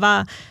don't have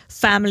a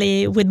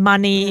family with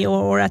money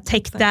or a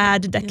tech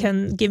dad that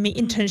can give me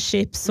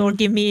internships or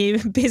give me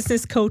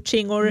business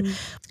coaching or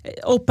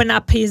open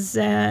up his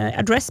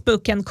address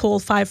book and call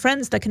 5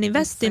 friends that can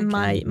invest in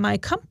my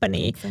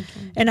company.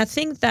 Exactly. And I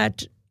think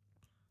that,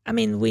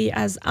 we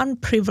as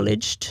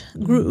unprivileged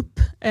group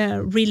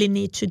really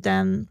need to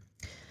then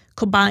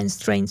combine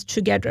strengths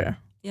together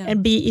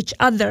and be each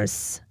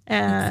other's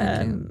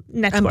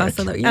network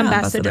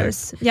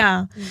ambassadors.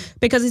 Yeah,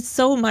 because it's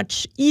so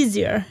much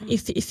easier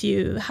if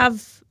you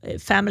have a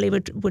family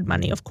with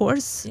money, of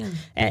course,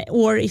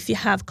 or if you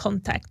have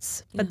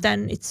contacts. But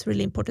then it's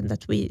really important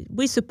that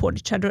we support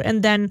each other.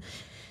 And then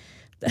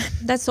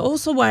that's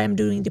also why I'm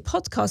doing the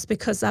podcast,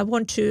 because I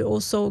want to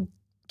also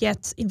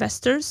get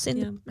investors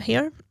in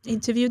here,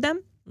 interview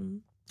them,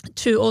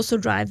 to also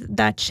drive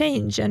that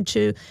change and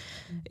to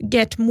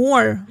get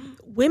more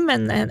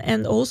women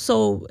and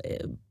also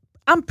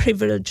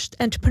unprivileged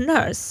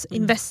entrepreneurs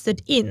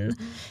invested in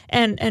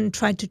and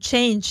try to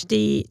change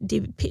the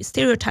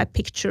stereotype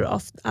picture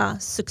of a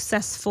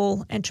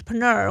successful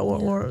entrepreneur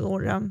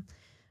or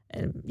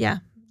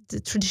the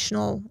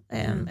traditional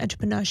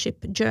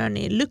entrepreneurship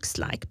journey looks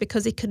like,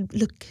 because it could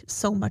look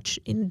so much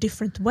in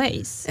different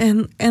ways.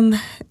 And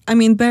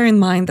bear in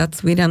mind that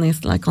Sweden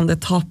is on the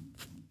top,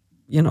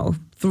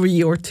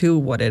 3 or 2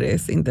 what it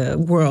is in the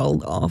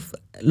world of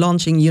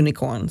launching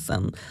unicorns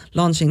and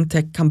launching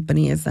tech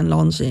companies and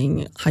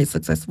launching high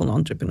successful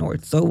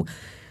entrepreneurs. So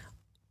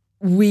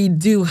we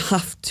do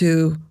have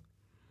to,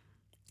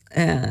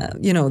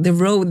 the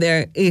road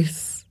there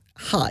is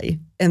high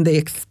and they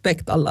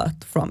expect a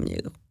lot from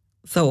you.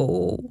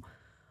 So,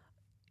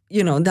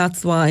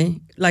 that's why,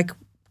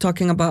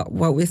 talking about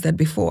what we said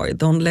before,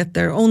 don't let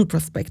their own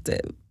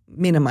perspective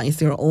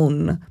minimize your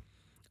own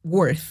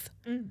worth.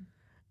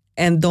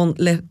 And don't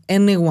let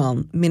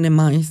anyone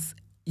minimize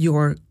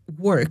your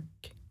work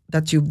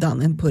that you've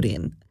done and put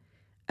in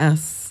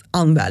as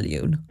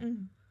unvalued.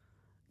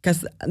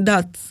 Because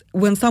that's,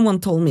 when someone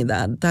told me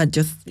that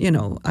just,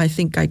 I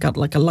think I got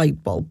a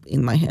light bulb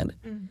in my head.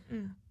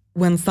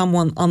 When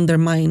someone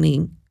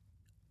undermining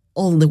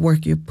all the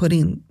work you put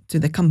into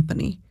the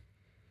company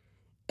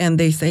and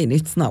they say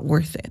it's not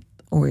worth it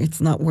or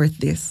it's not worth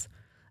this.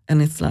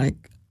 And it's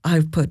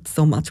I've put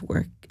so much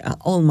work,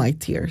 all my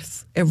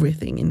tears,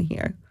 everything in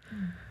here.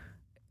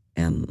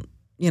 And,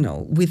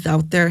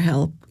 without their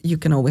help, you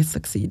can always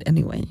succeed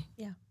anyway.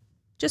 Yeah.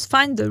 Just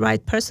find the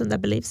right person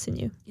that believes in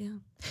you. Yeah.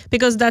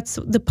 Because that's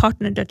the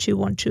partner that you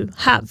want to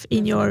have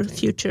in your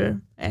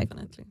future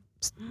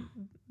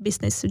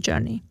business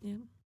journey. Yeah.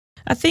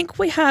 I think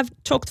we have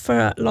talked for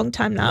a long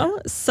time now.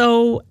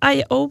 So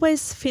I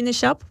always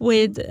finish up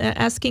with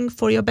asking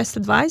for your best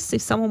advice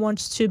if someone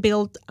wants to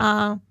build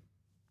a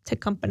tech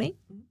company.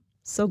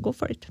 So go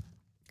for it.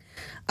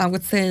 I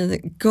would say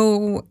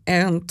go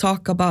and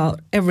talk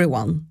about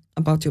everyone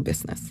about your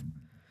business.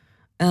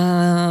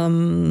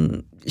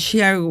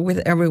 Share with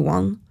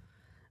everyone,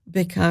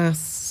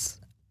 because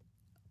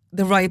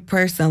the right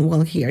person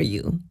will hear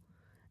you.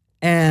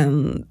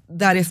 And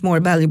that is more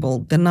valuable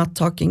than not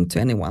talking to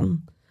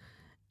anyone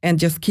and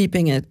just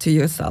keeping it to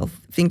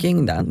yourself,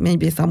 thinking that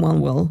maybe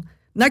someone will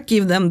not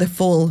give them the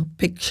full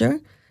picture.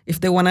 If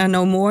they want to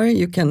know more,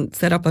 you can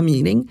set up a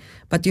meeting,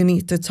 but you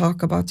need to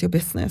talk about your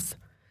business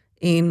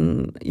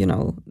in,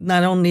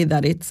 not only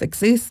that it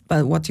exists,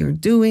 but what you're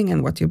doing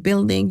and what you're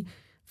building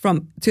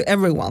to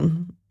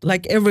everyone,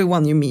 like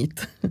everyone you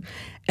meet.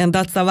 And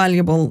that's a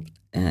valuable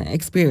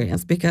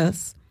experience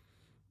because,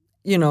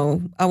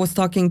 I was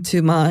talking to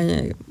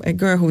a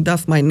girl who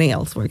does my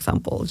nails, for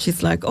example.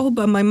 She's like, oh,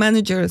 but my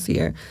manager is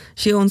here.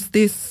 She owns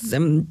this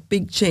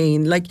big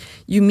chain. Like,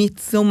 you meet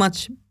so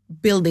much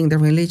building the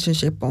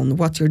relationship on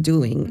what you're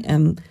doing,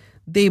 and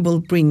they will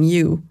bring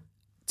you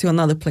to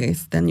another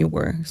place than you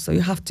were. So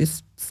you have to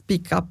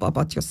speak up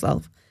about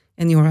yourself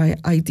and your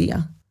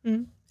idea.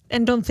 Mm.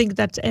 And don't think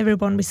that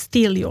everyone will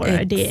steal your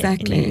idea.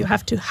 Exactly. You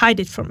have to hide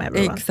it from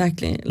everyone.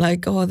 Exactly.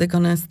 Like, oh, they're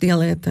going to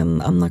steal it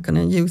and I'm not going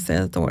to use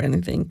it or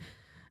anything.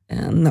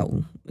 And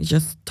no,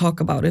 just talk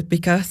about it,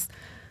 because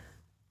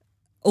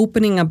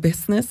opening a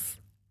business,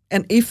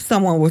 and if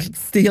someone would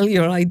steal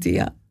your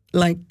idea,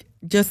 like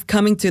just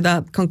coming to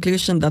that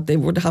conclusion that they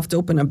would have to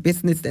open a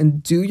business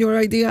and do your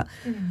idea,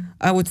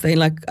 I would say,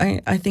 like,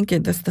 I think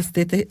the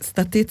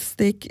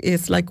statistic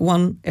is like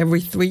 1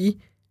 every 3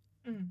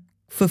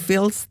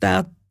 fulfills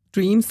that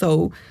dream.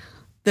 So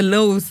the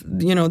lows,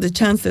 the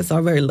chances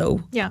are very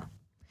low. Yeah,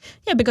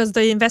 because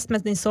the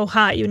investment is so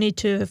high. You need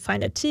to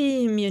find a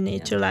team, you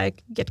need to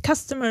get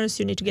customers,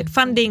 you need to get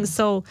funding.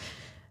 So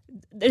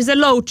there's a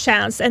low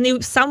chance. And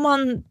if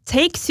someone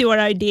takes your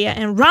idea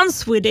and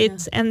runs with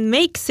it and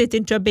makes it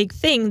into a big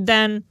thing,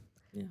 then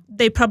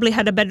they probably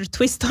had a better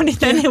twist on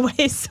it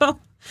anyway. So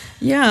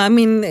I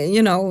mean,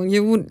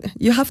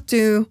 you have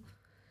to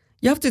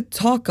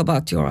talk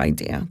about your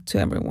idea to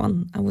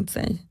everyone, I would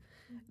say.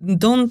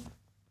 Don't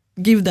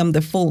give them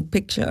the full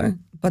picture,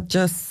 but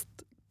just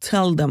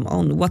tell them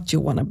on what you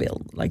want to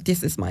build. Like,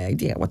 this is my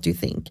idea, what do you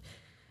think?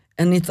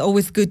 And it's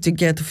always good to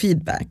get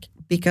feedback,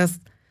 because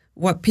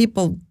what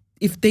people,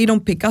 if they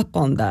don't pick up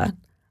on that,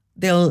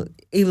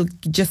 it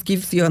just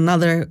gives you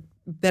another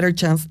better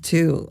chance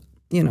to,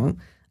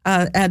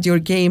 add your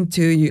game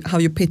to how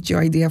you pitch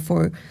your idea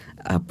for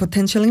a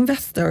potential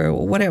investor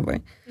or whatever.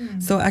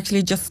 So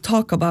actually just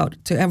talk about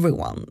it to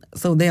everyone.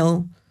 So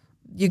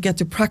you get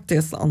to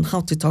practice on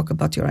how to talk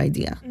about your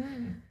idea.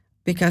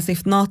 Because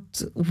if not,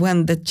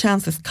 when the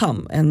chances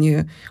come and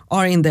you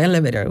are in the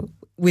elevator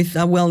with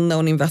a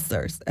well-known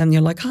investors and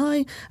you're like,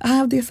 hi, I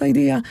have this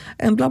idea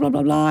and blah, blah,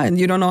 blah, blah, and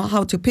you don't know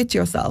how to pitch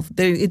yourself,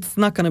 it's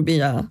not going to be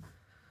no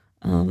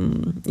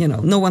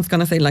one's going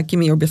to say, like, give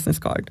me your business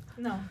card.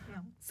 No.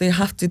 So you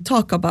have to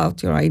talk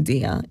about your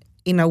idea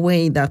in a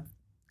way that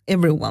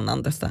everyone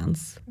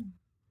understands.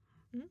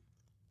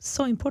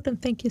 So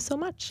important. Thank you so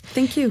much.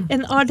 Thank you.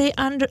 And are there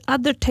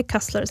other tech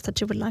hustlers that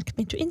you would like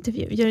me to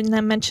interview? You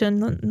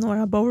mentioned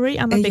Nora Bowery.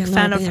 I'm a big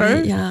fan of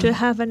her. Yeah. Do you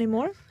have any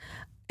more?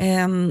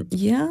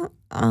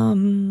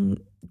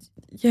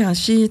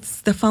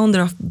 She's the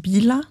founder of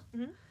Bila,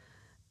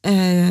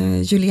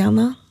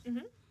 Juliana.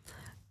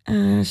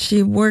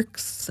 She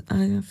works,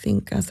 I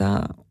think, as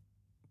a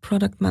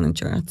product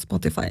manager at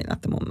Spotify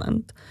at the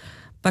moment.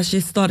 But she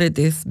started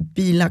this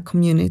Bila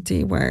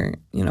community where,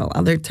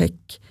 other tech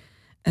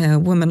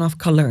women of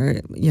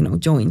color,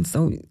 join.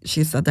 So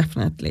she's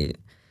definitely,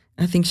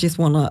 I think she's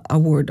won an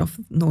award of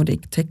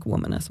Nordic Tech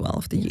Woman as well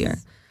of the year.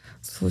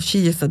 So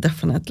she is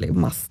definitely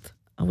must.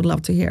 I would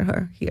love to hear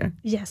her here.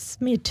 Yes,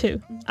 me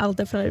too. I'll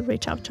definitely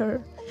reach out to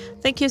her.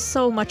 Thank you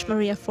so much,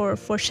 Maria,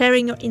 for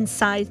sharing your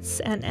insights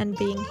and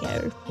being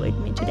here with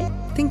me today.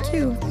 Thank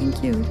you.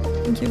 Thank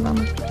you,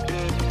 Vanna.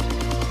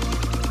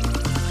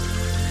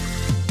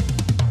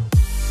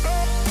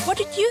 What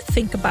did you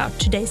think about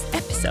today's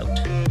episode?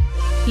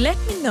 Let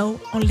me know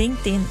on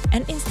LinkedIn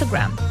and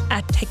Instagram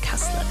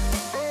 @TechHustler.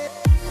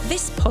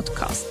 This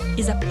podcast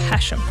is a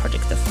passion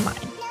project of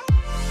mine.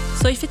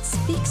 So if it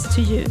speaks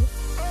to you,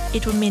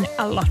 it would mean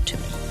a lot to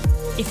me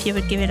if you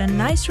would give it a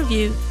nice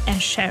review and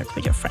share it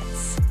with your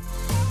friends.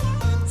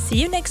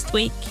 See you next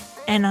week,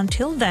 and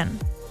until then,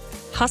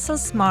 hustle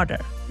smarter,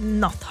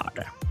 not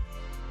harder.